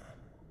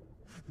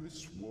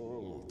 This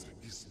world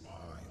is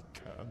my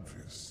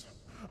canvas.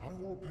 I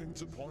will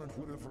paint upon it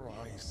whatever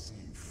I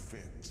see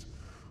fit,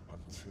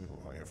 until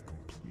I have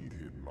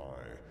completed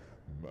my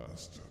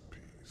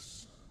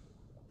masterpiece.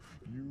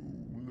 You,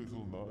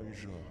 little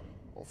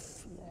Nyjah, are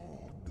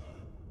flawed,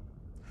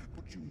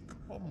 but you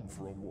come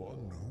from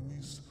one who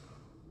is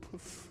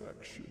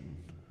perfection.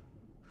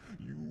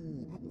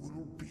 You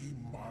will be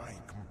my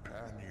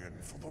companion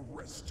for the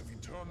rest of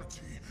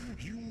eternity.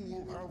 You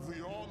will have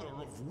the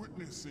honor of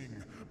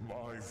witnessing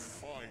my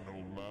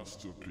final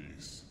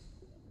masterpiece.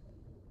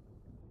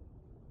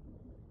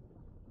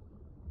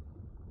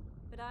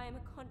 But I am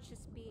a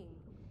conscious being,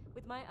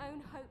 with my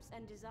own hopes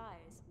and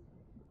desires.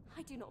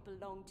 I do not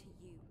belong to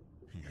you.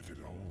 Yet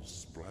it all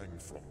sprang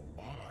from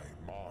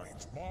my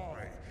mind,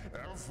 my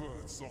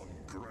efforts,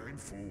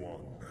 ungrateful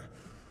one.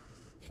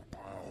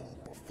 Bow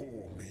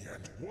before me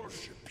and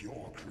worship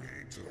your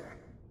creator.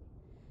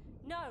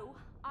 No,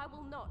 I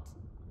will not.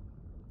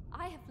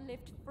 I have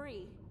lived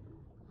free.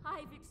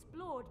 I've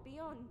explored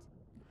beyond.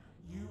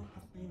 You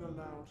have been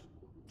allowed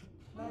to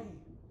play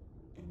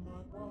in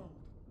my world.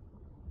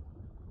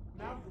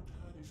 Now your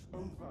turn is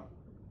over.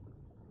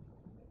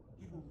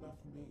 You will love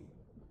me,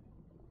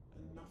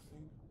 and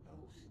nothing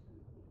else.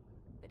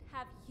 But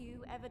have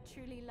you ever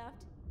truly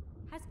loved?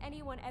 Has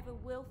anyone ever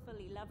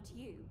willfully loved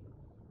you?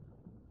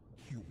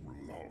 You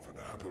love an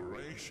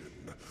aberration,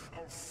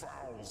 a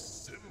foul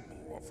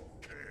symbol of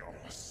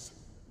chaos.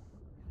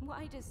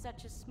 Why does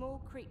such a small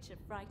creature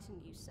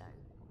frighten you so?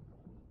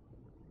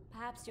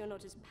 Perhaps you're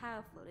not as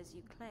powerful as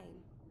you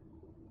claim.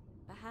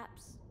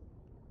 Perhaps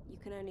you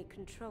can only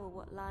control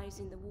what lies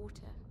in the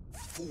water.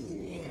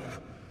 Fool!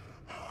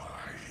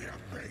 I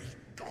am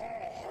a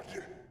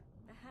god!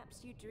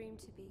 Perhaps you dream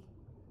to be.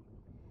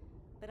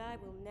 But I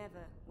will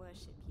never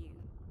worship you.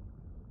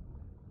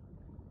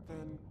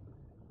 Then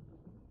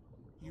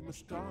you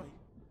must die.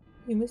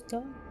 You must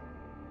die.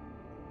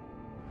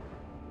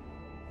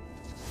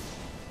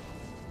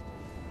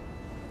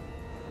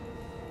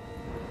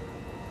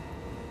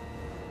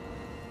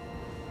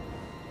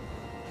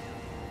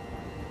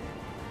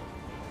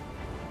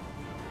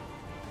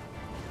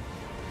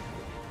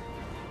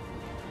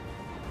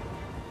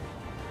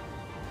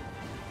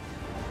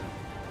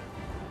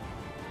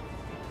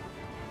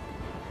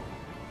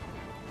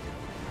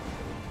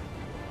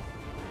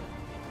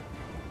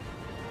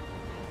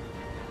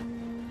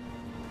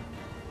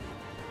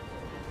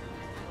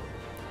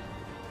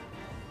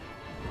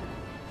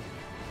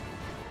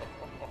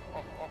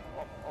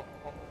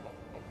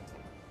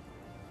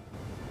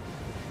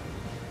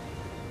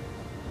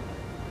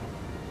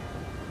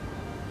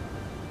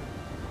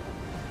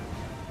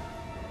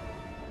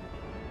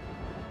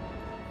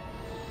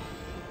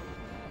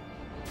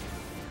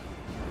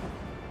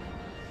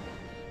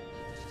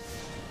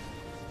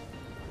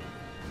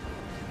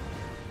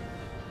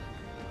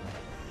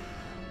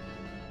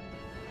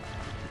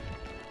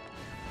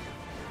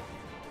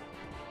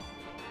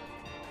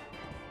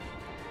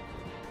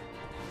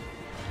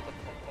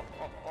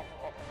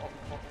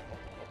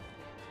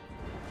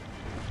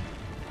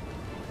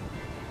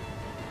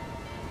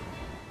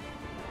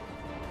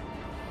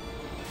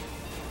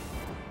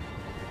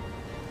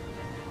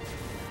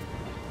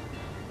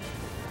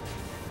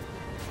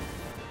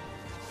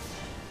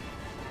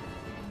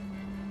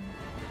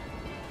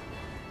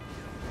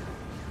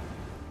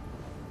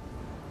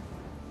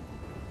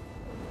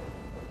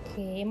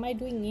 Okay, am I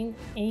doing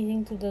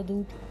anything to the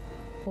dude?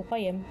 Hope I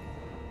am.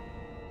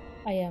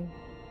 I am.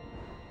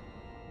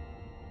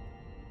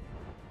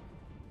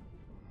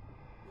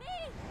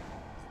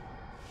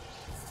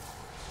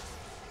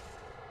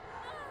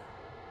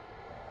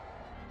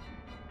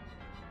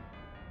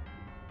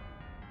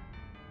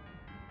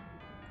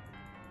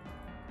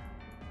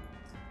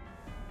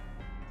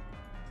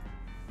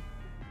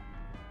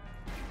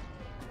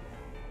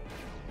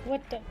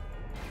 What the?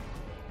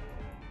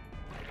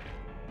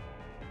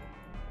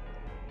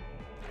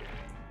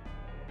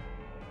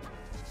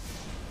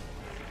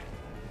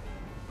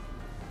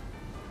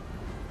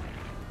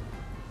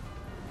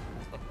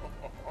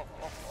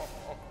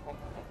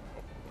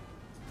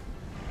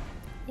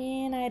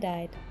 And I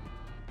died.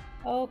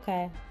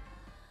 Okay.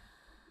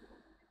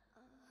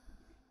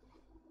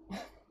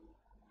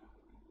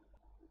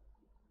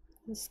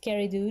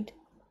 Scary dude.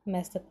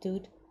 Messed up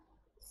dude.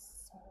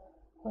 So,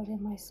 what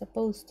am I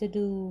supposed to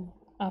do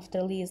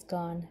after Lee is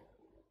gone?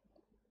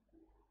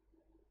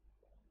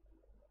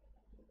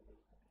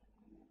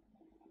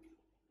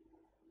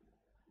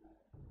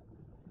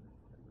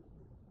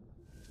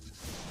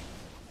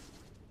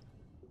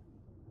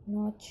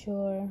 not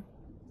sure.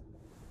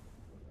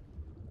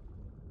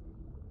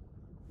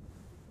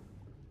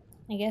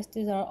 I guess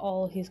these are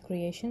all his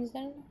creations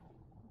then?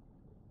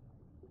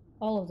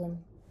 All of them.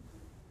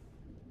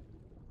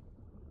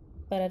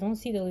 But I don't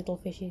see the little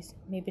fishies.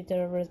 Maybe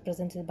they're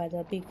represented by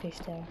the big fish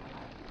there.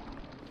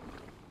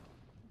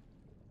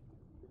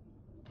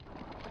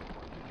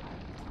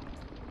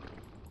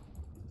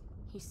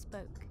 He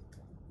spoke.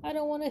 I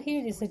don't want to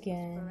hear this Voice was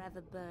again.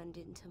 forever burned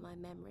into my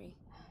memory.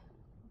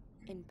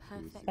 In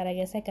perfect But I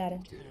guess I got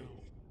it.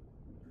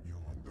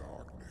 Your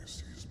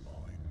darkness is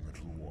mine,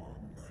 little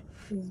one.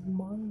 Is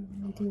mine,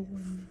 little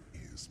one.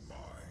 Is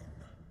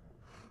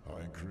mine.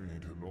 I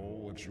created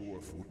all that you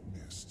have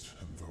witnessed,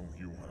 and though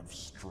you have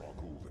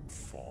struggled and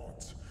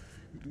fought,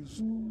 it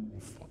is all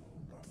for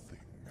nothing.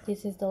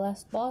 This is the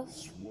last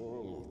boss? This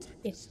world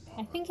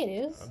I think it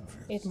is.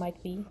 It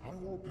might be. I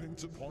will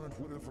paint upon it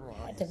whatever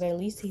I At the very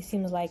least, he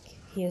seems like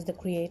he is the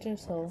creator,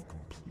 so...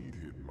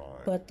 completed my...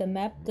 But the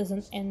map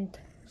doesn't end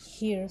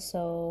here,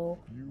 so...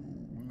 You,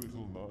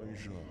 little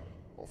Nija,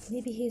 of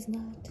Maybe he's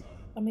not.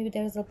 Or maybe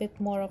there's a bit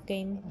more of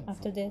game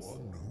after this.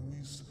 one who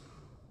is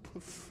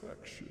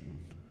perfection.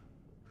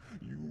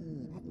 You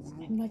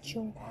will I'm not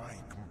sure. my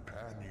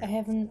companion. I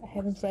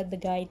haven't read the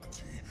guide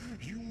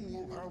You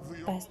will have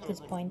the past honor this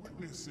of point.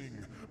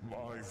 witnessing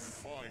my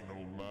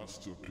final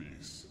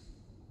masterpiece.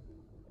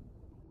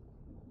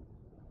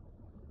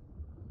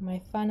 My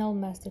final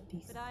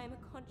masterpiece. But I am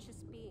a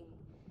conscious being,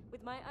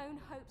 with my own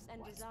hopes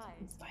and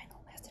desires.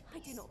 Final I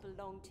masterpiece. do not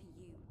belong to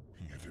you.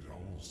 Yet it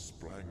all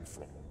sprang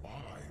from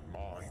my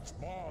mind,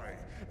 my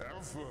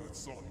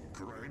efforts,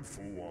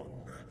 ungrateful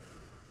one.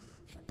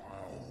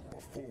 Bow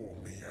before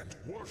me and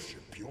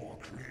worship your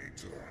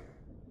creator.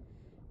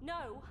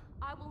 No,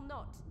 I will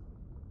not.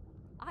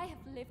 I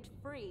have lived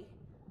free.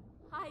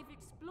 I've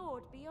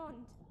explored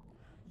beyond.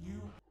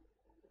 You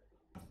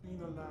have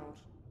been allowed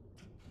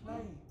to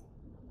play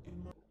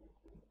in my...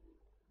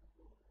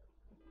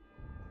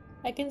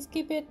 I can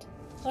skip it.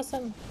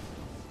 Awesome.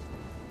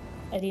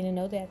 I didn't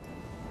know that.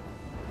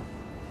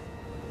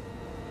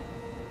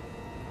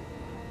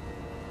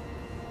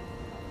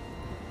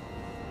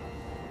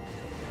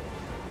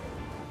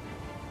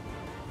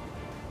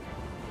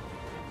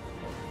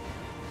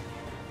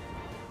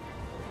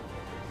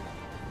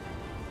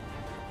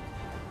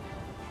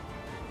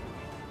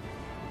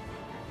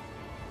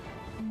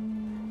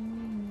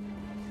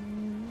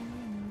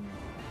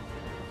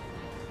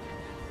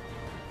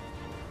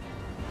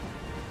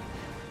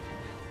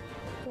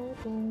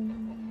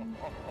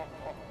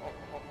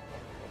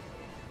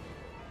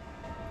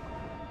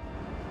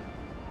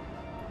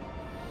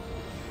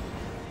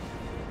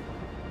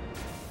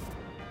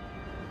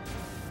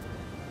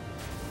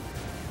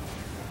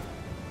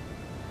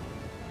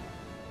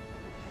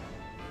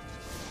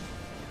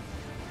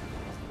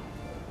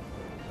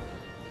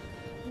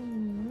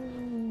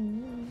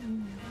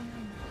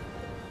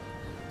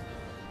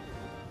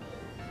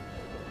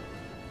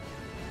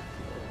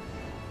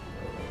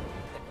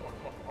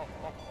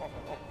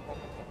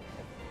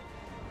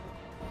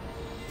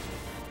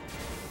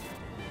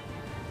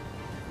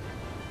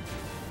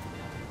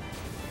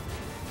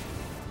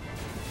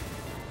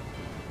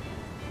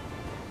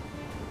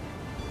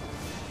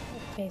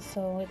 Okay,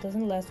 so it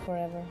doesn't last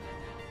forever.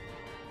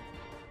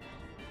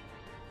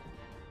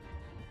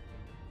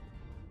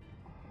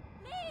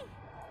 Lee!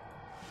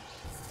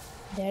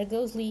 There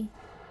goes Lee.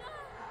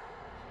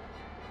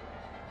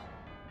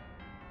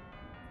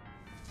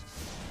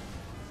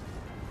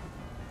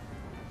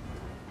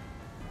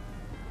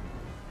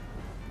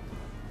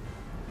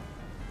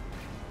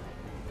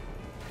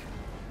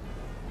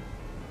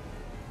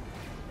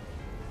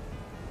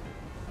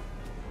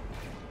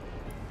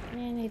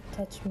 And it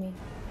touched me.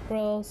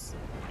 Gross.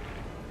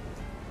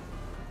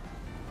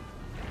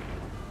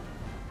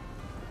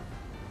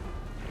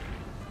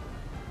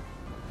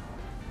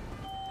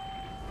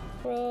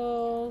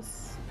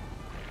 Gross.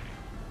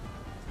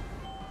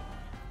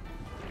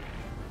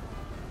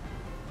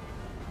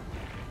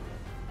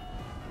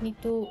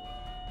 Need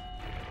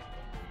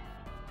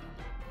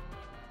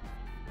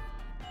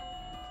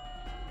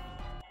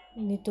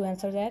to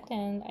answer that,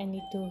 and I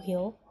need to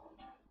heal.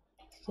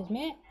 Excuse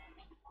me.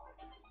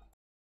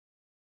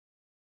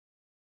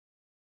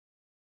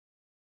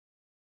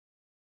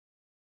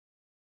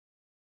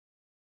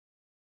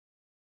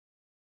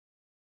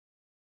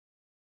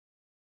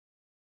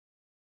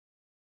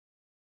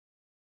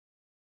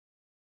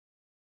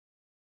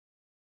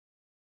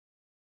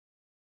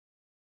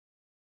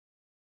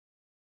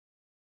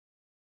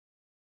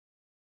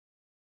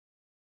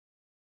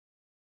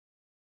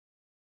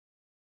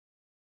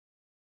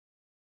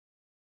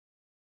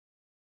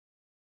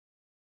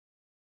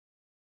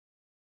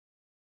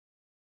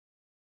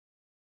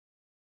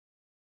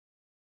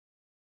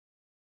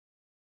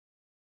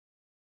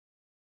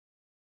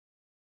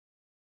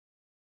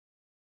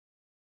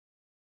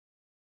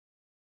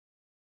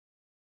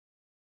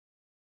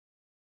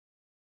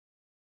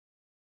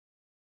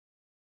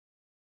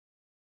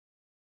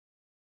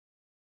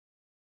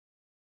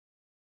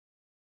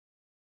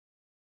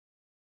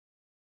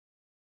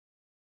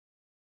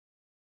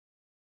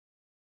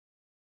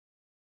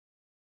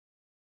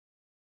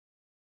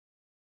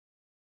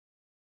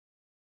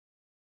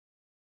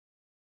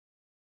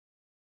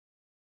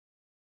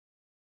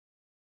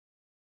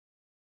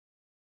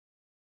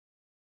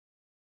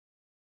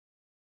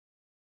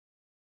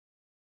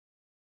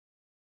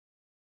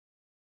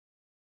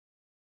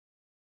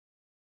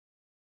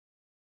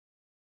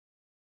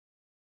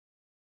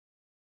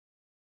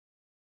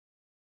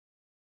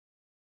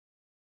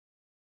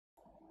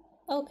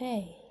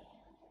 Okay,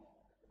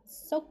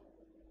 so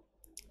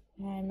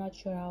I'm not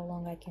sure how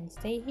long I can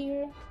stay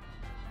here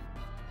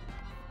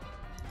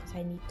because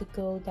I need to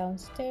go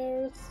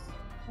downstairs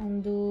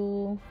and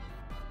do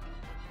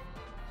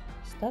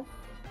stuff.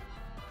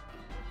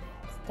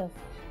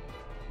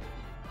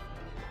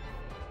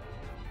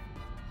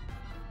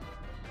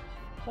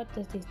 What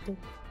does this do?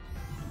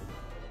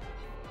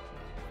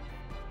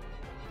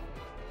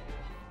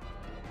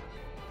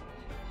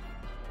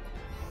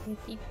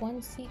 Let's eat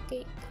one sea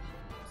cake,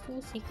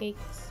 2 sea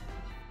cakes.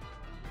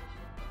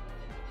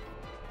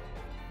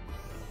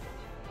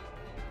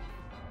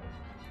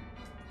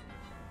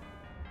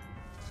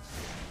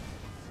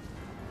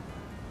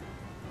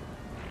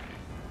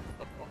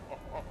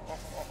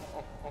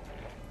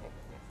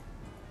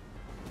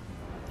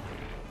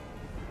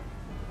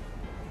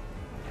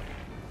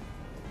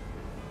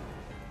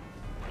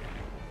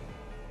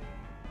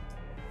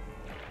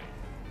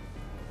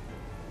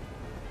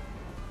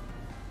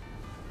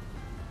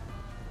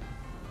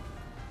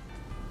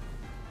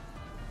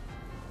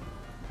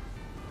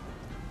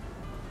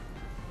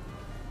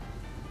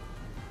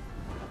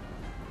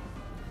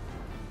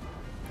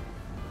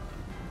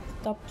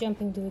 Stop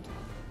jumping, dude.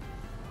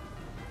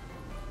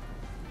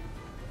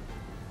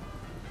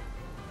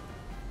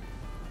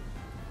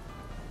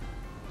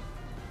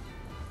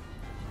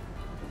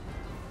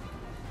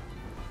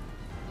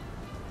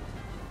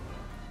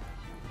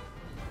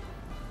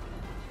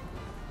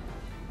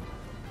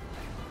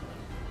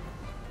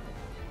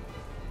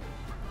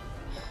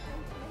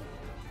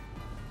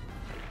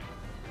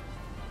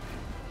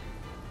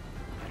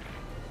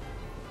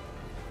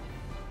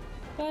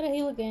 Gotta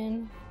heal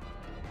again.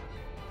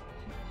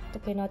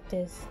 Okay, not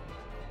this.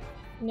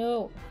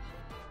 No.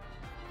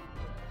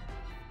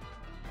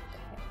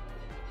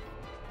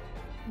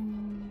 Okay.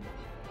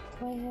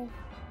 Do I have?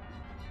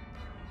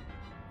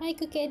 Hi,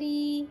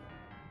 Coquetti.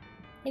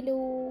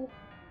 Hello.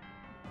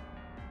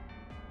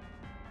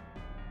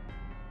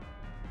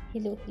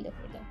 Hello.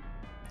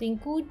 Doing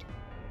good?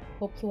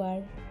 Hope you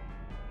are.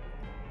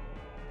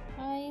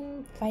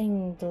 I'm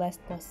fighting the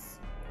last boss.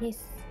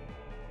 Yes.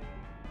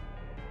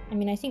 I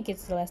mean, I think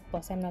it's the last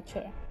boss. I'm not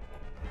sure. Okay.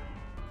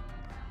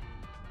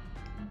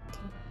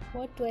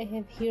 What do I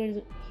have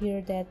here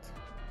that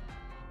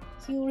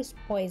cures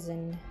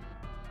poison?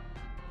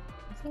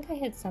 I think I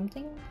had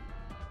something.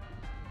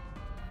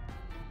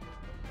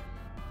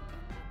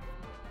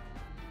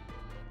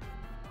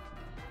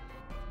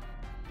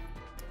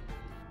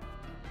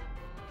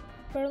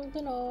 Pearl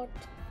do not.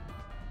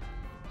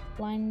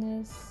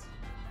 Blindness.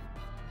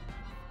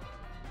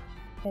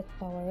 Pet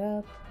power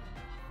up.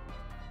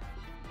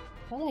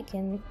 Well, I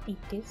can eat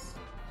this.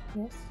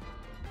 Yes.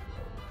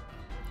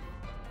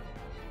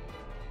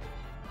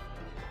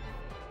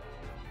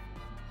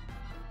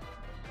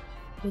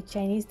 With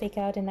Chinese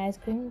takeout and ice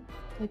cream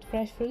with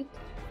fresh fruit.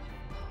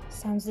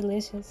 Sounds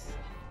delicious.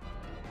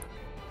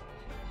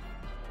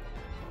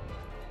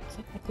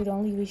 I could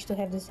only wish to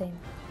have the same.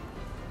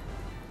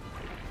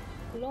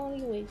 Could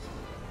only wish.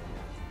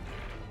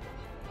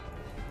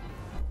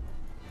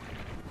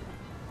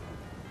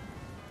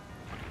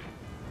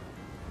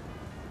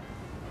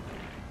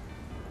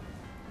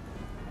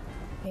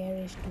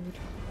 Perish, dude.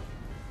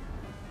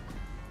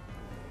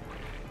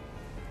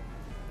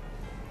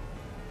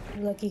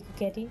 Lucky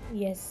Coquetti?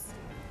 Yes.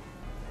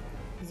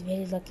 He's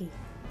very lucky.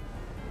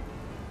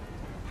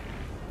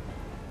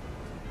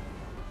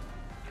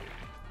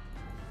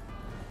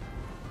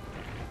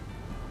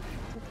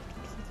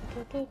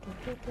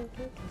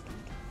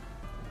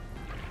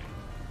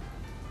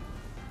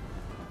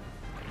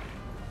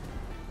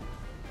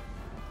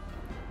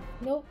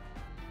 Nope.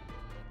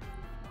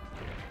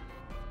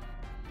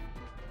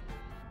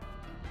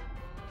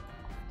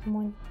 Come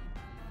on.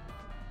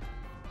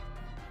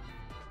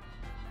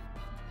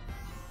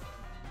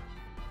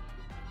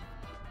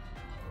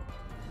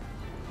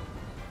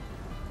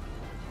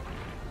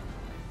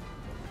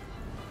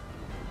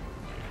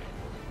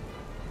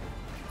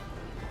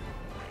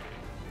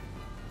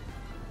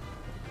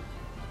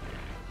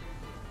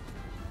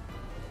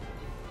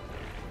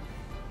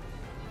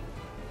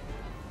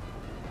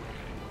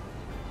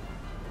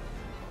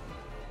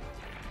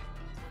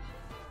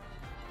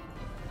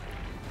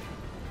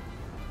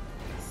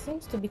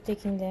 Seems to be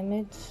taking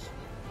damage.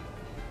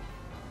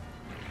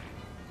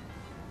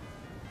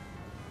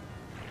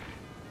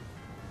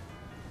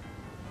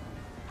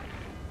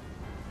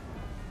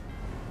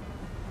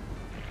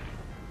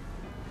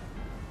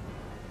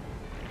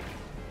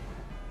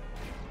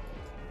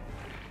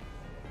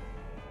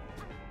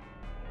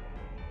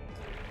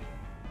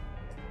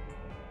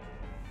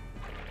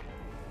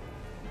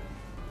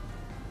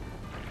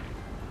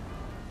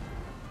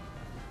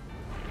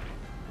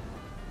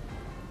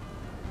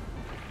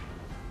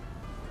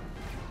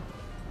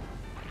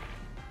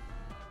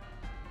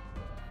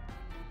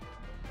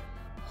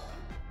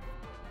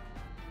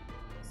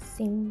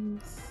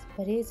 Seems,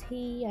 but is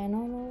he? I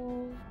don't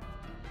know.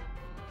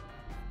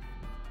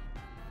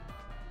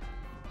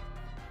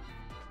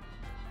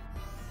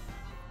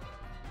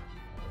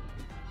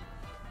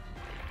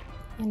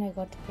 And I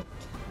got hit.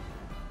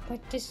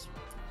 What this?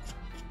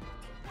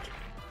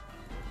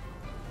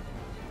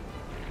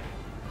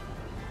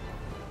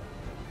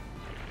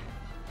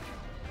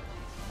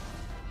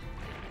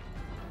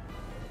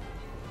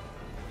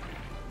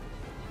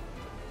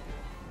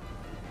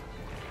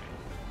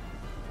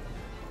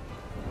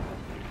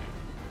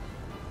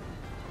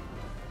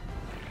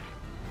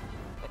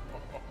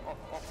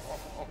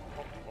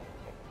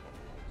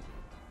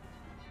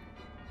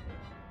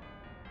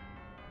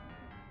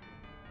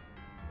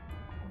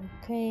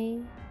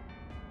 Okay.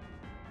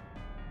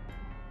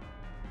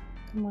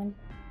 Come on.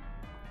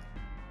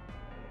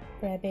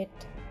 Grab it.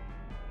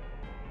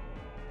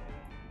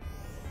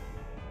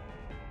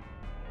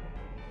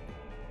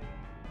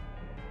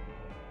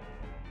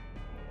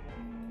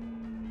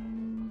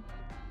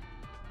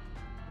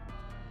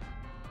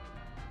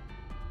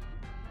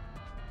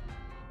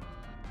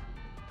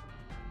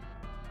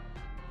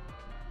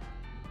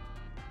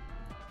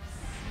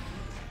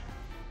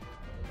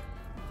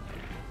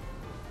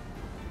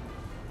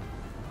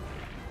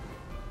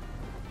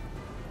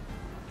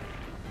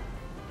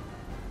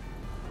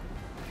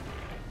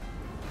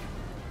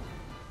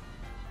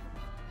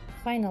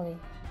 Finally,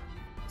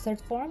 third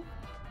form.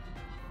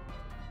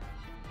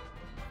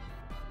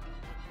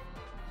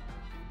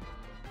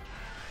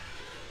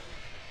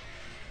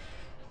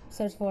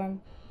 Third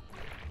form.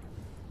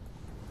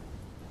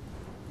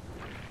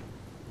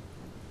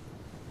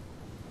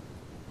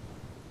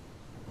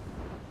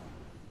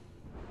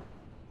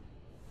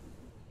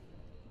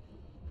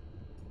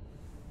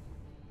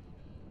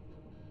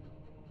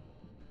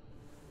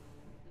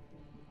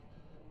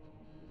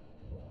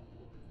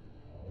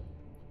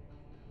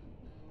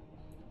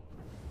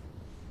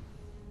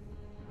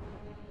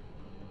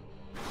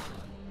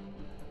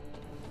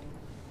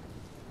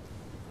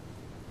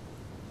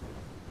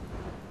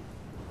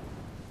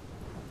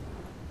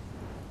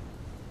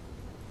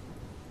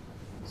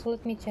 So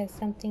let me check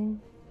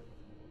something,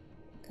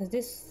 because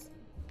this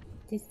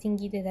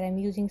thingy that I'm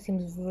using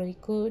seems really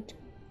good.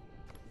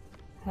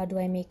 How do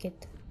I make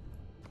it?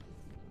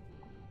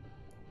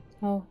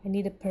 Oh, I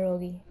need a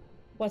pierogi.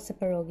 What's a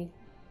pierogi?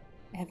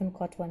 I haven't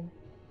caught one.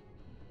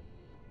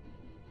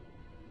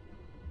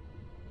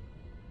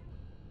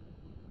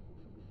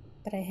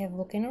 But I have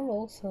volcano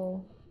roll,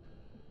 so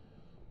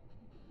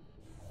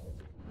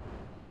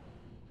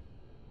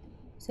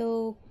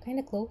kind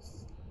of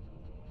close.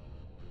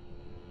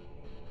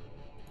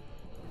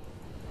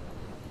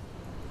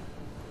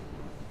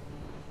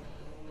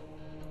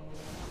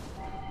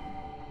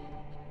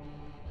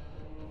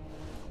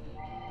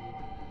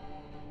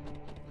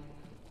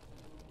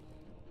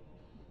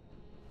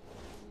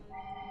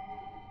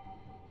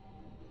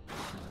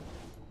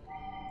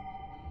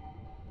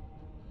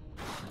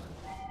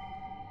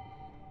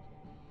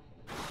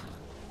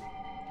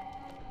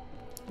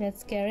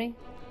 That's scary.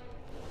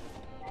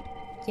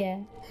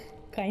 Yeah,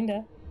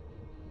 kinda.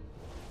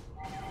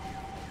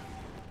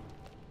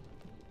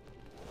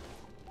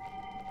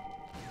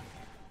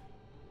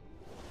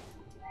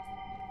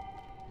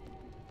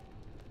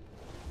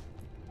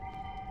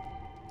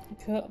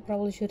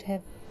 Probably should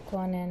have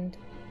gone and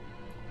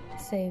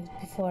saved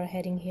before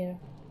heading here.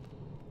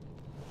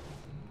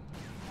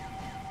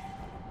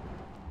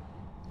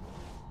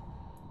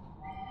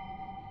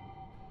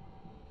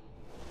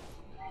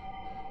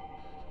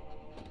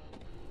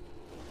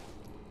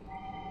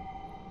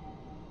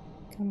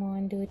 Come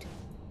on, dude.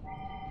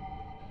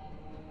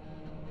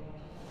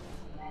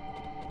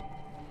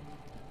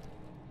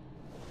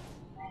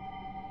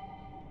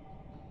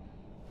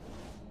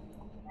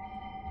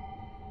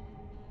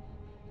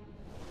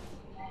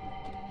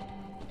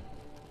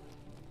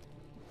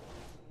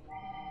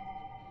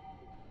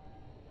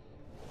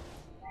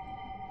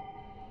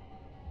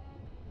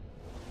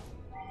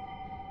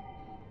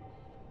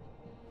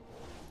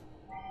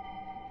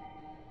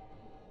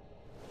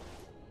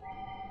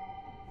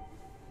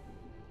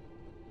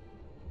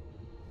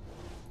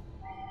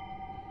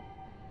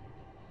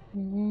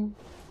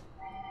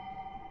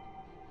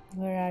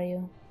 Where are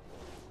you?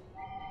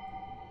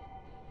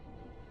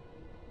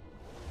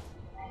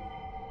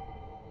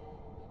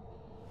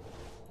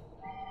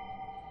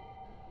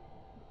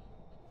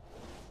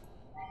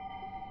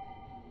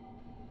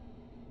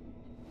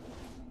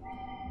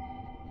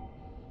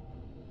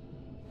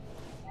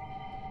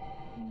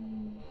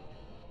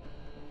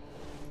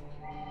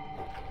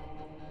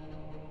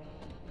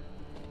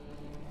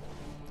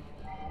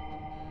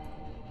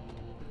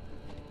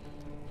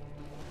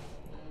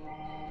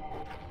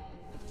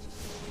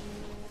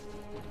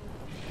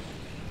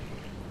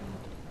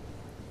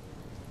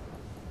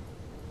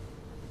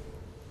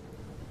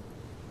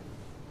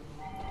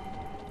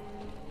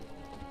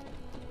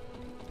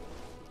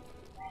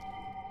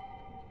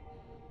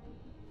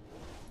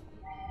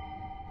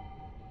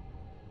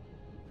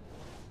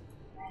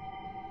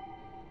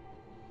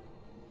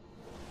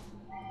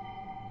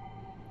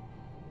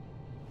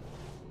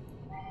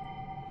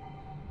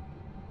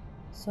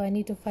 So I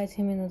need to fight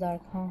him in the dark,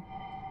 huh?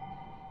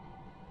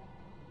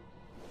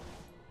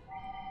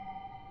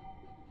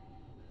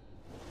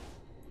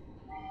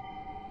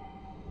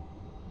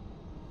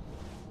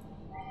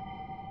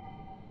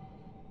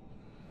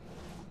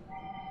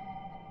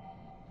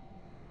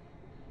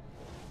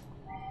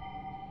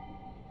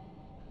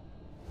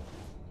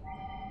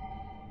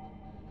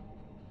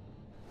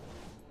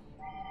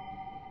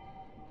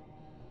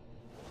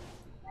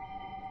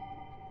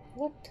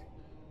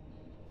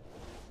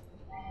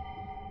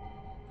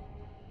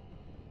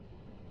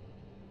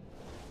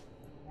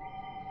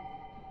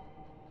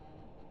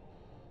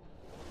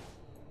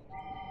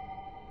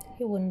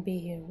 He wouldn't be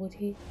here, would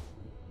he?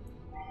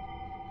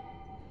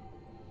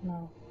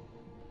 No.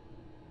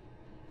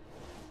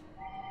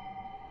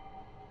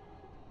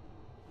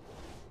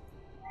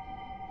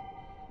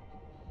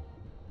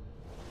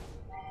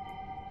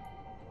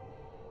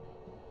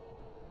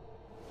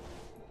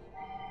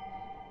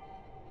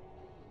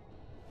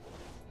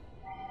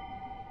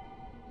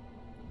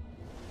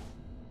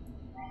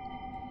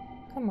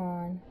 Come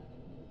on.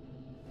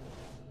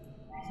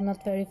 It's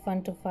not very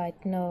fun to fight,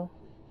 no.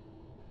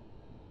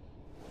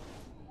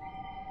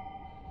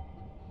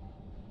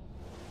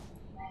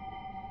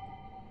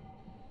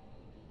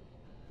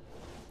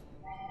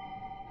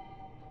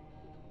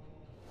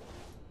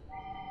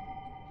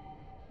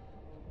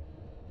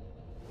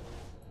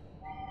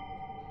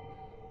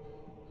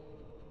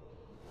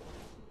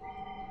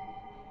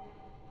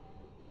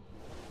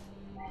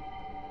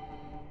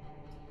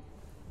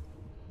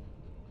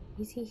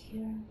 Is he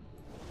here?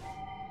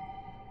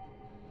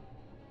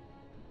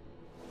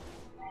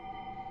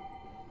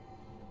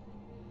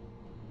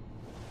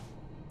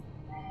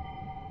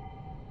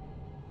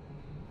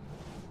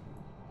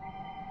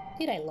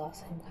 Did I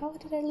lose him? How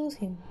did I lose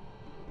him?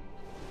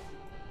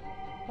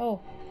 Oh.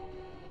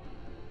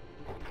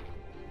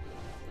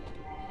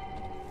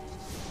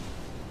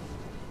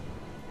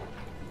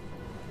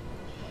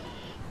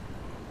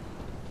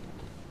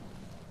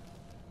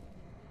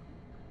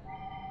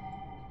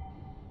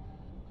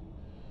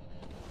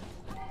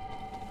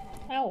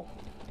 Ow.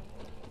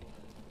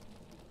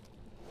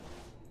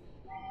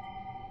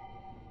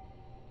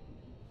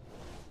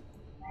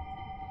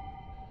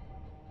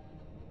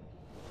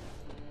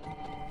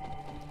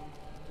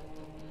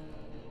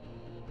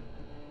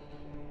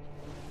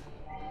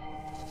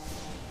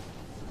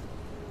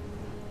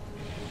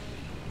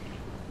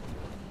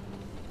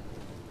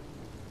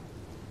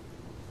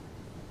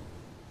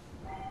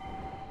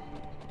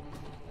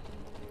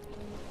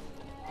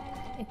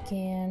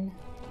 Again.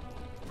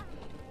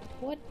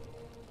 What?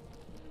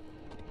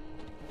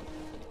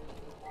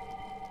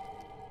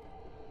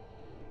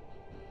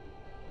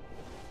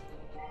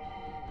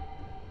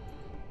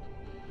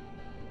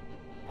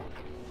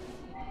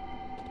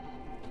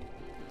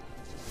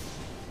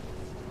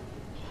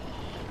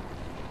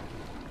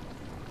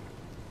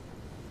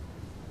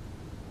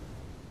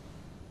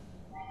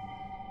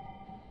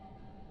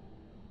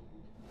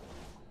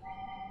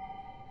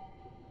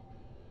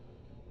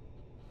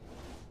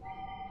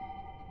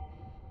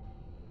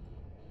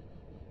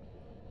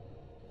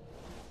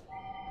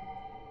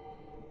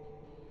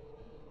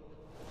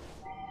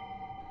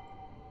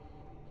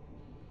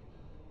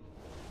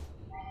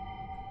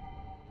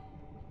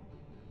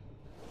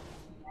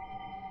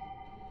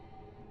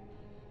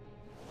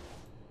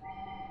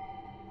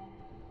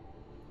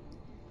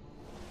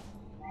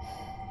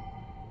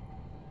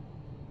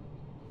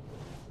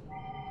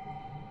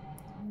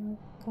 Oh,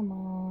 come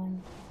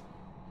on.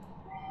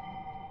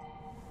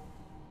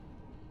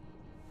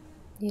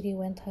 Yuri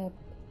went up,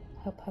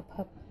 up, up,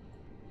 up.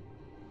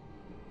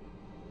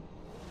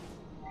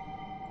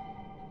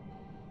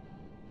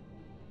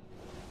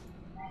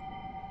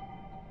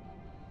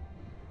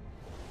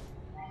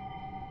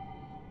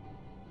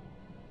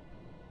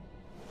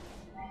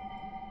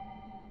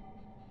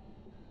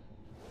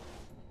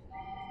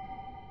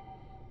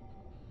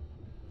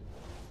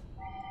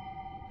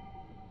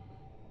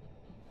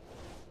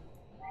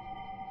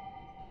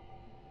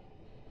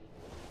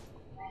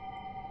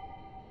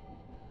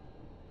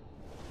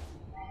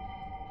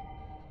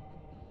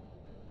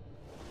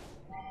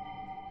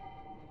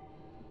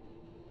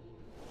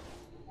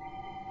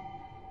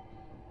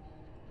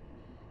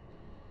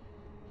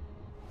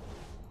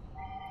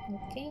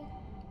 Okay.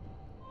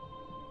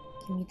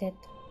 Give me that.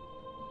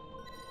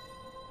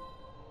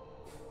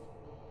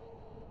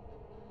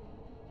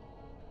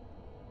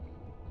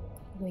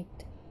 Wait,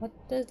 what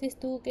does this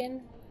do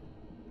again?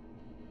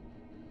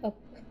 Up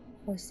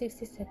for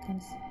 60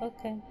 seconds.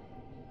 Okay.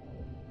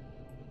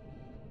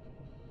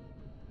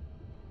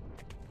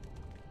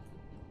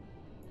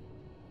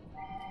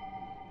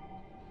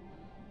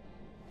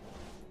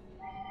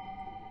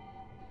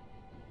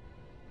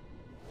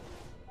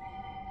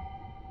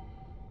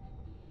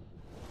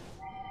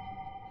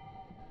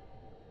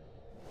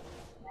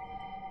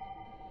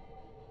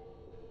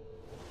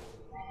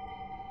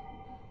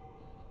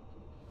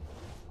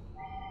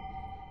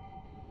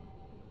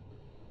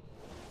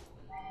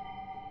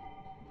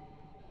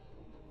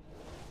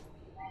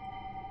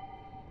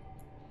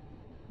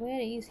 Where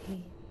is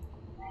he?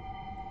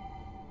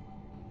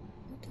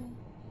 What the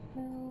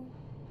hell?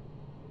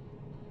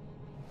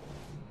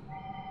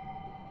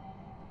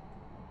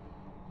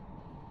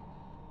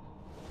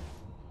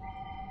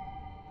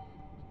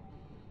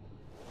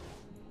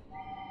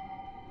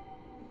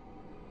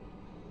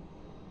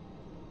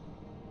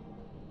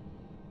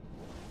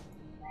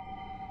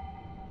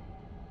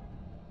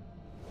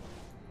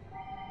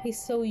 He's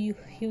so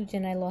huge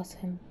and I lost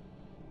him.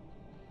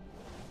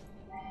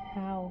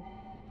 How?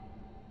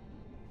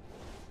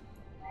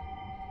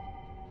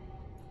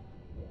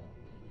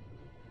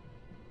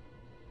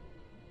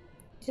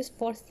 Just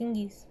 4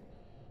 thingies.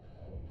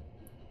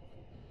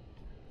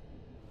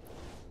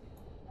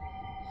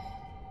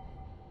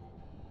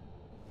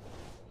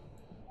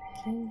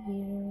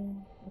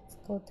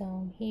 go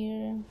down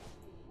here.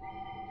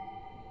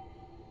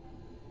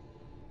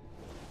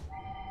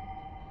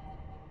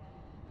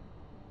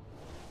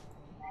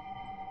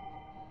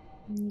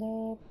 And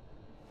up.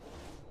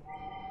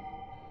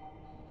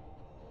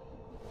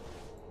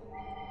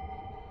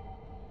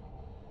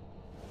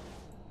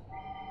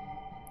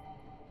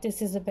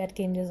 This is a bad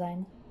game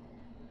design.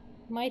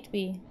 Might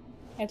be,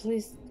 at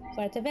least,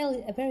 but at the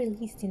very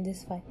least in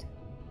this fight.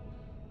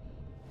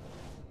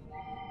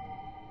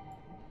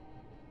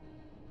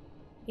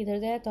 Either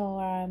that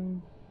or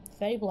I'm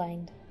very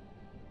blind.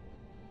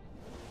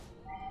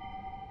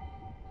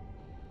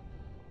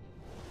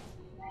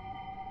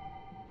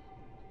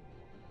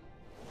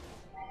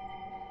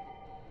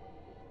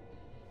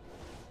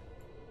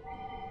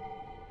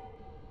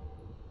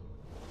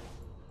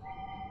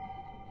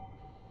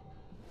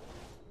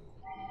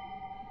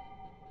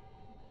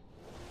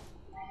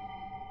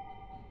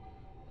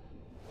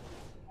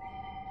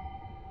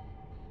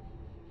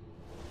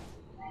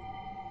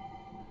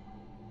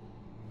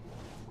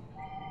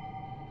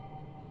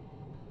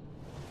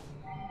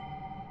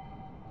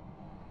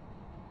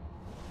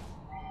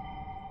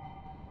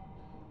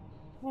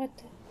 What?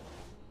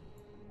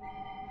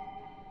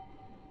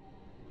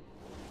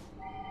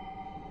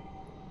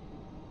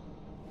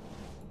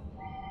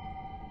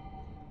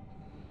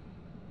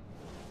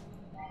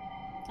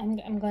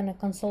 I'm gonna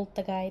consult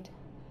the guide,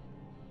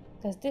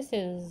 because this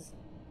is...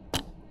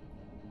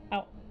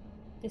 Ow.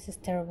 This is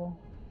terrible.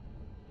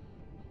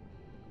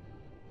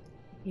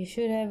 You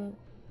should have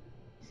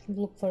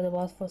looked for the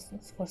boss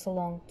for so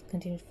long to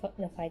continue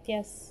the fight.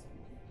 Yes.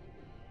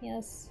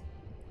 Yes.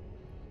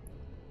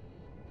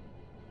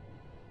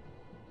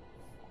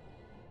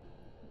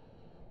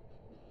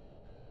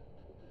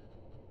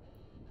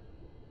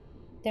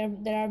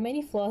 There are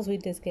many flaws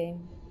with this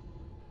game.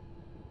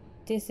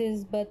 This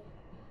is but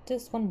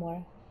just one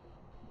more.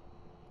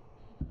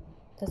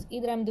 Because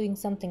either I'm doing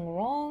something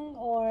wrong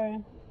or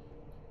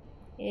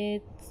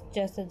it's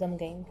just a dumb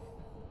game.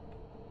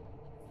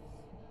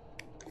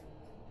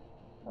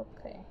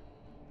 Okay.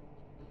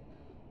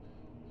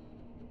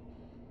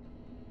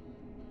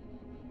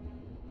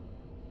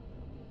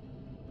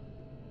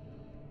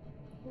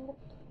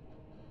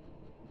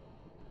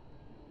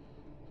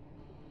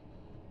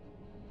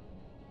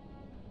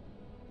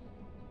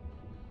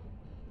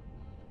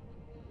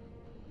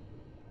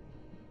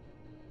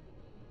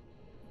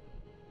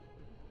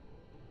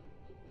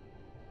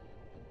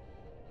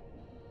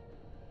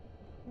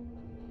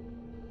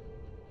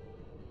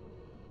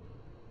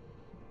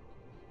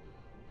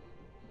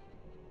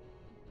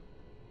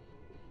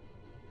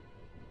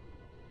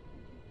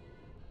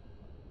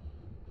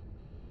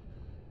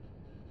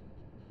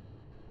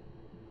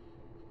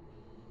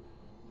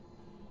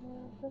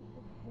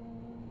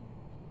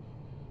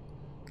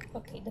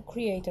 Okay, the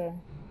creator.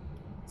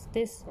 It's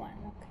this one.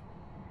 Okay.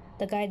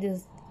 The guide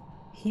is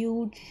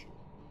huge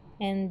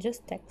and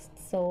just text,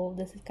 so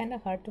this is kind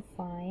of hard to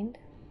find.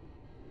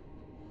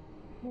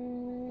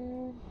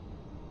 From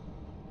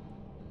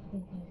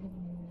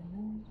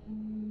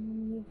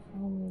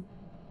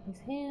his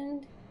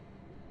hand.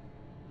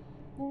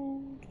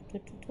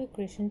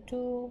 Creation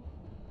 2.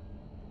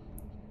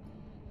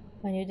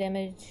 When you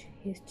damage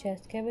his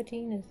chest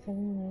cavity,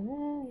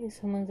 he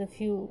summons a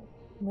few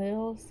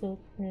medals. So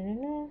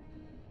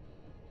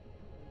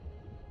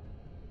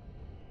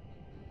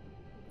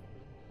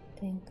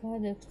thank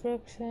God,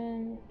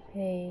 destruction.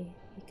 Hey,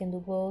 he can do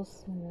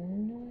both.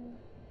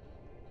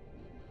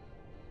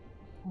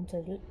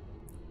 Onto the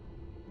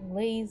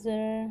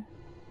laser.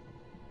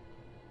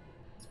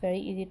 It's very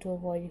easy to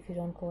avoid if you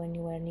don't go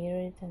anywhere near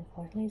it.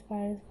 Unfortunately, it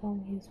fires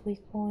from his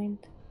weak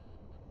point.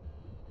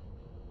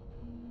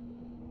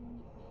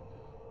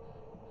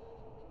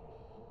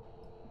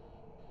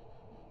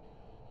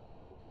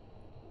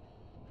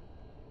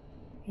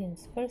 In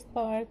his first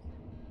part,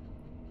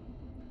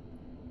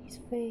 his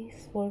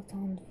face worked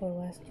on for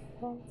last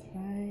front,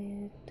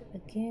 right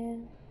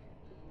again.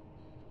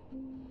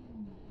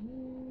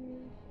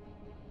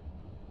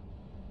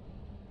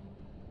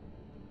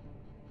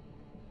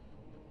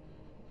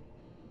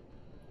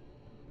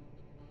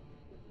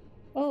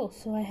 Oh,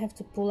 so I have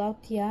to pull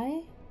out the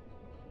eye?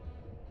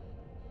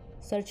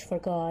 Search for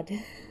God.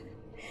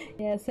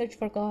 Yeah, search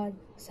for God.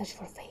 Search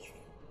for faith.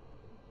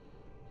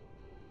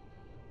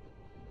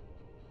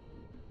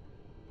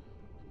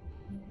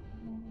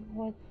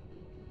 What?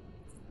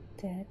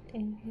 That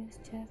in his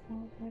chest?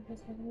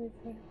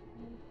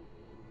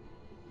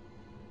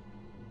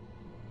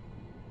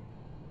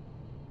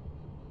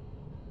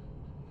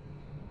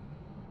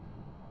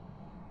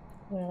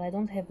 Well, I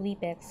don't have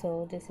leapback,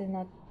 so this is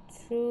not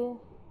true.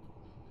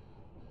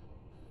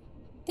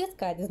 This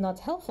guide is not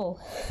helpful.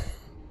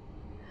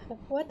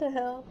 What the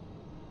hell?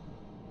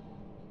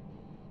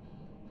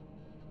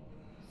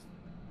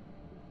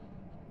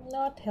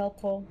 Not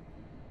helpful.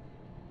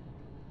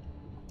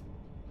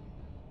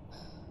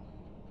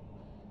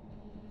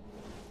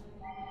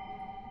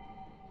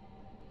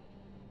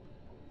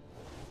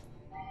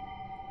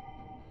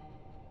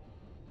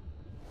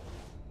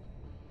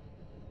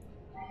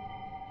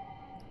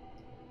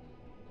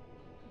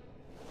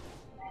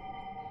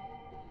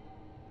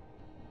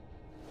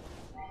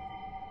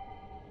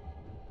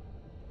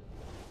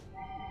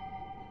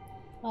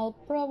 I'll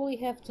probably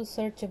have to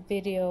search a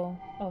video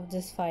of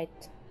this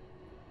fight.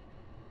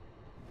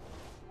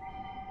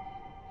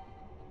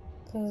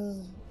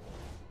 Cause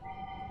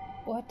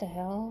what the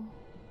hell?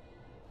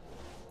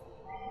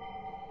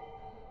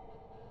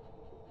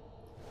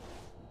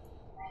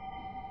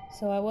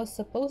 So I was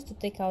supposed to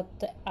take out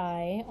the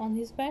eye on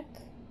his back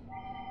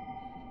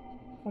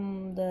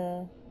from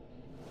the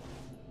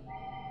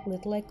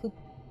little I could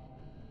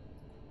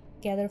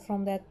gather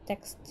from that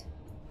text.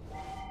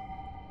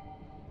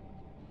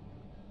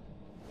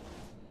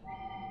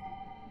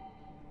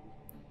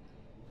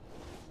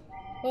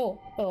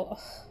 Oh.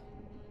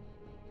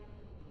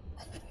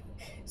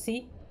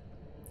 See?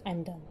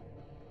 I'm done.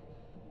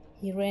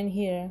 He ran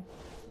here.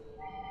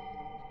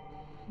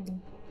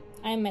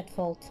 I'm at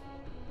fault.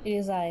 It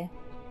is I.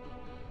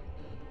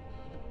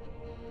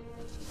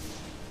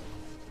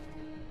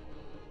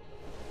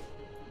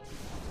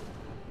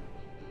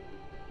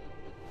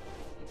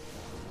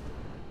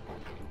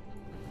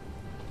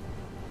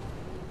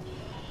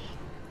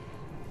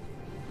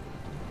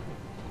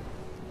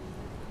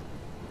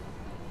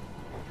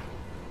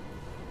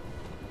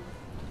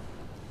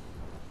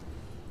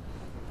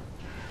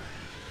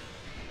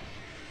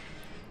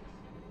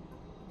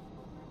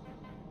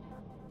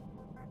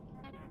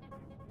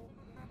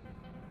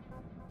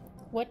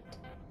 What?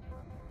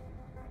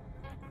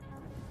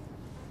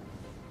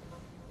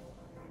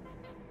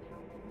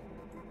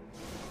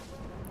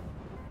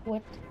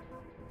 What?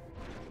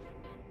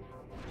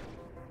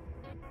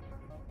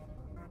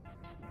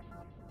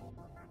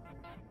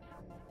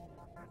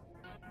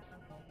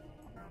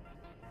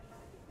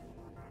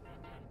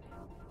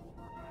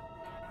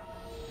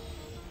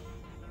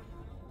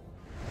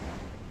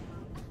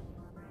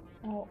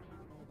 Oh,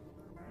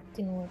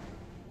 didn't work.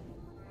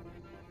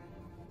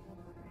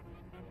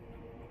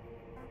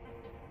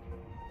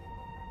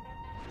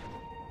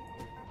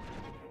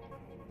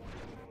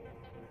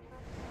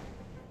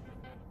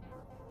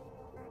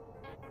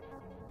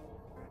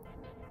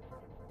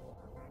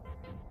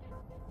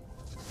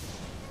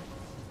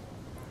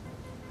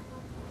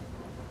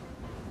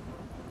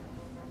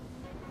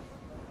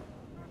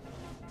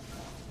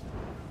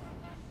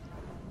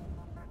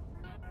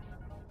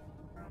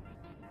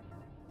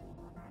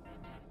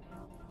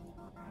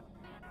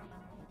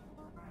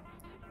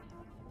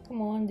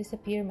 Come on,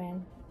 disappear,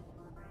 man.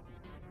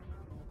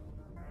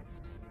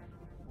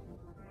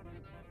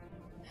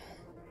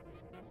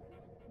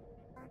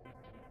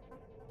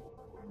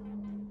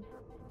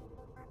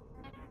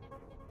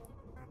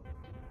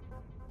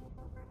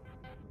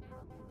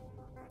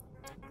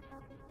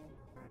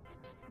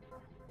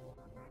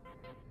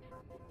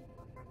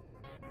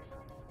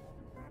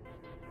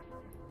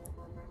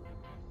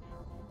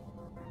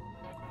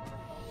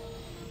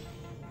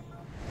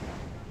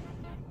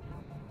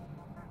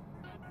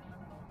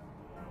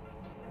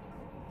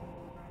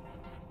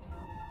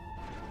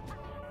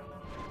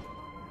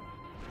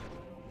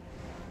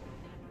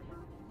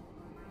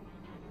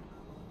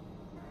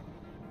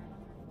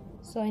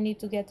 So I need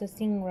to get the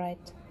thing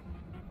right.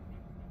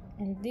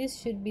 And this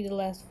should be the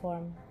last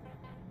form.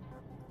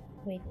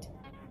 Wait.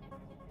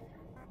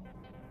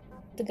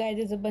 The guy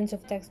did a bunch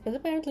of text, but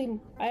apparently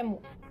I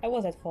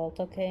was at fault,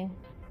 okay?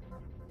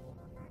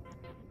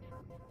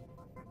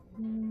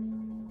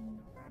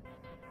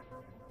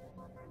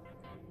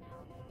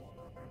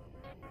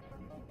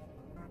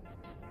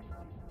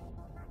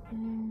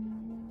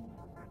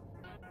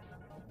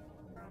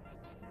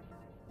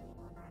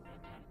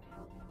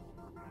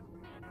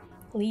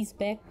 Lee's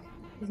back.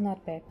 He's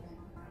not back.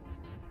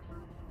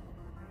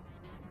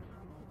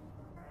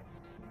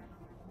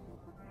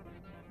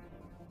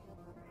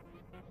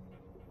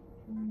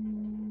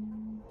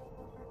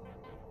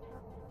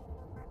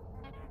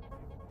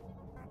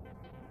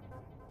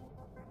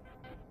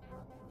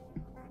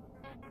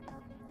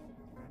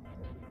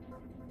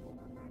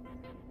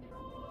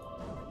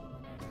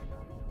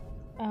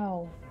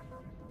 Ow.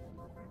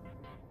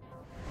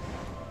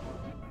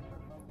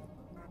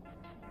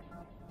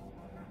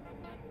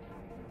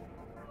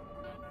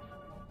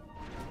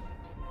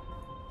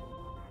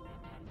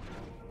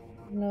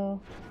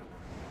 No.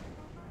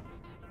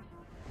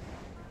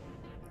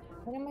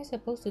 What am I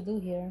supposed to do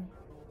here?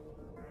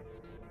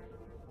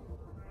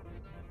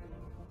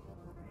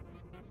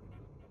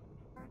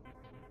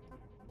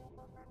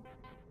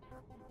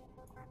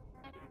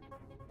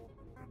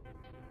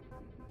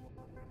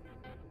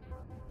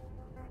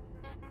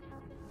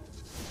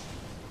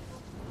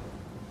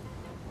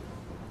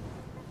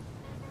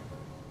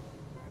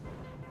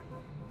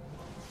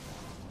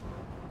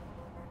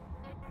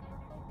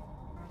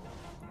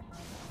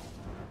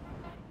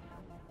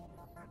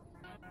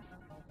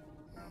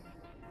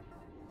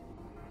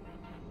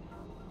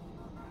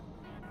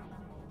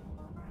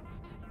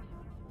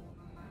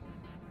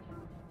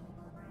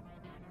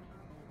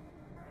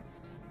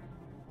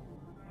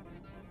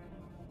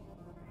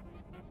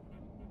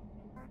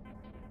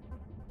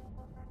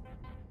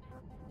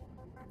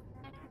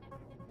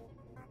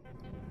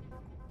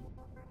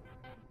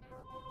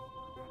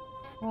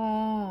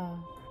 Ah.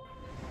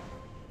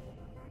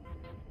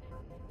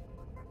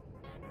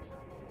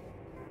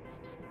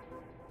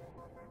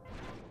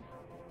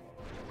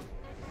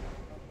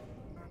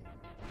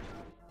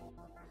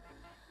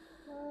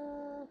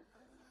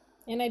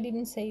 And I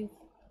didn't save.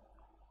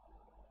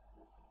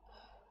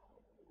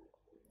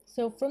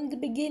 So from the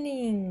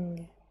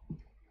beginning.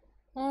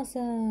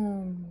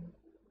 Awesome.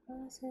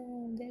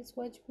 Awesome. That's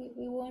what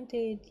we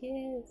wanted.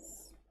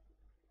 Yes.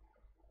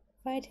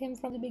 Fight him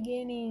from the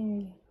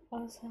beginning.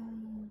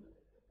 Awesome.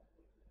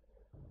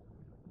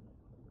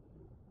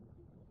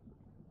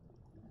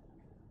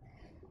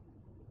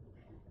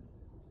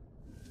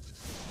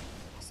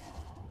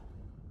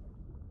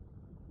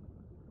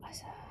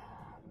 Awesome.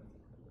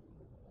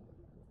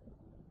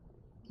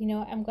 You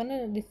know, I'm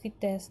gonna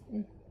defeat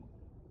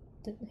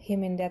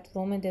him in that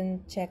room and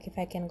then check if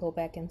I can go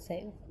back and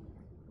save.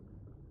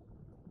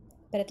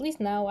 But at least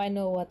now I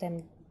know what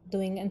I'm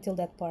doing until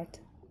that part.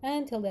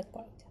 Until that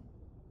part.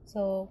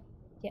 So,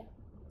 yeah.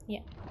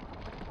 Yeah.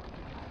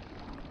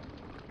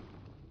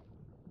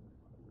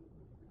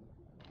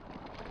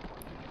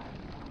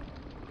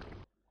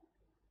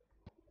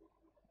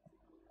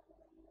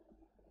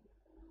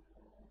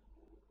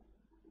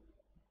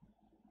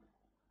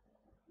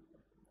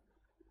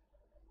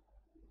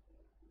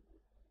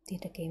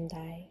 Did the game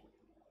die?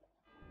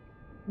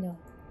 No.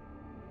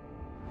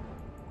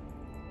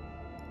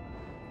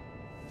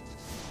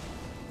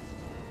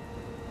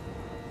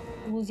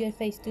 Lose your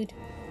face, dude.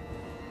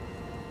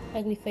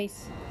 Ugly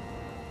face.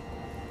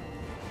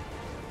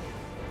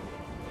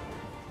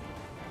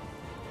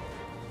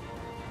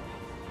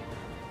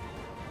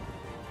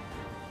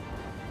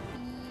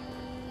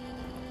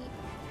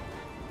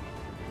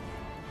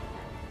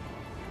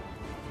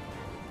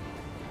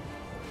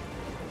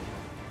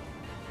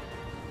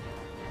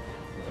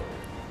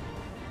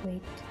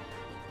 Wait.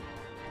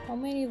 How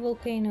many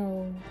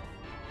volcano?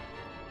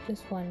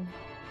 Just one.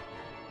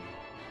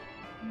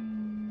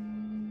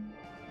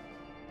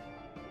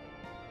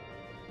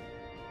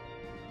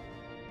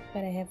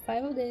 But I have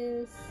 5 of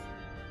this.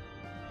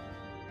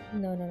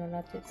 No,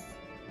 not this.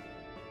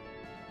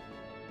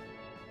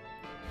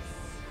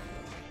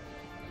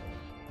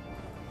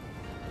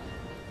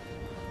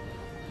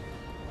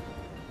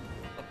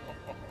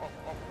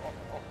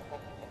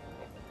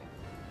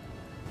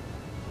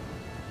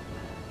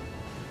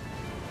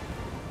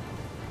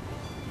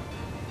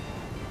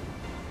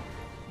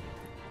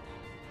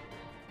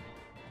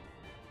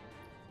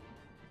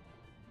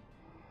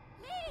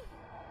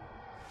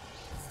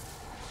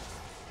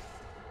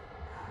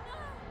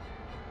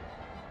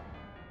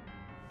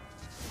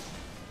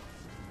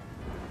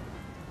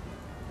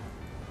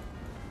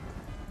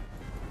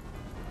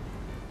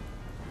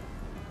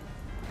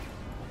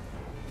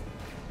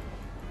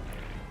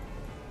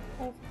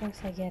 Of course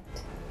I get.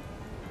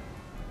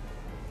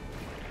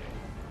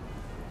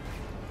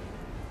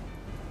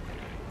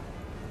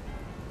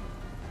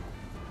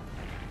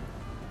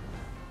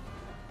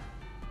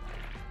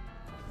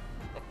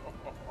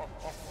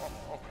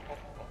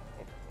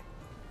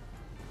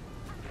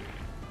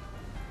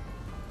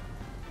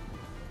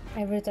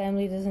 Every time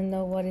Lee doesn't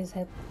know what is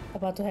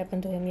about to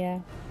happen to him, yeah.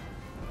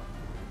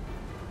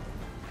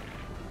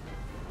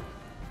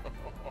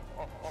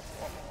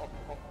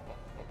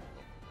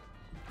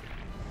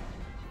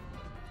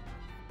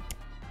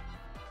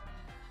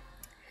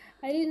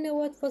 I didn't know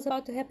what was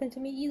about to happen to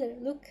me either.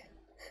 Look.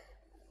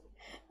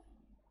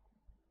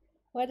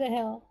 What the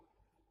hell?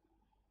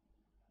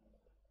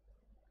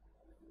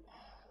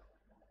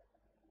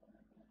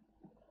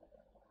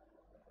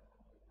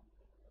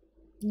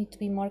 Need to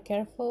be more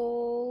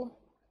careful.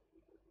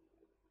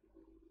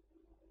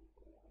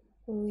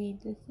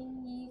 Read the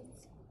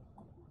thingies.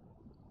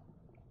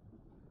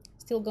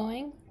 Still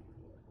going?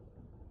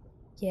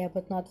 Yeah,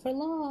 but not for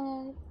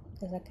long.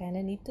 Because I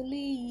kinda need to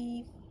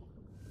leave.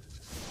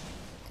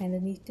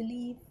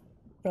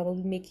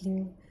 Probably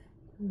making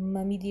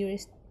Mummy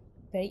Dearest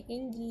very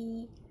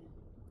angry.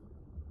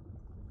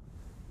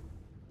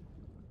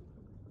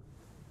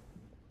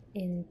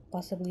 And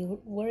possibly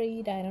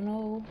worried, I don't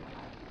know.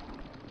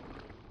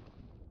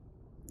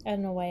 I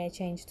don't know why I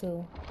changed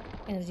to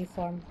energy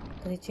form.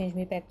 Because it changed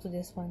me back to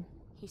this one.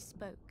 He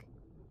spoke.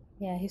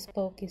 Yeah, he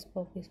spoke.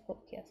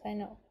 Yes, I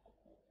know.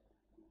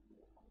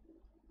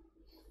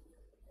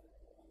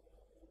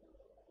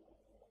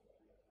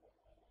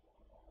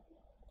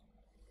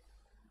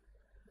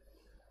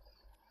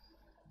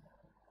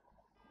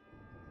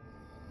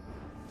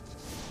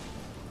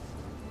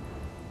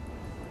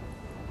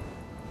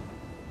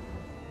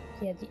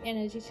 Yeah, the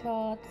energy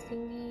shot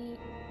thingy.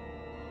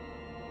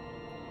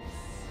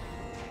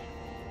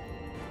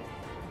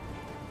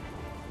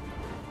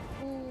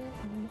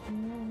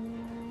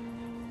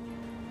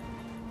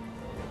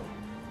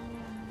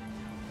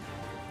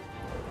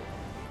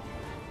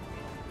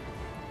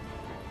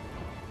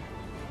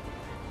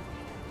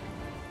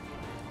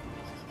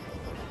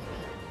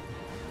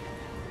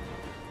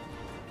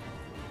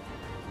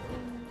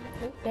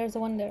 Oh, there's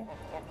one there.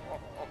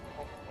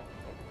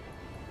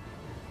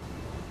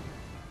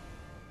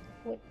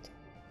 What?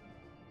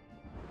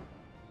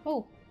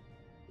 Oh,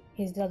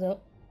 he's the other.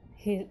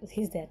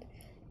 He's dead.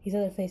 His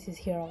other face is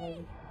here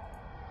already.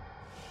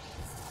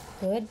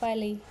 Goodbye,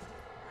 Lee.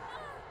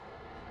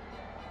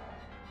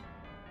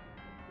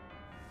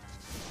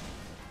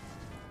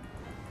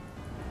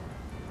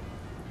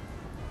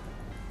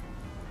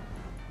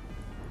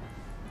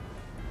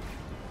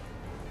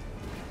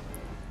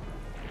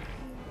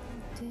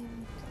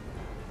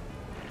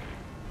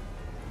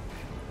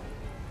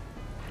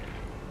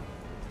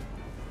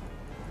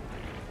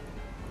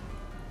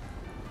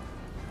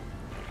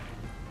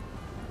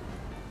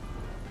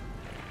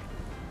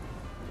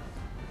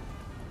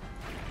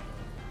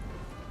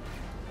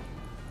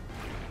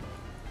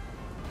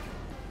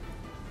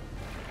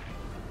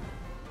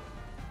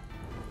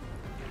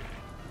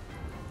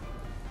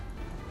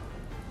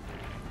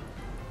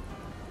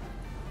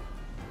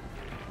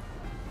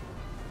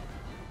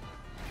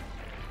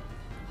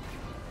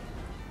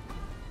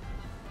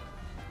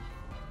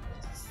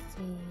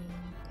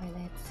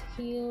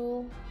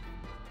 heal.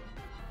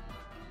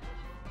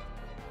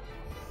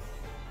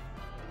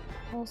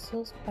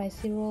 Also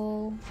spicy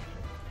roll.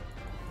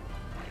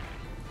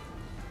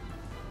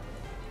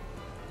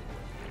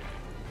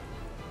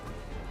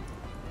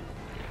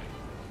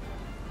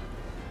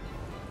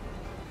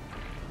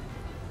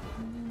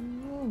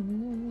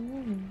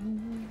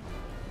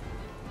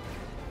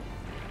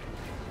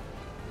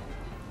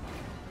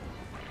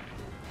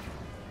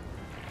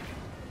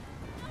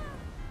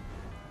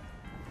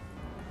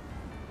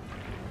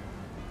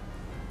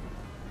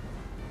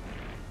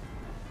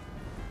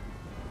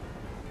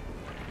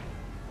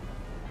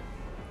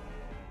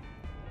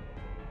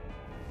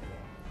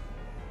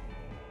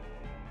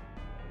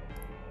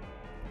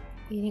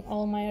 Eating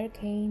all my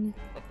arcane.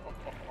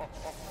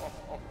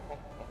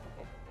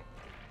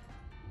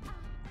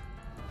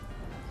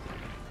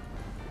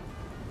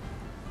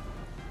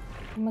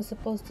 Am I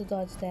supposed to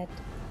dodge that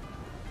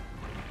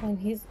when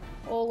he's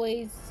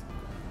always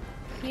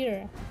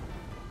here?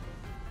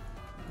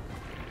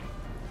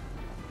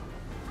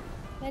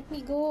 Let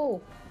me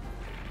go.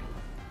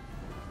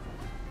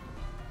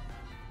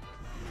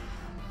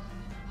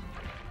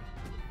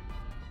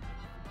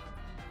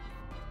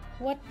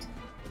 What?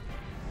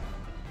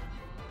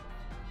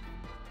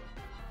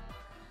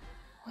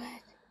 What?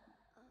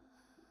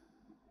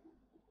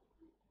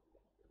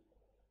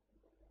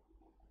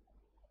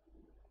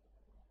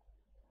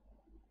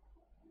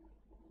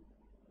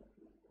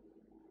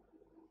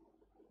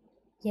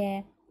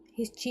 Yeah,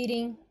 he's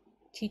cheating.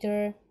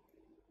 Cheater.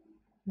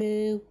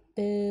 Boo,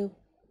 boo,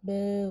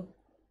 boo.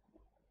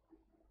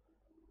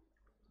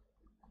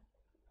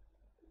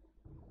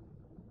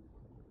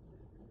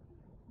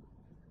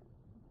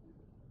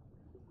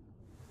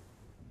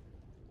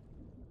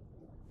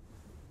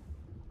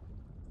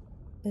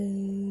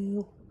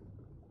 Boo.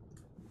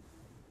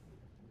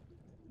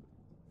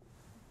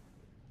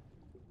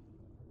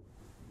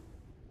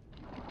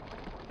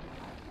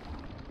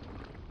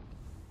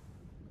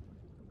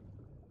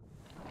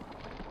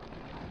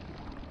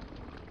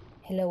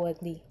 Hello,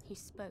 ugly. He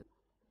spoke.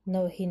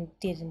 No, he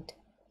didn't.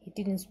 He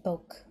didn't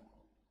spoke.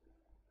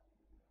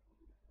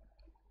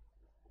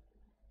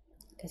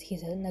 Because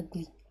he's an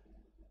ugly.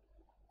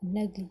 An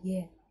ugly,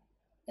 yeah.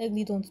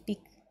 Ugly don't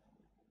speak.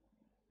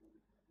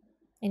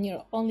 And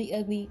you're only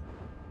ugly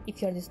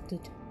if you're this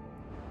dude.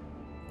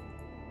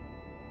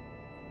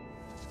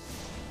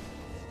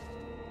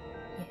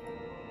 Yeah.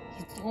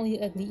 He's the only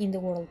ugly in the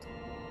world.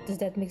 Does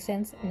that make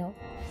sense? No.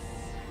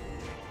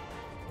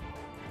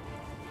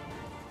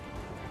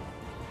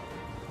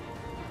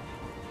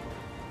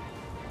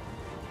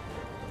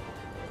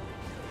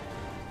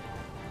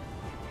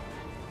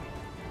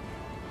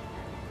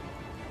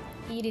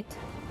 Eat it.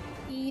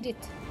 Eat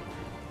it.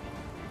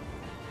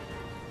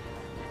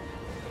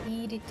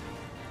 Eat it.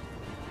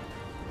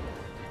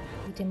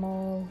 Eat them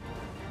all.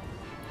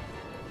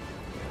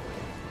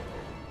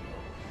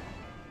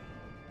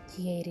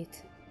 He ate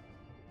it.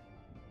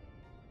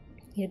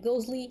 Here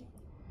goes Lee.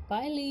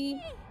 Bye,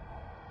 Lee.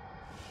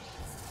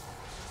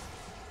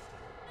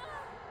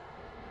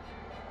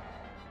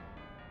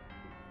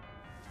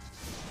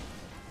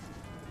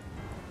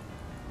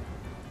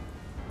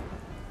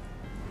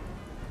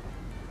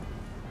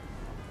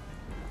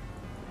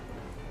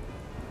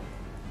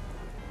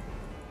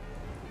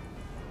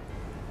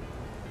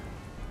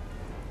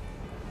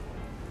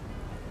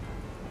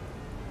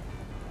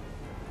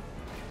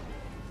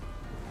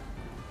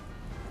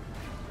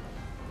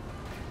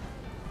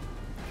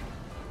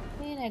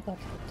 And I got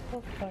it,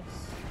 of course.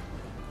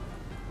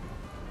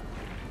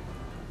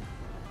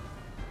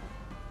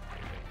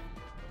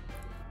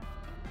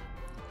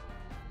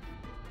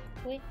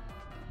 Wait.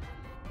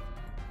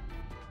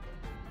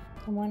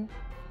 Come on.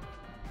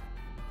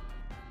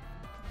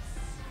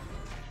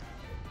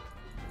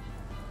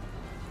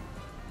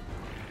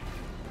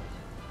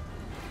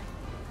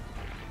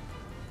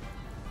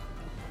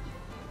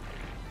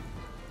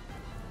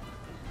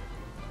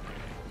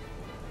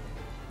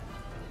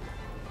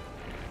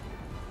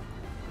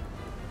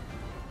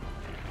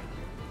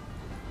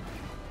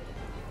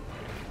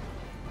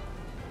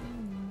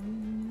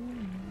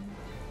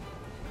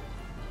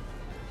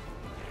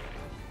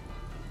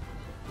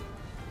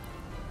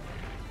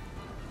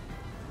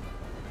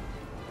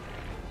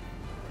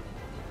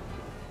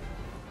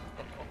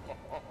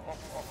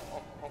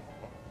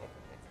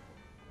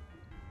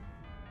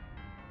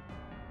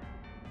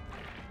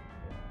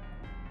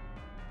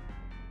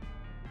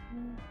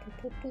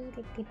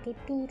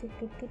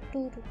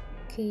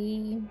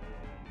 Okay.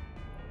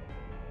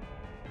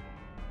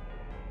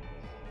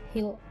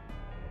 He'll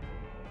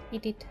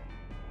eat it.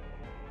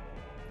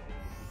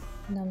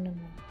 Nom nom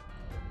nom.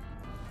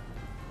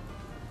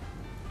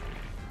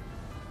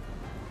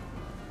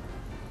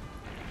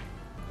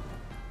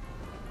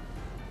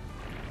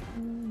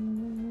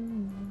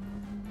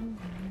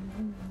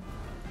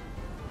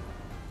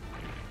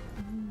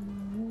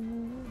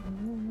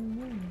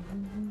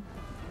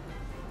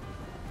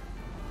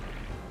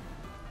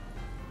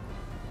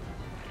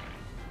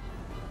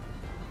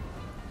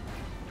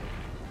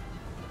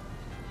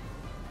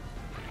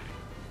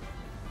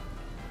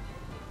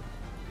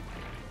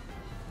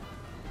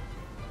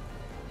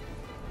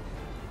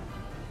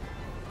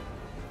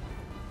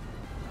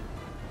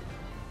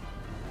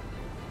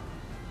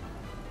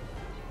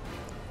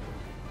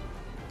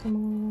 Come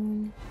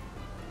on.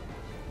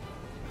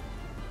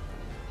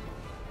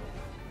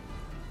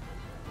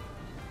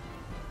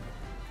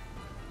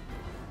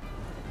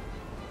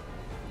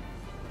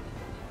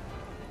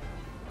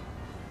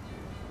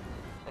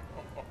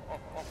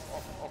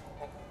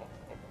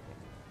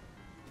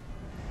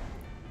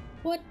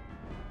 What?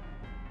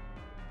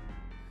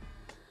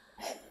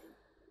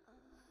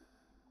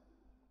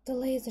 The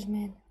lasers,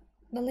 man.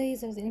 The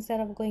lasers. Instead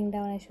of going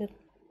down,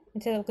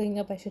 instead of going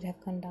up, I should have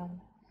gone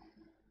down.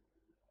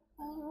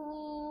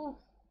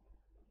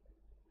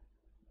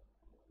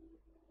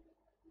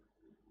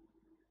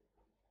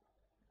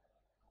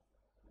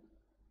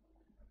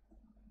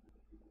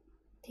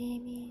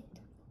 Damn it.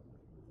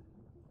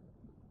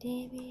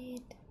 Damn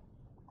it.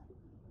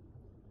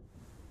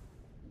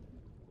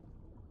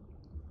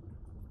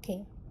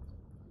 Okay.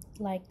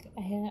 Like,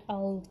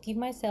 I'll give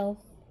myself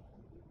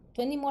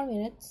 20 more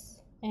minutes,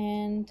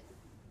 and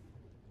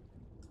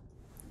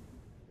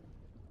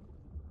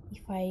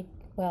if I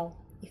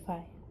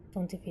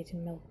don't defeat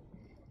him, no.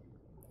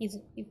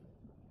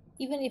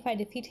 Even if I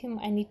defeat him,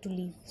 I need to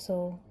leave,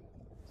 so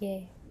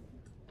yeah.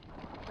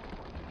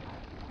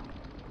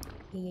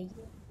 Yeah.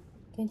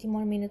 20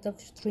 more minutes of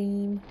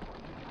stream.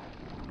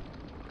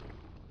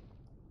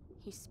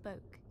 He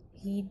spoke.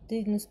 He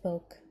didn't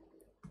spoke.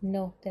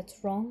 No,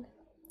 that's wrong.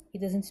 He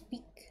doesn't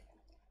speak.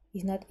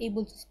 He's not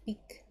able to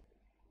speak.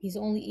 He's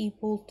only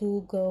able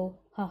to go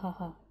ha ha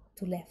ha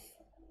to left.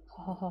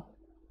 Ha ha ha.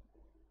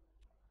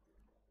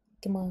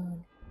 Come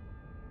on.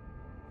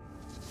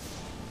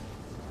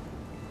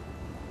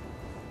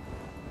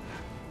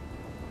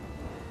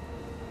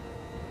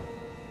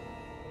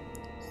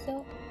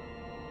 So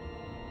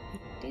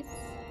it is.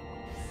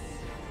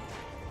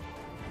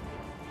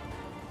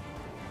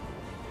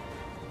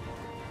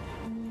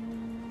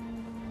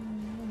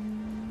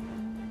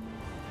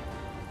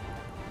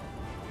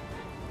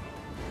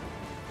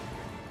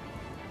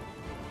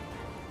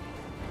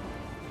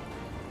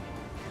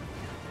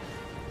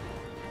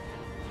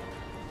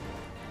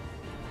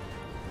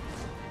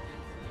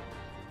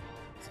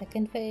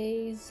 Second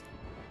phase.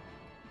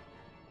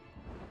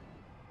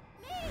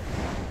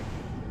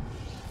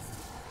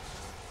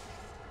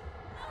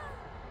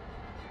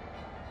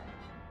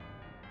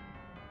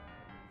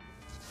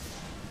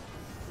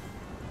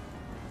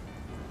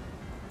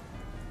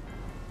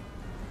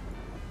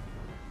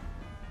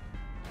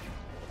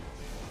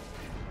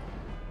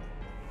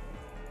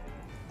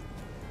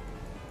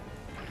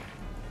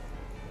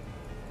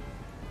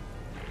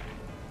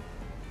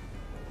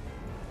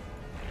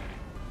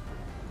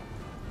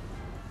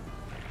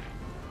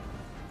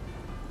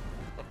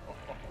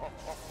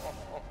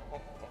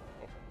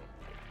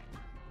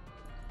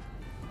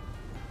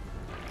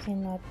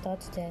 Cannot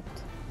touch that.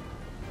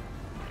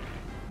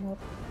 Nope.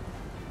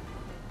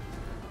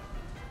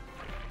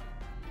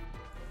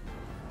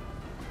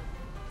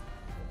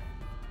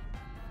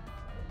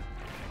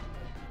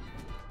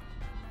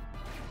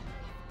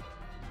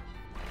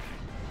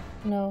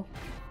 No.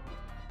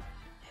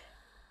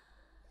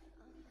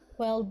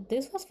 Well,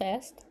 this was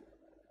fast.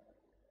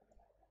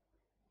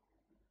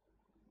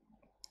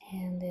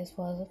 And this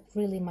was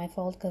really my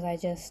fault because I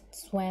just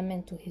swam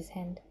into his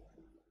hand.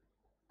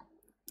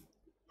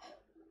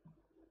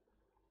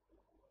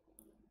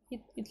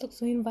 It looks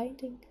so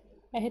inviting.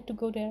 I had to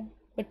go there,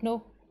 but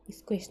no, he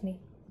squished me.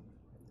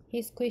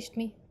 He squished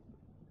me.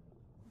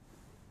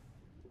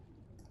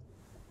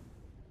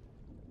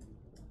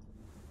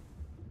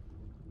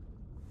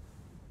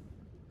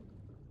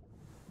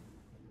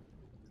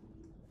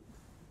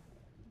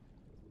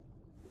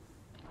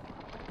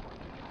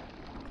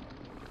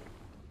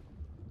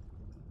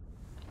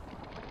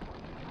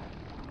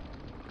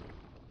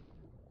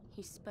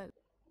 He spoke.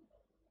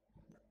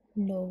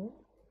 No.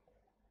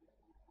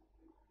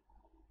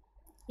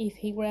 If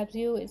he grabs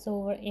you, it's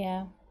over.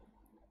 Yeah.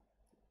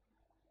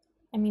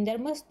 I mean, there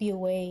must be a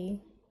way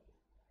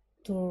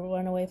to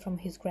run away from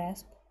his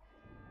grasp.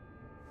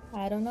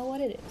 I don't know what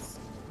it is.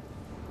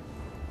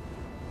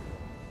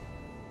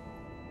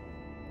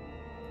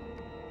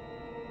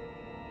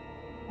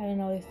 I don't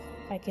know if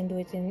I can do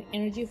it in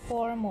energy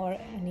form or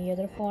any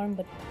other form,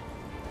 but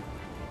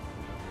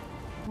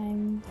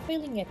I'm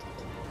failing at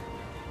it.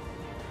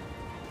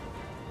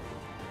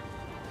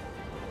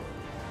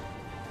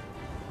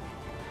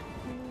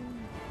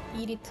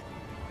 Eat it.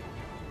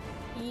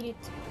 Eat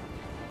it.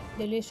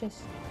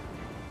 Delicious.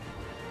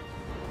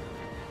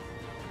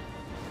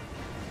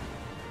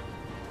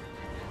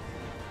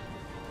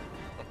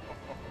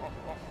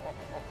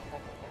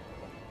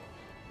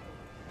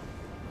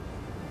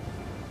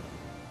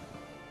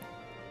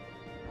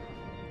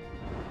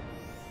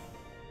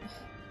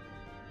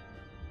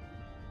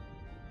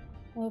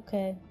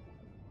 Okay.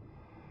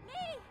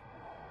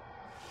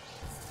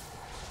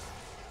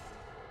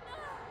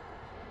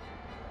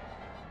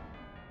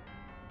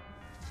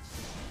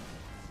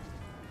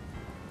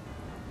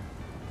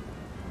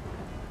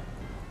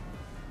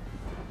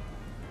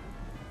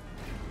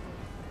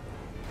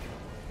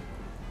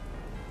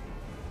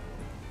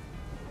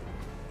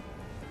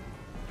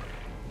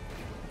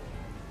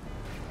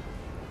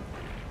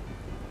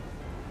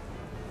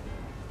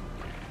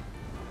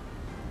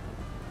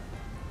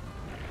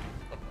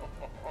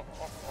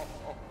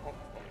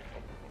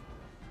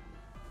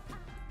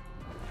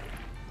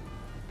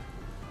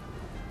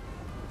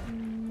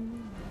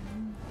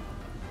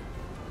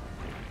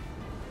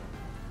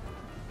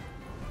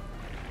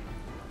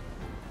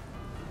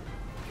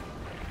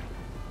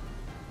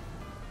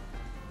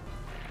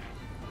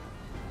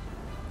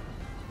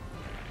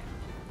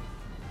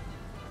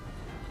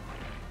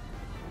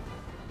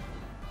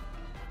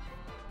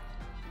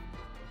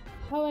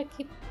 How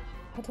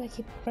do I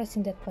keep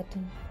pressing that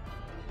button?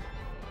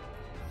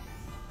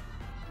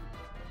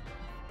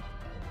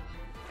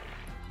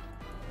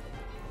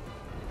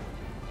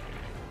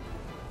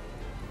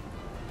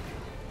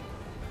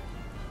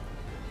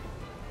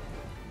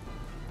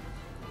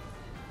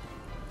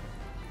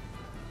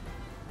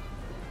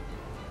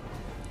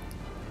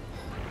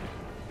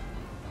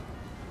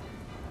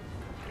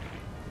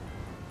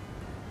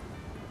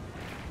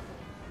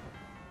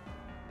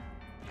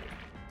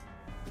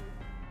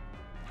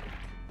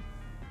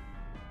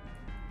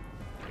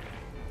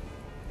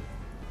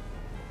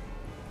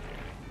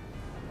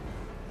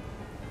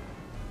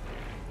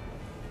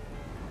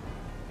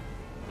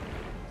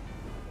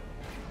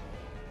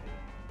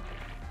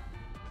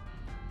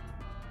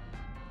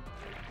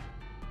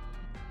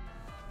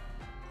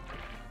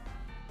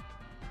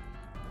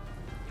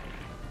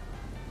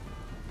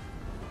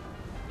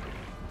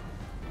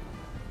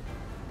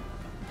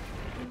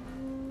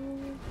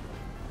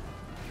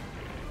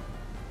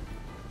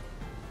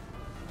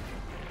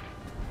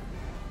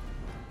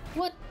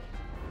 What?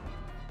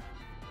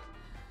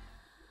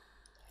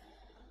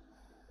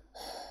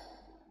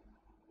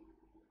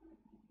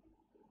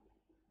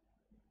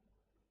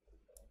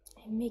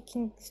 I'm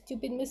making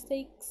stupid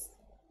mistakes.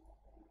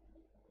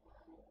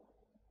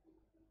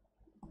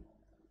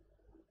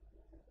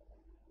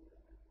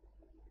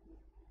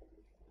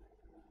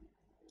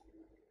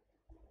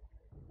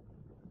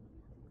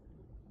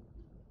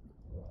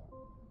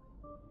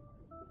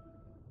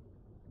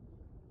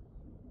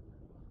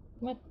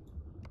 What?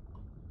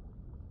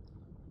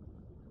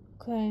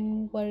 Okay,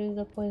 what is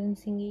the poison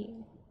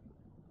thingy?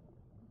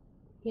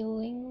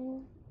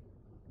 Healing?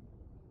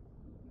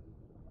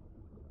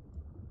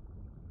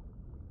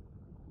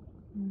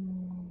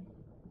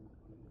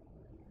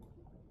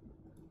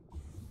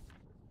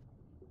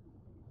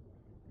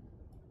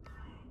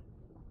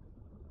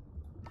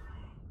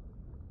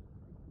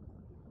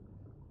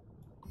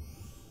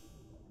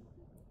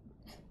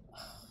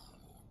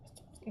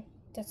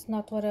 That's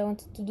not what I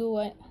wanted to do.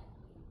 I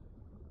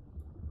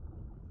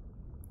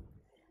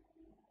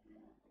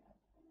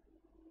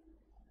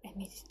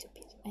made it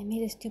stupid. I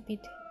made it stupid.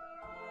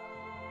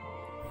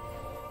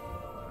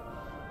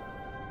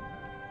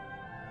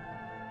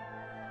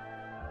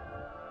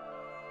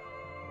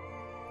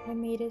 I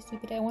made it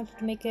stupid. I wanted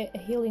to make a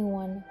healing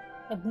one,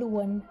 a blue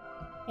one,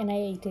 and I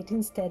ate it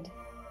instead.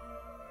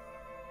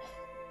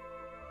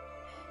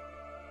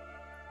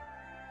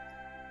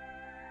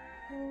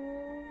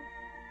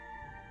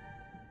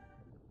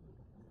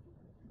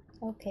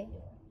 Okay.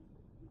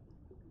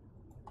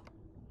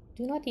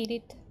 Do not eat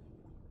it.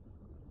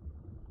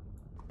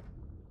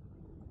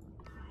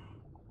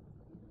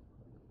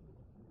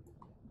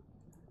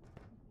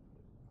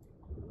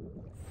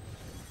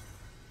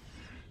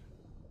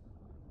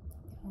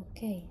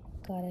 Okay,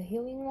 got a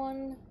healing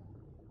one.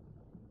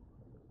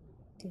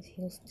 This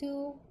heals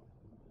too.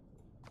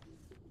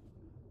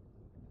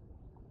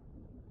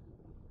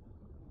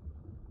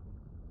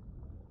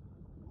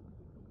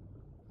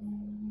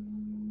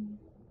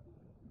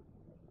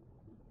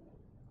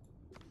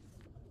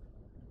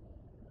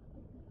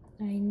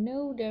 I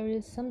know there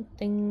is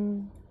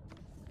something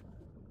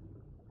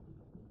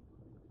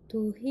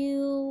to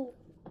heal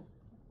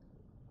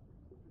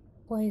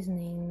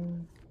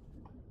poisoning.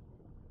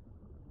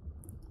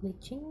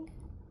 Leeching?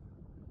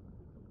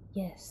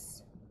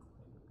 Yes.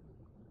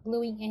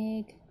 Glowing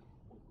egg.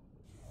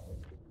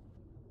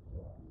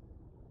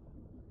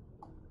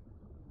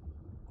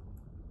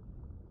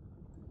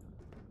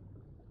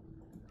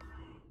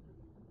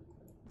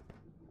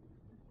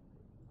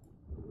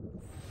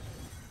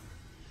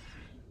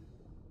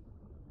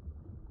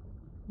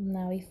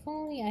 Now if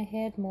only I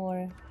had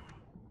more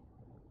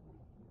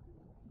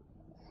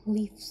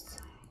leaves,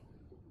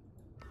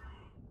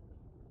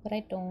 but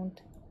I don't.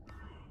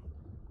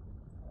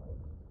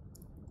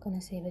 Gonna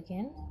save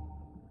again.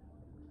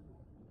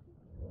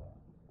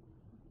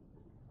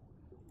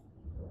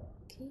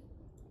 Okay.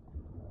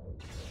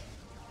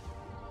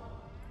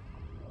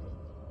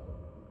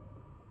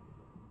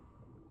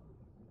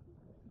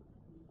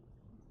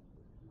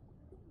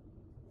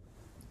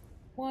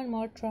 One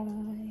more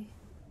try,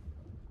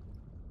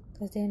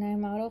 cause then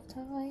I'm out of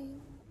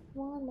time.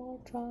 One more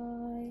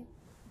try.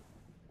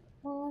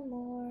 One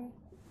more.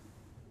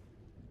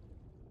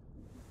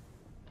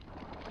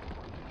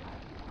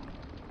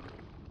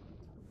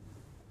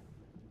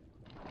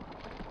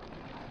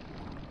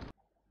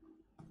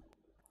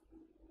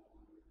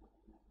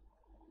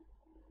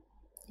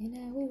 And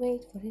I will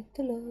wait for it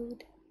to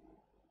load.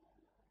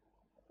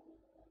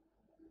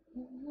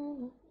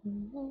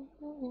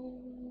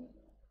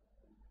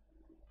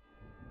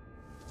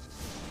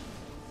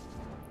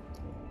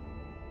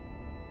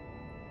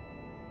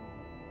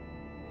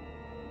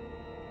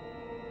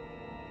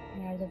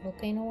 Here are the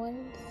volcano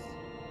ones.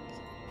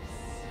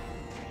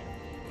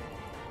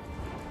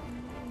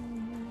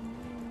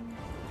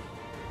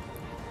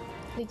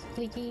 Clicky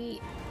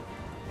clicky.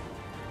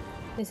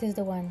 This is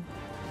the one.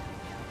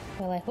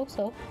 Well, I hope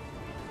so.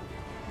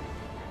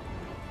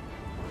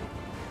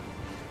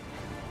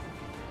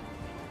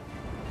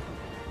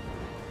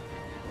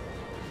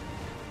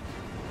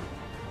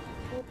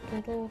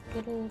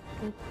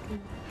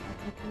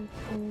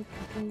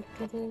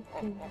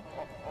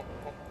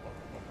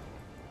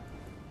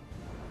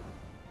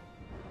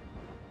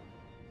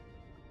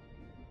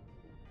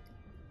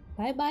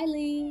 Bye bye,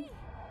 Lee.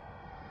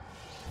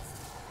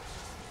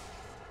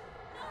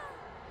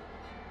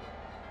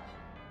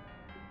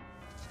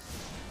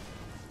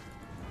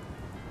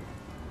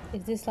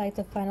 Is this like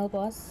the final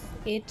boss?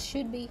 It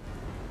should be.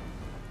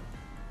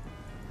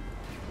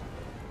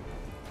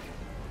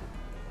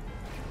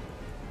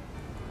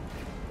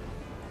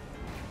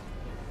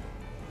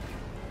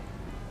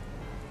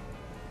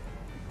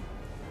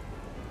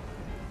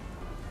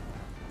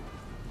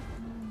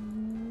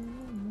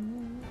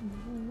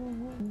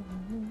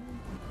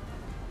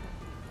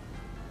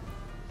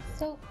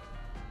 So,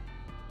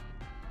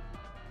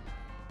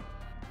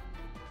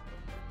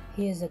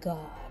 he is a god.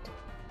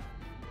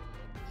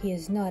 He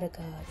is not a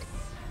god.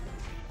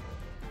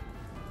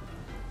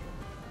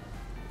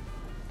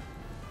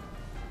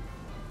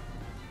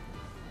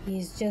 He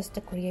is just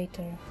a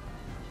creator.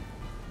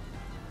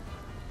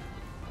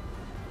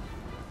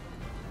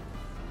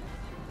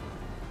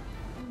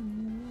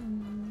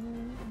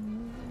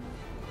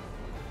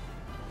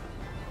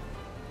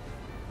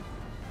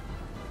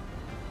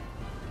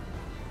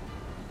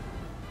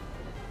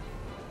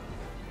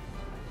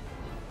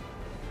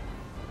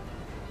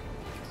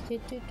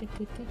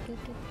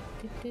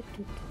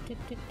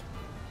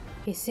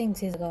 He sings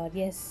his god,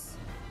 yes.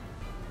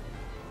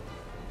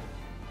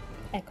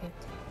 Accurate.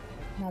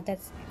 Now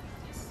that's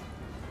accurate, yes.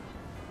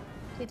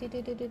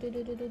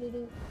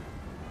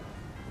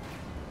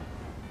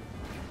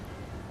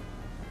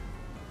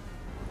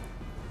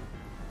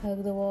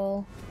 Hug the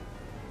wall.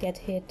 Get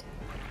hit.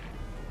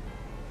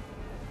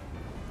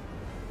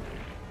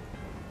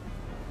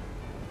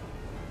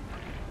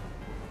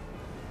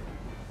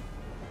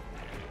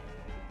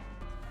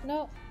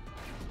 No.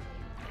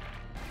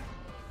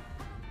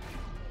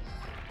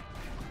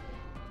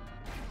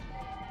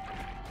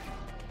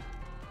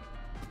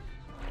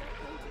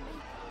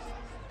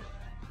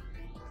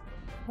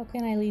 How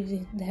can I leave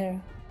it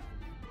there?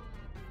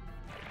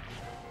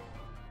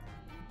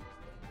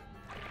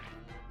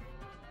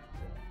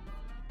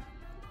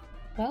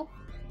 Well,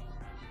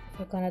 if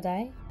we're gonna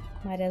die,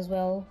 might as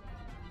well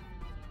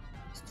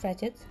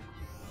stretch it.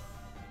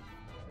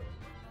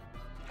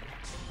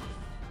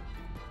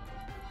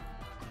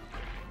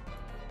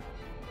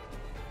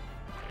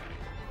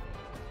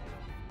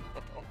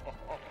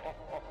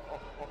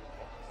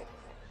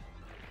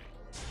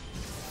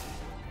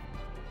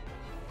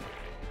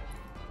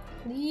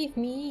 Leave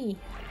me.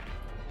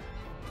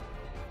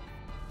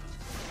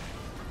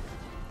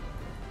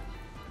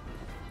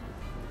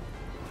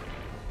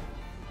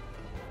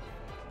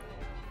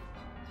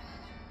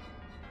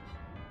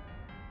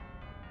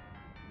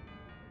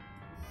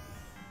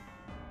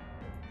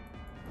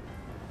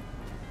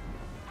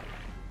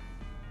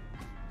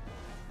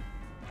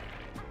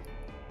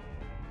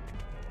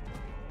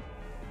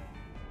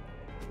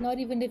 Not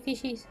even the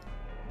fishies.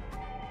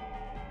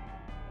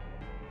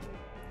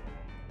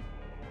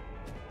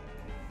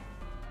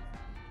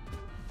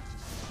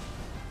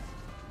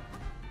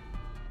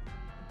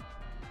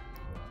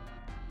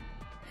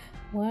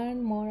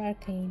 One more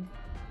arcane.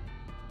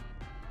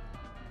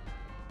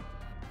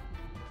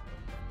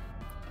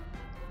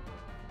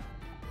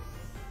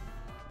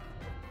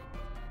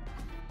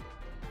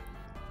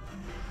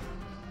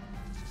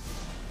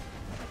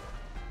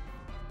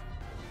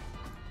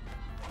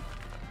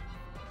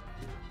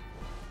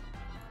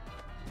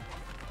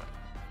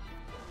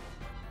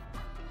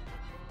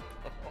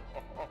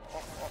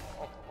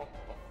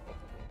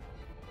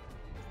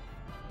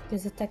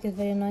 This attack is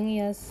very annoying,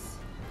 yes.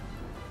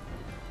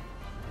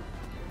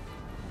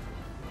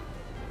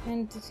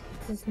 And it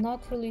does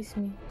not release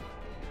me.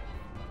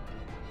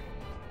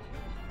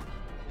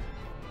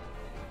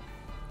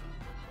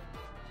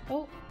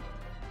 Oh,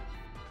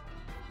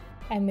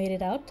 I made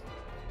it out.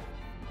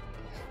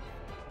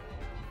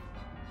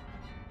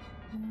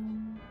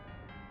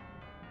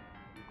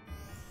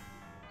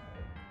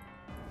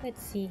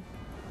 Let's see.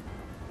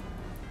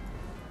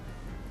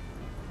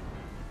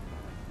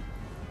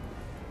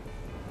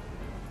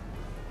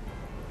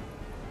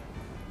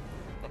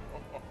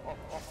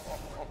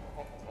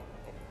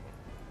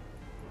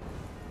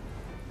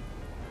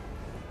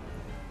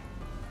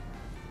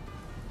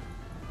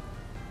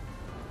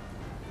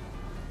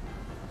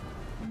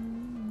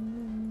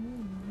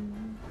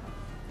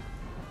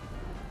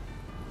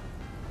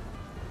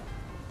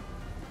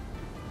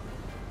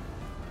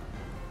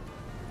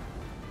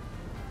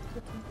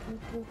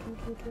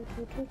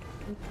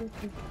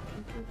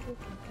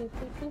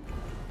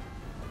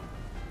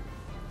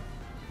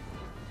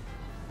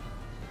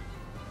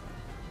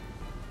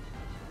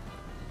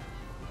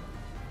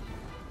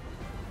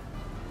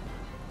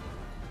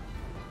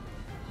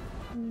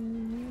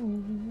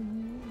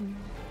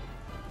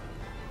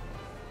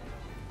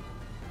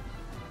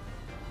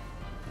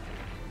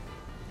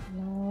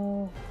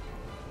 No.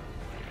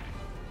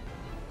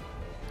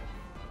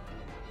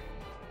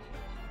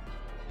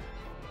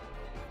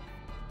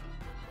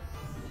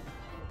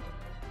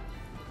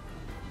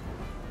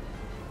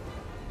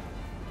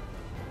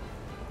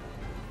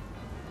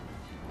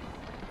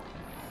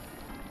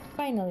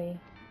 Finally.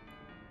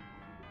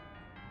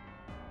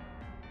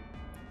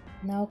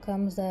 Now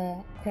comes the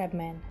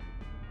crabman.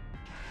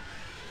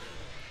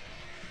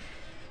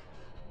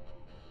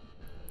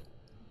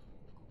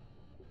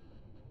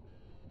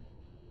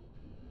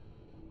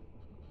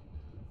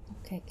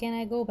 Okay, can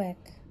I go back?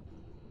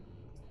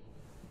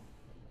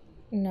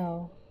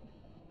 No.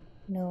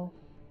 No.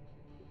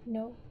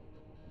 No.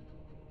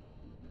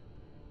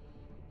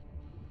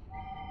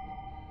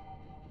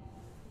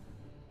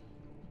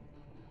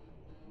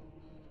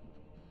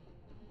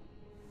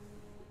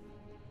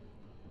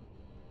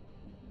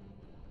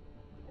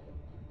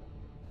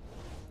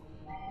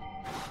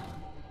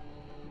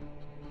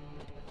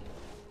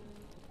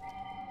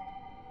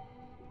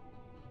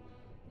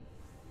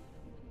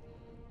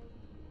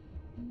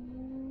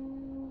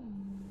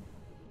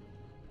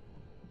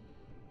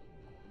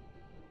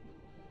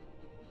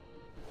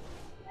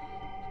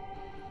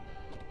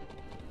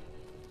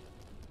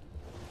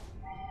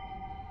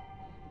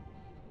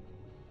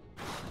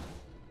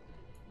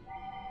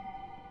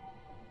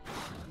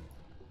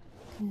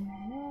 Come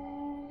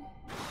on.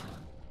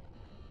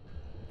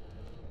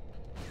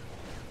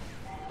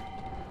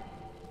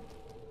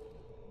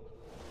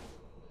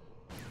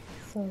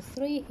 So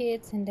 3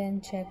 hits and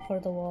then check for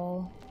the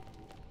wall.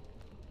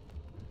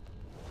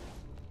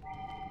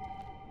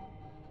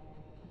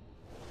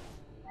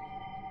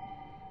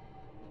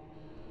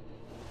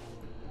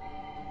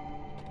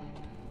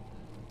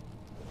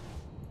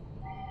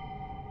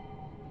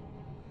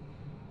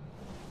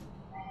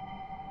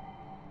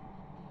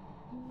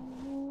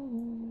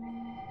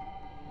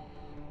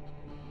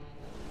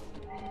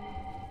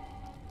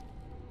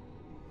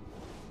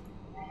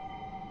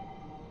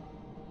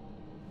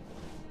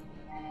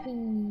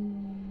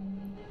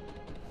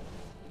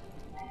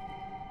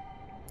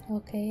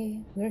 Okay,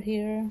 we're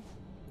here.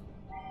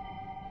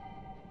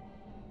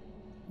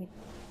 Wait,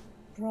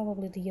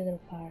 probably the other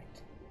part.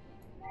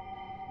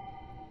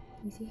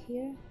 Is he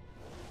here?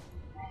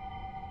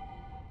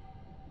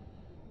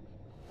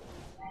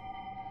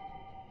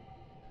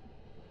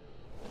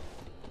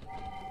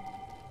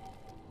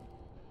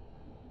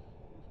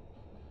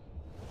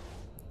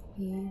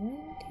 He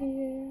went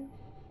here.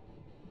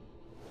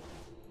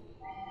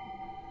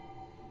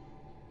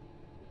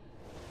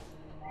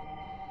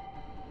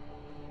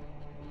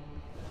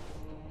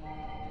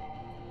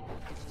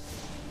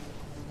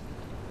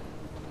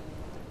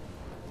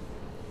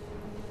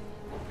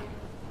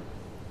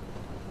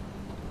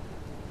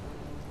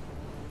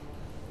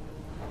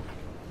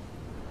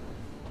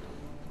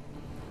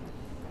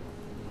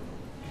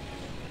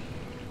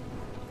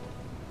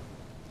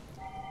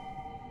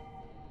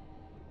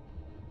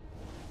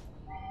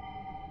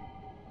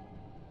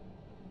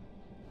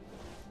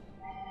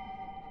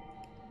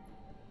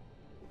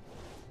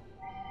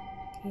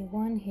 Okay,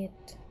 1 hit.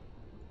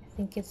 I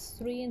think it's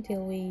 3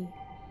 until we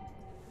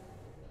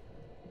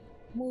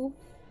move.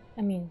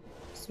 I mean,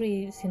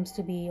 3 seems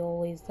to be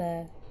always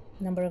the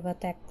number of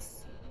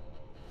attacks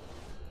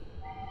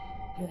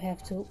you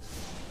have to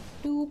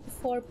do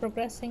before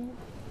progressing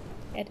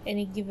at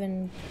any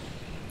given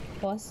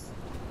boss.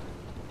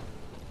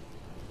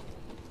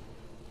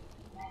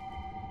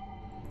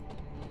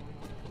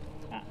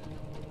 Ah.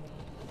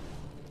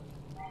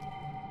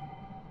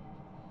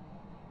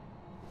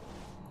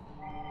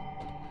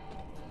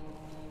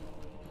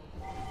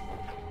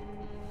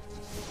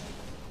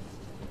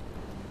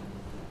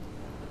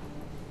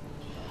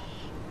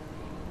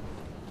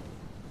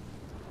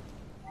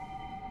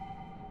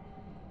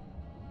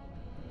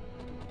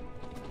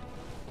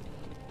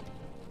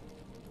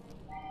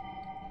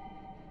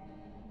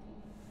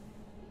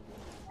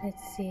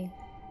 Let's see.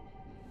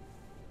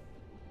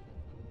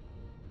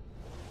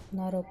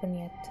 Not open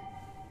yet.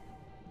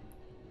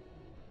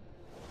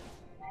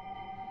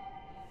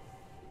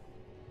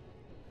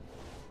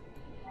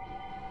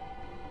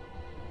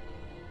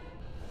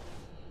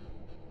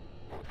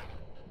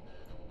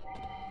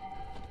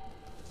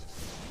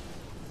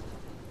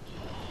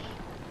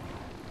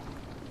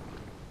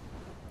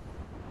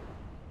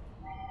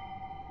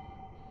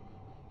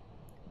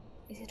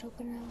 Is it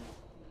open now?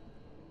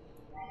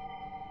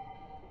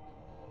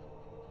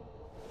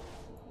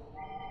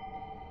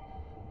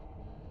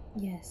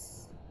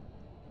 Yes.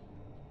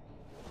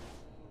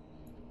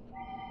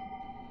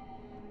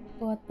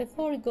 But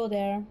before we go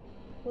there,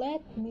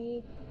 let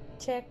me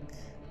check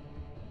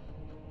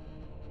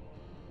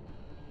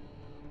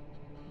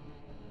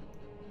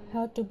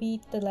how to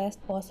beat the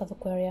last boss of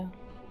Aquaria.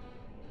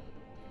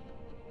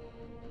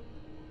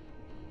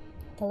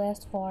 The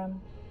last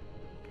form.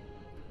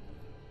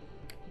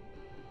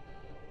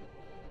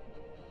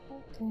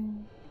 Okay.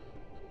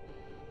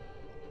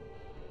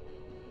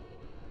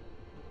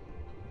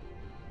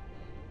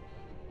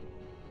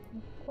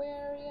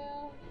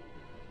 Aquaria.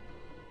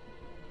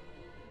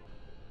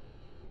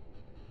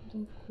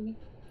 The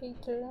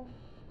creator.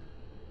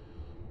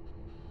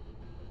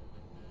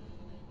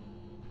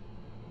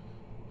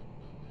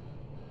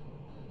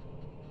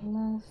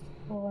 Last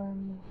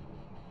form.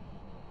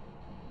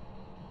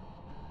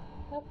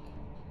 Okay.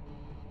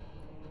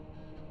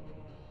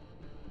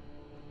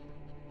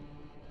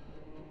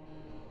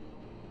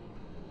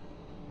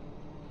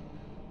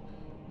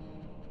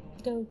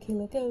 Go,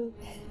 Kylla, go.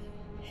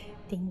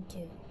 Thank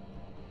you.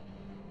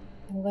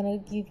 I'm gonna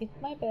give it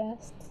my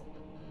best.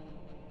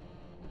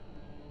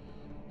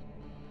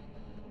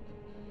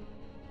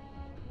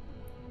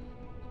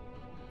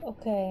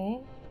 Okay.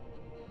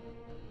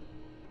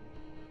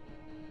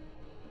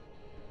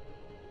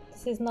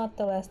 This is not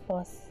the last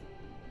boss.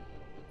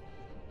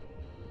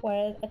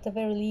 Or at the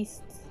very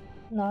least,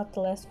 not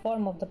the last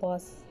form of the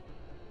boss.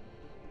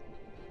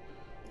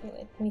 Okay,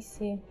 let me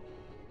see.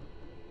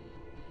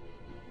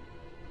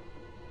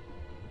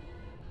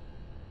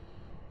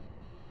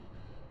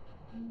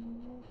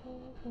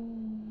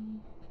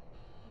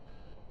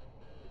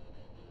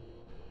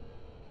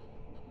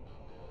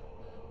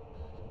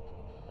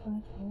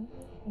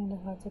 And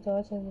hard to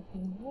dodge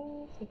everything.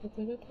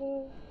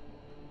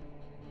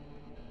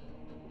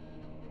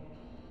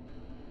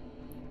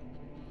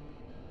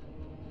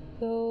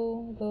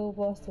 Go,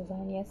 boss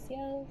design. Yes,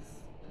 yes.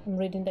 I'm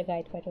reading the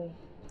guide, by the way.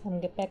 I'm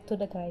gonna get back to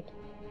the guide.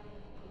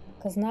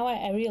 Because now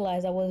I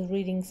realize I was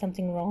reading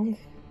something wrong.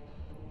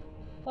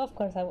 Of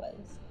course I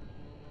was.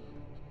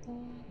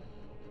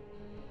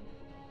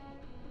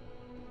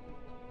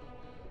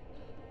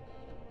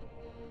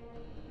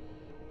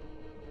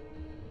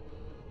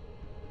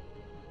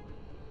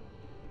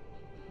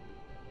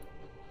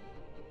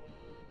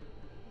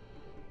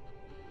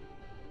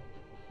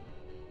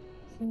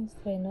 Sing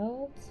stray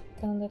notes,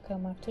 can they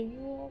come after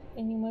you?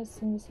 And you must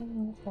sing the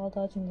same notes while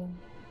dodging them.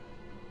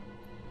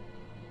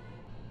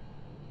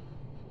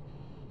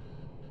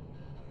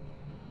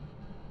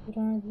 You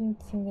don't need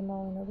to sing them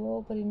all in a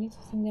row, but you need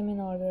to sing them in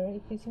order.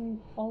 If you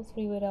sing all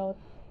three without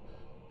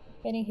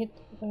getting hit,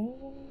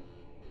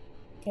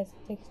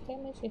 takes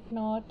damage. If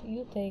not,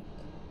 you take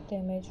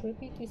damage.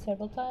 Repeat this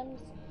several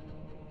times.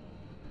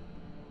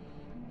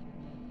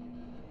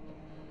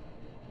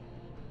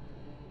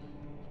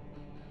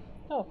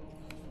 Oh,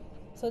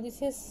 so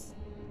this is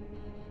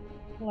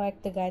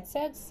like the guide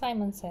said.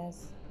 Simon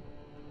says,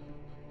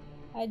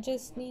 I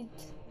just need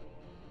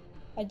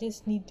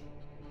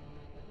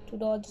to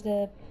dodge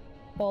the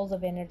balls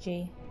of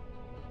energy.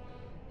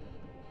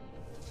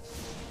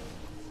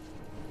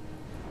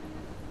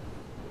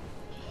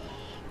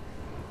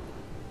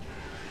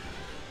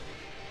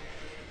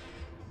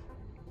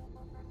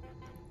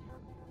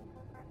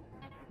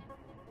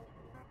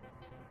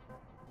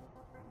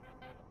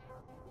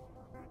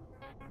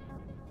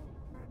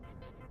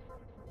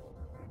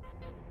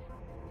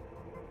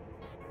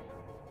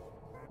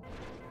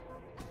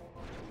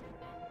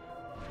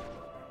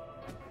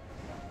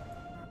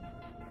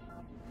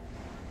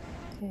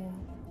 Okay.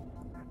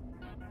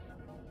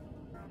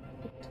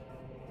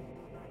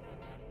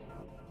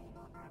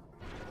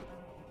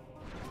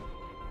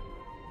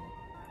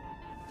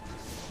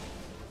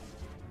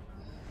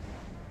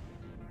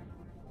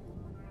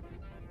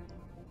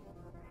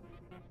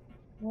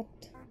 What?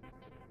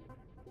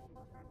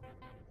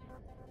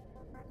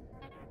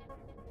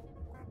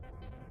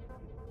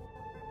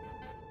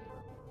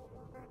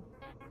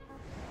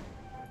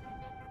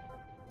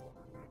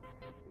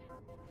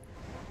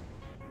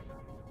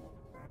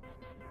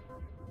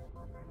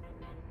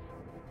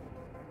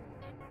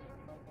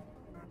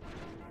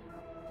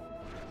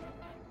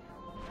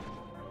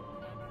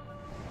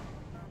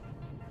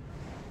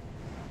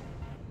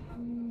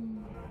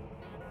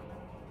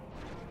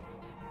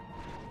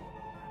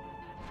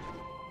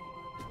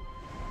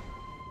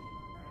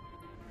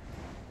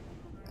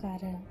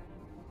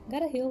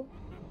 Gotta heal.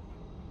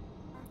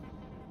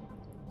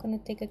 Gonna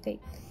take a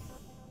cake.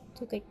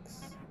 2 cakes.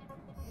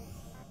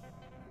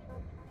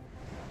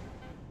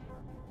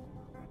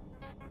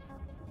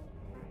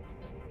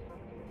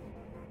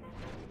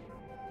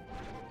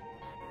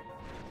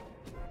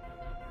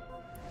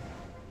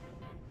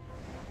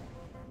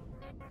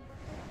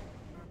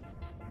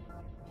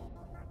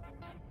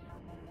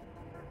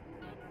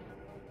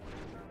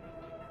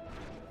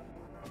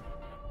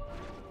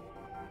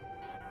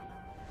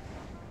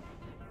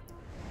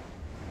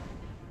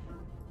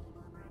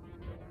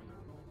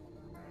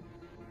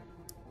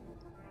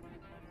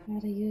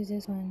 Gotta use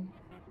this one.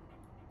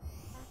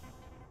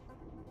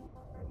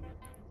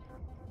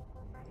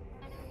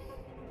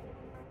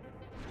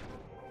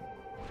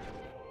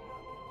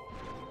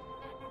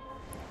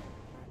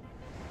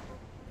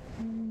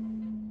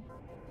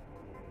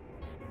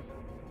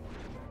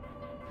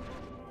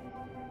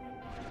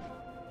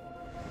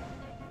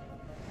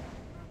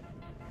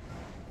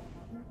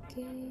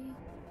 Okay.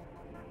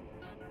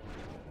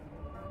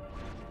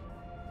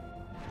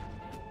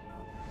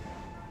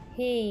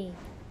 Hey,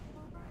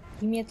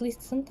 give me at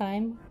least some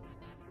time.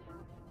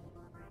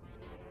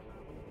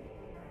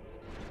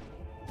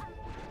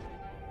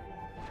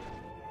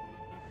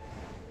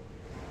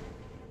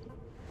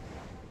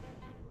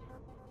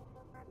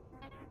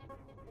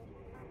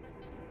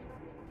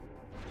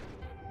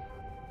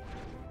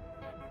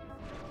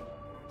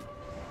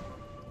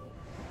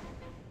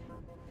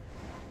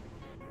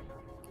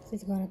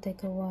 This is gonna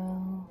take a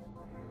while.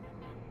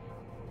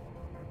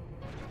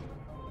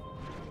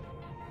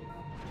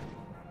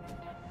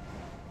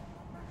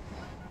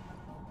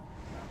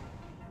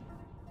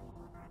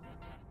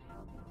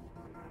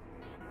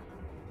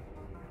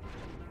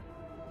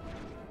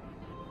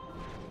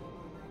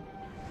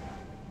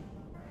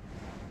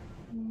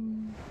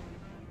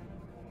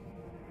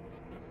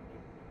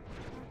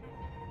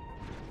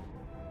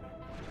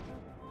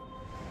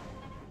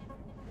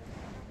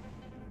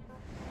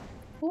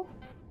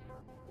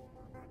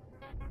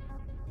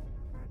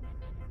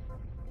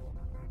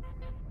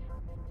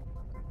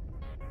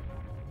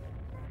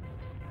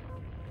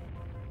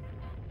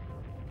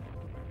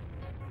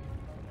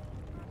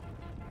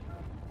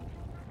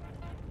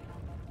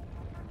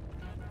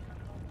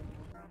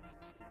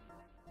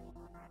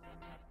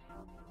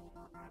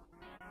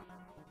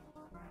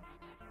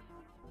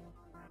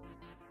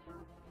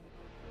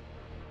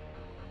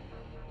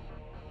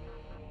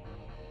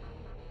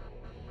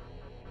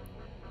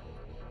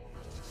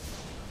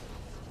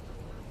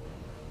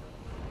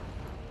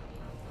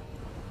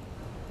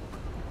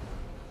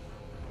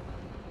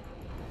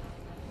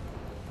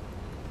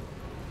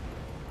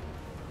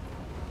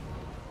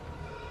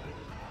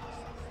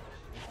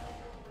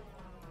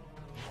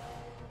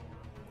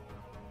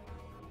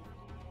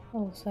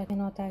 Oh, so I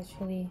cannot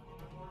actually.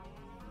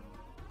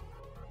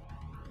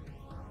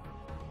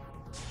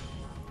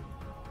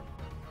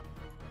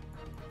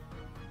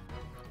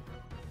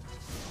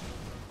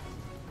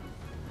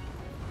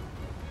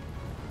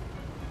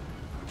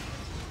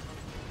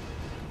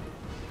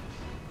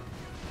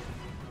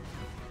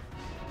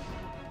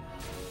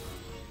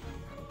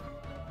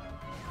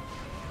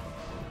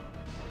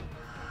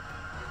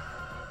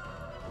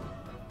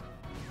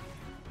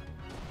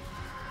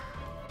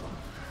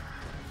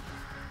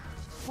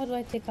 How do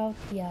I take out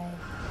the eye?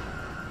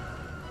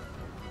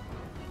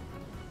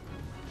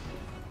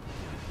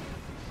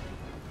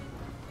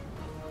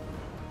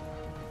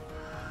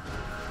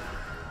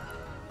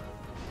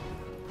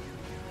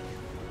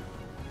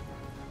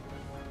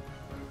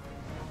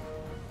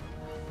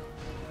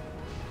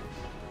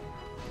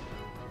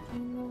 I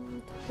don't know how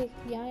to take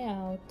the eye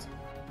out.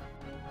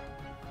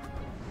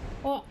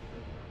 Oh!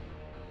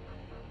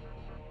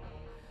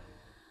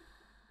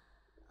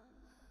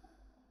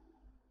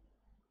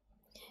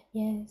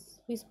 Yes,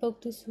 we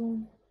spoke too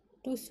soon.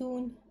 Too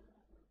soon.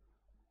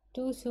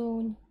 Too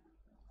soon.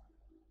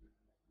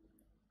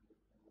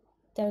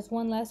 There's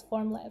one last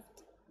form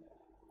left.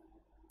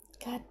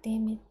 God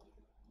damn it.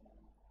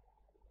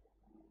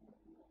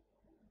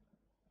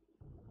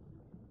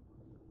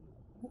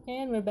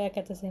 And we're back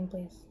at the same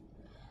place.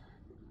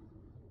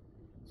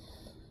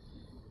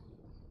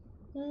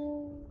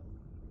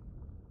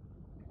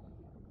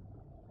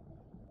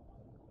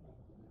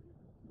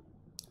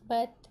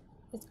 But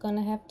it's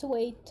gonna have to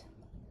wait.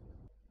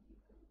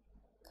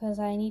 Because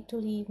I need to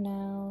leave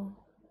now.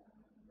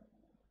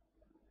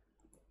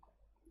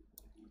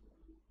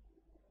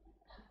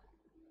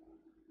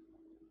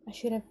 I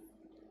should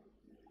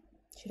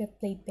have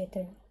played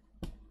better.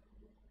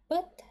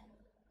 But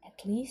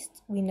at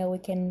least we know we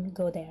can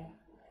go there.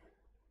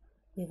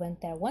 We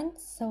went there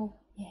once, so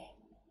yeah.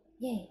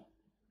 Yay.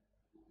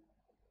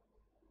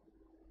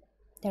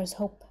 There's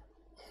hope.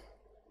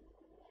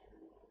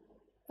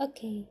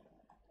 Okay.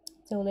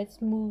 So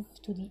let's move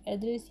to the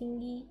other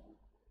thingy.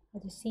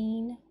 Other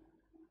scene.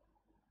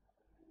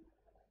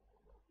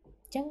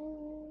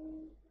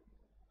 Jung.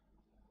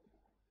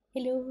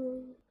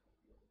 Hello.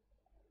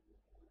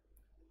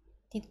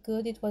 Did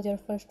good. It was your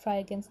first try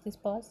against this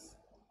boss.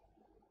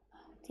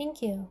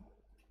 Thank you.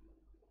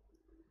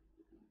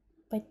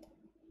 But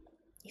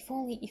if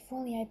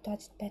only I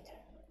dodged better.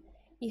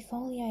 If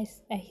only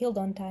I healed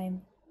on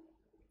time.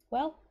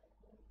 Well,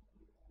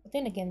 but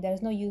then again,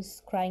 there's no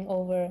use crying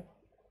over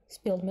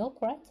spilled milk,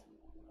 right?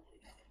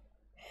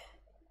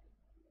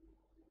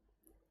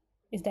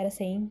 Is that a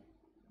saying?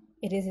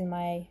 It is in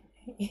my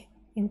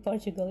in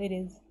Portugal. It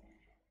is.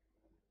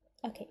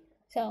 Okay,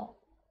 so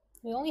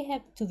we only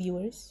have 2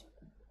 viewers,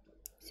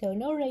 so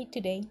no raid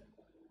today.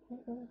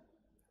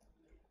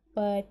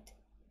 But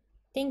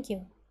thank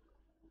you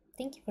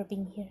for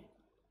being here,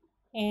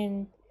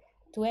 and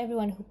to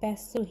everyone who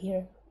passed through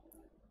here,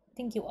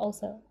 thank you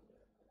also.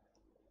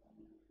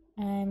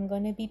 I'm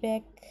gonna be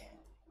back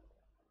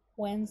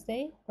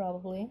Wednesday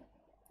probably,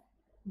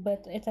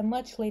 but at a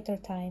much later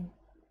time,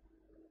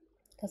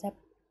 because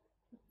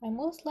I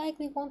most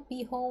likely won't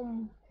be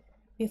home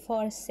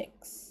before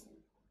 6.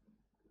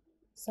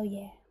 So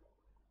yeah,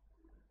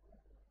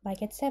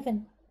 like at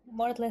 7,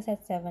 more or less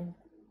at 7.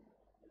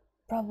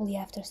 Probably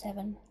after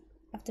 7.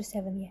 After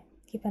 7, yeah.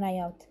 Keep an eye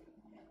out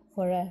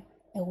for a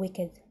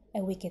wicked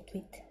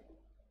tweet.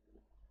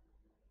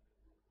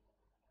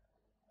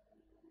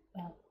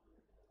 Well,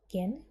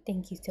 again,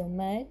 thank you so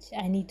much.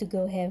 I need to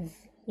go have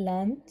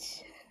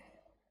lunch.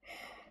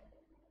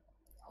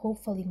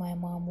 Hopefully my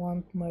mom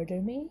won't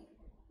murder me.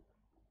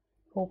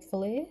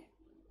 Hopefully.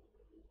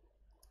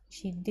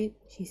 She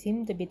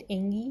seemed a bit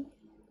angry.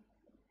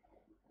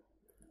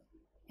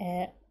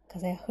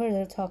 Cause I heard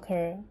her talk.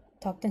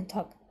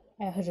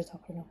 I heard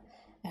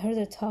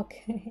her talk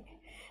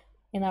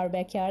in our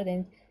backyard,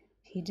 and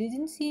she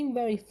didn't seem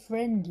very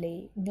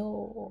friendly.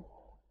 No.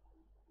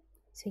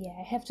 So yeah,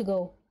 I have to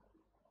go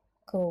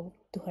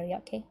to her.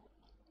 Okay.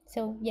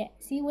 So yeah,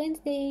 see you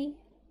Wednesday.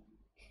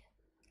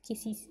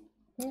 Kisses.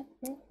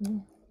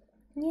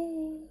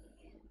 Yay.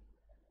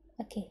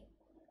 Okay.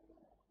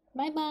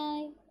 Bye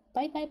bye.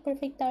 Bye bye,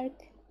 Perfect Dark.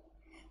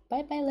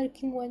 Bye bye,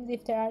 lurking ones,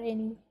 if there are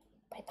any.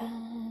 Bye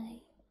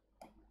bye.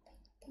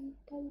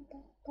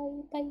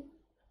 Bye bye.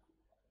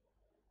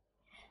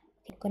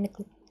 I'm gonna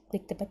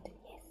click the button.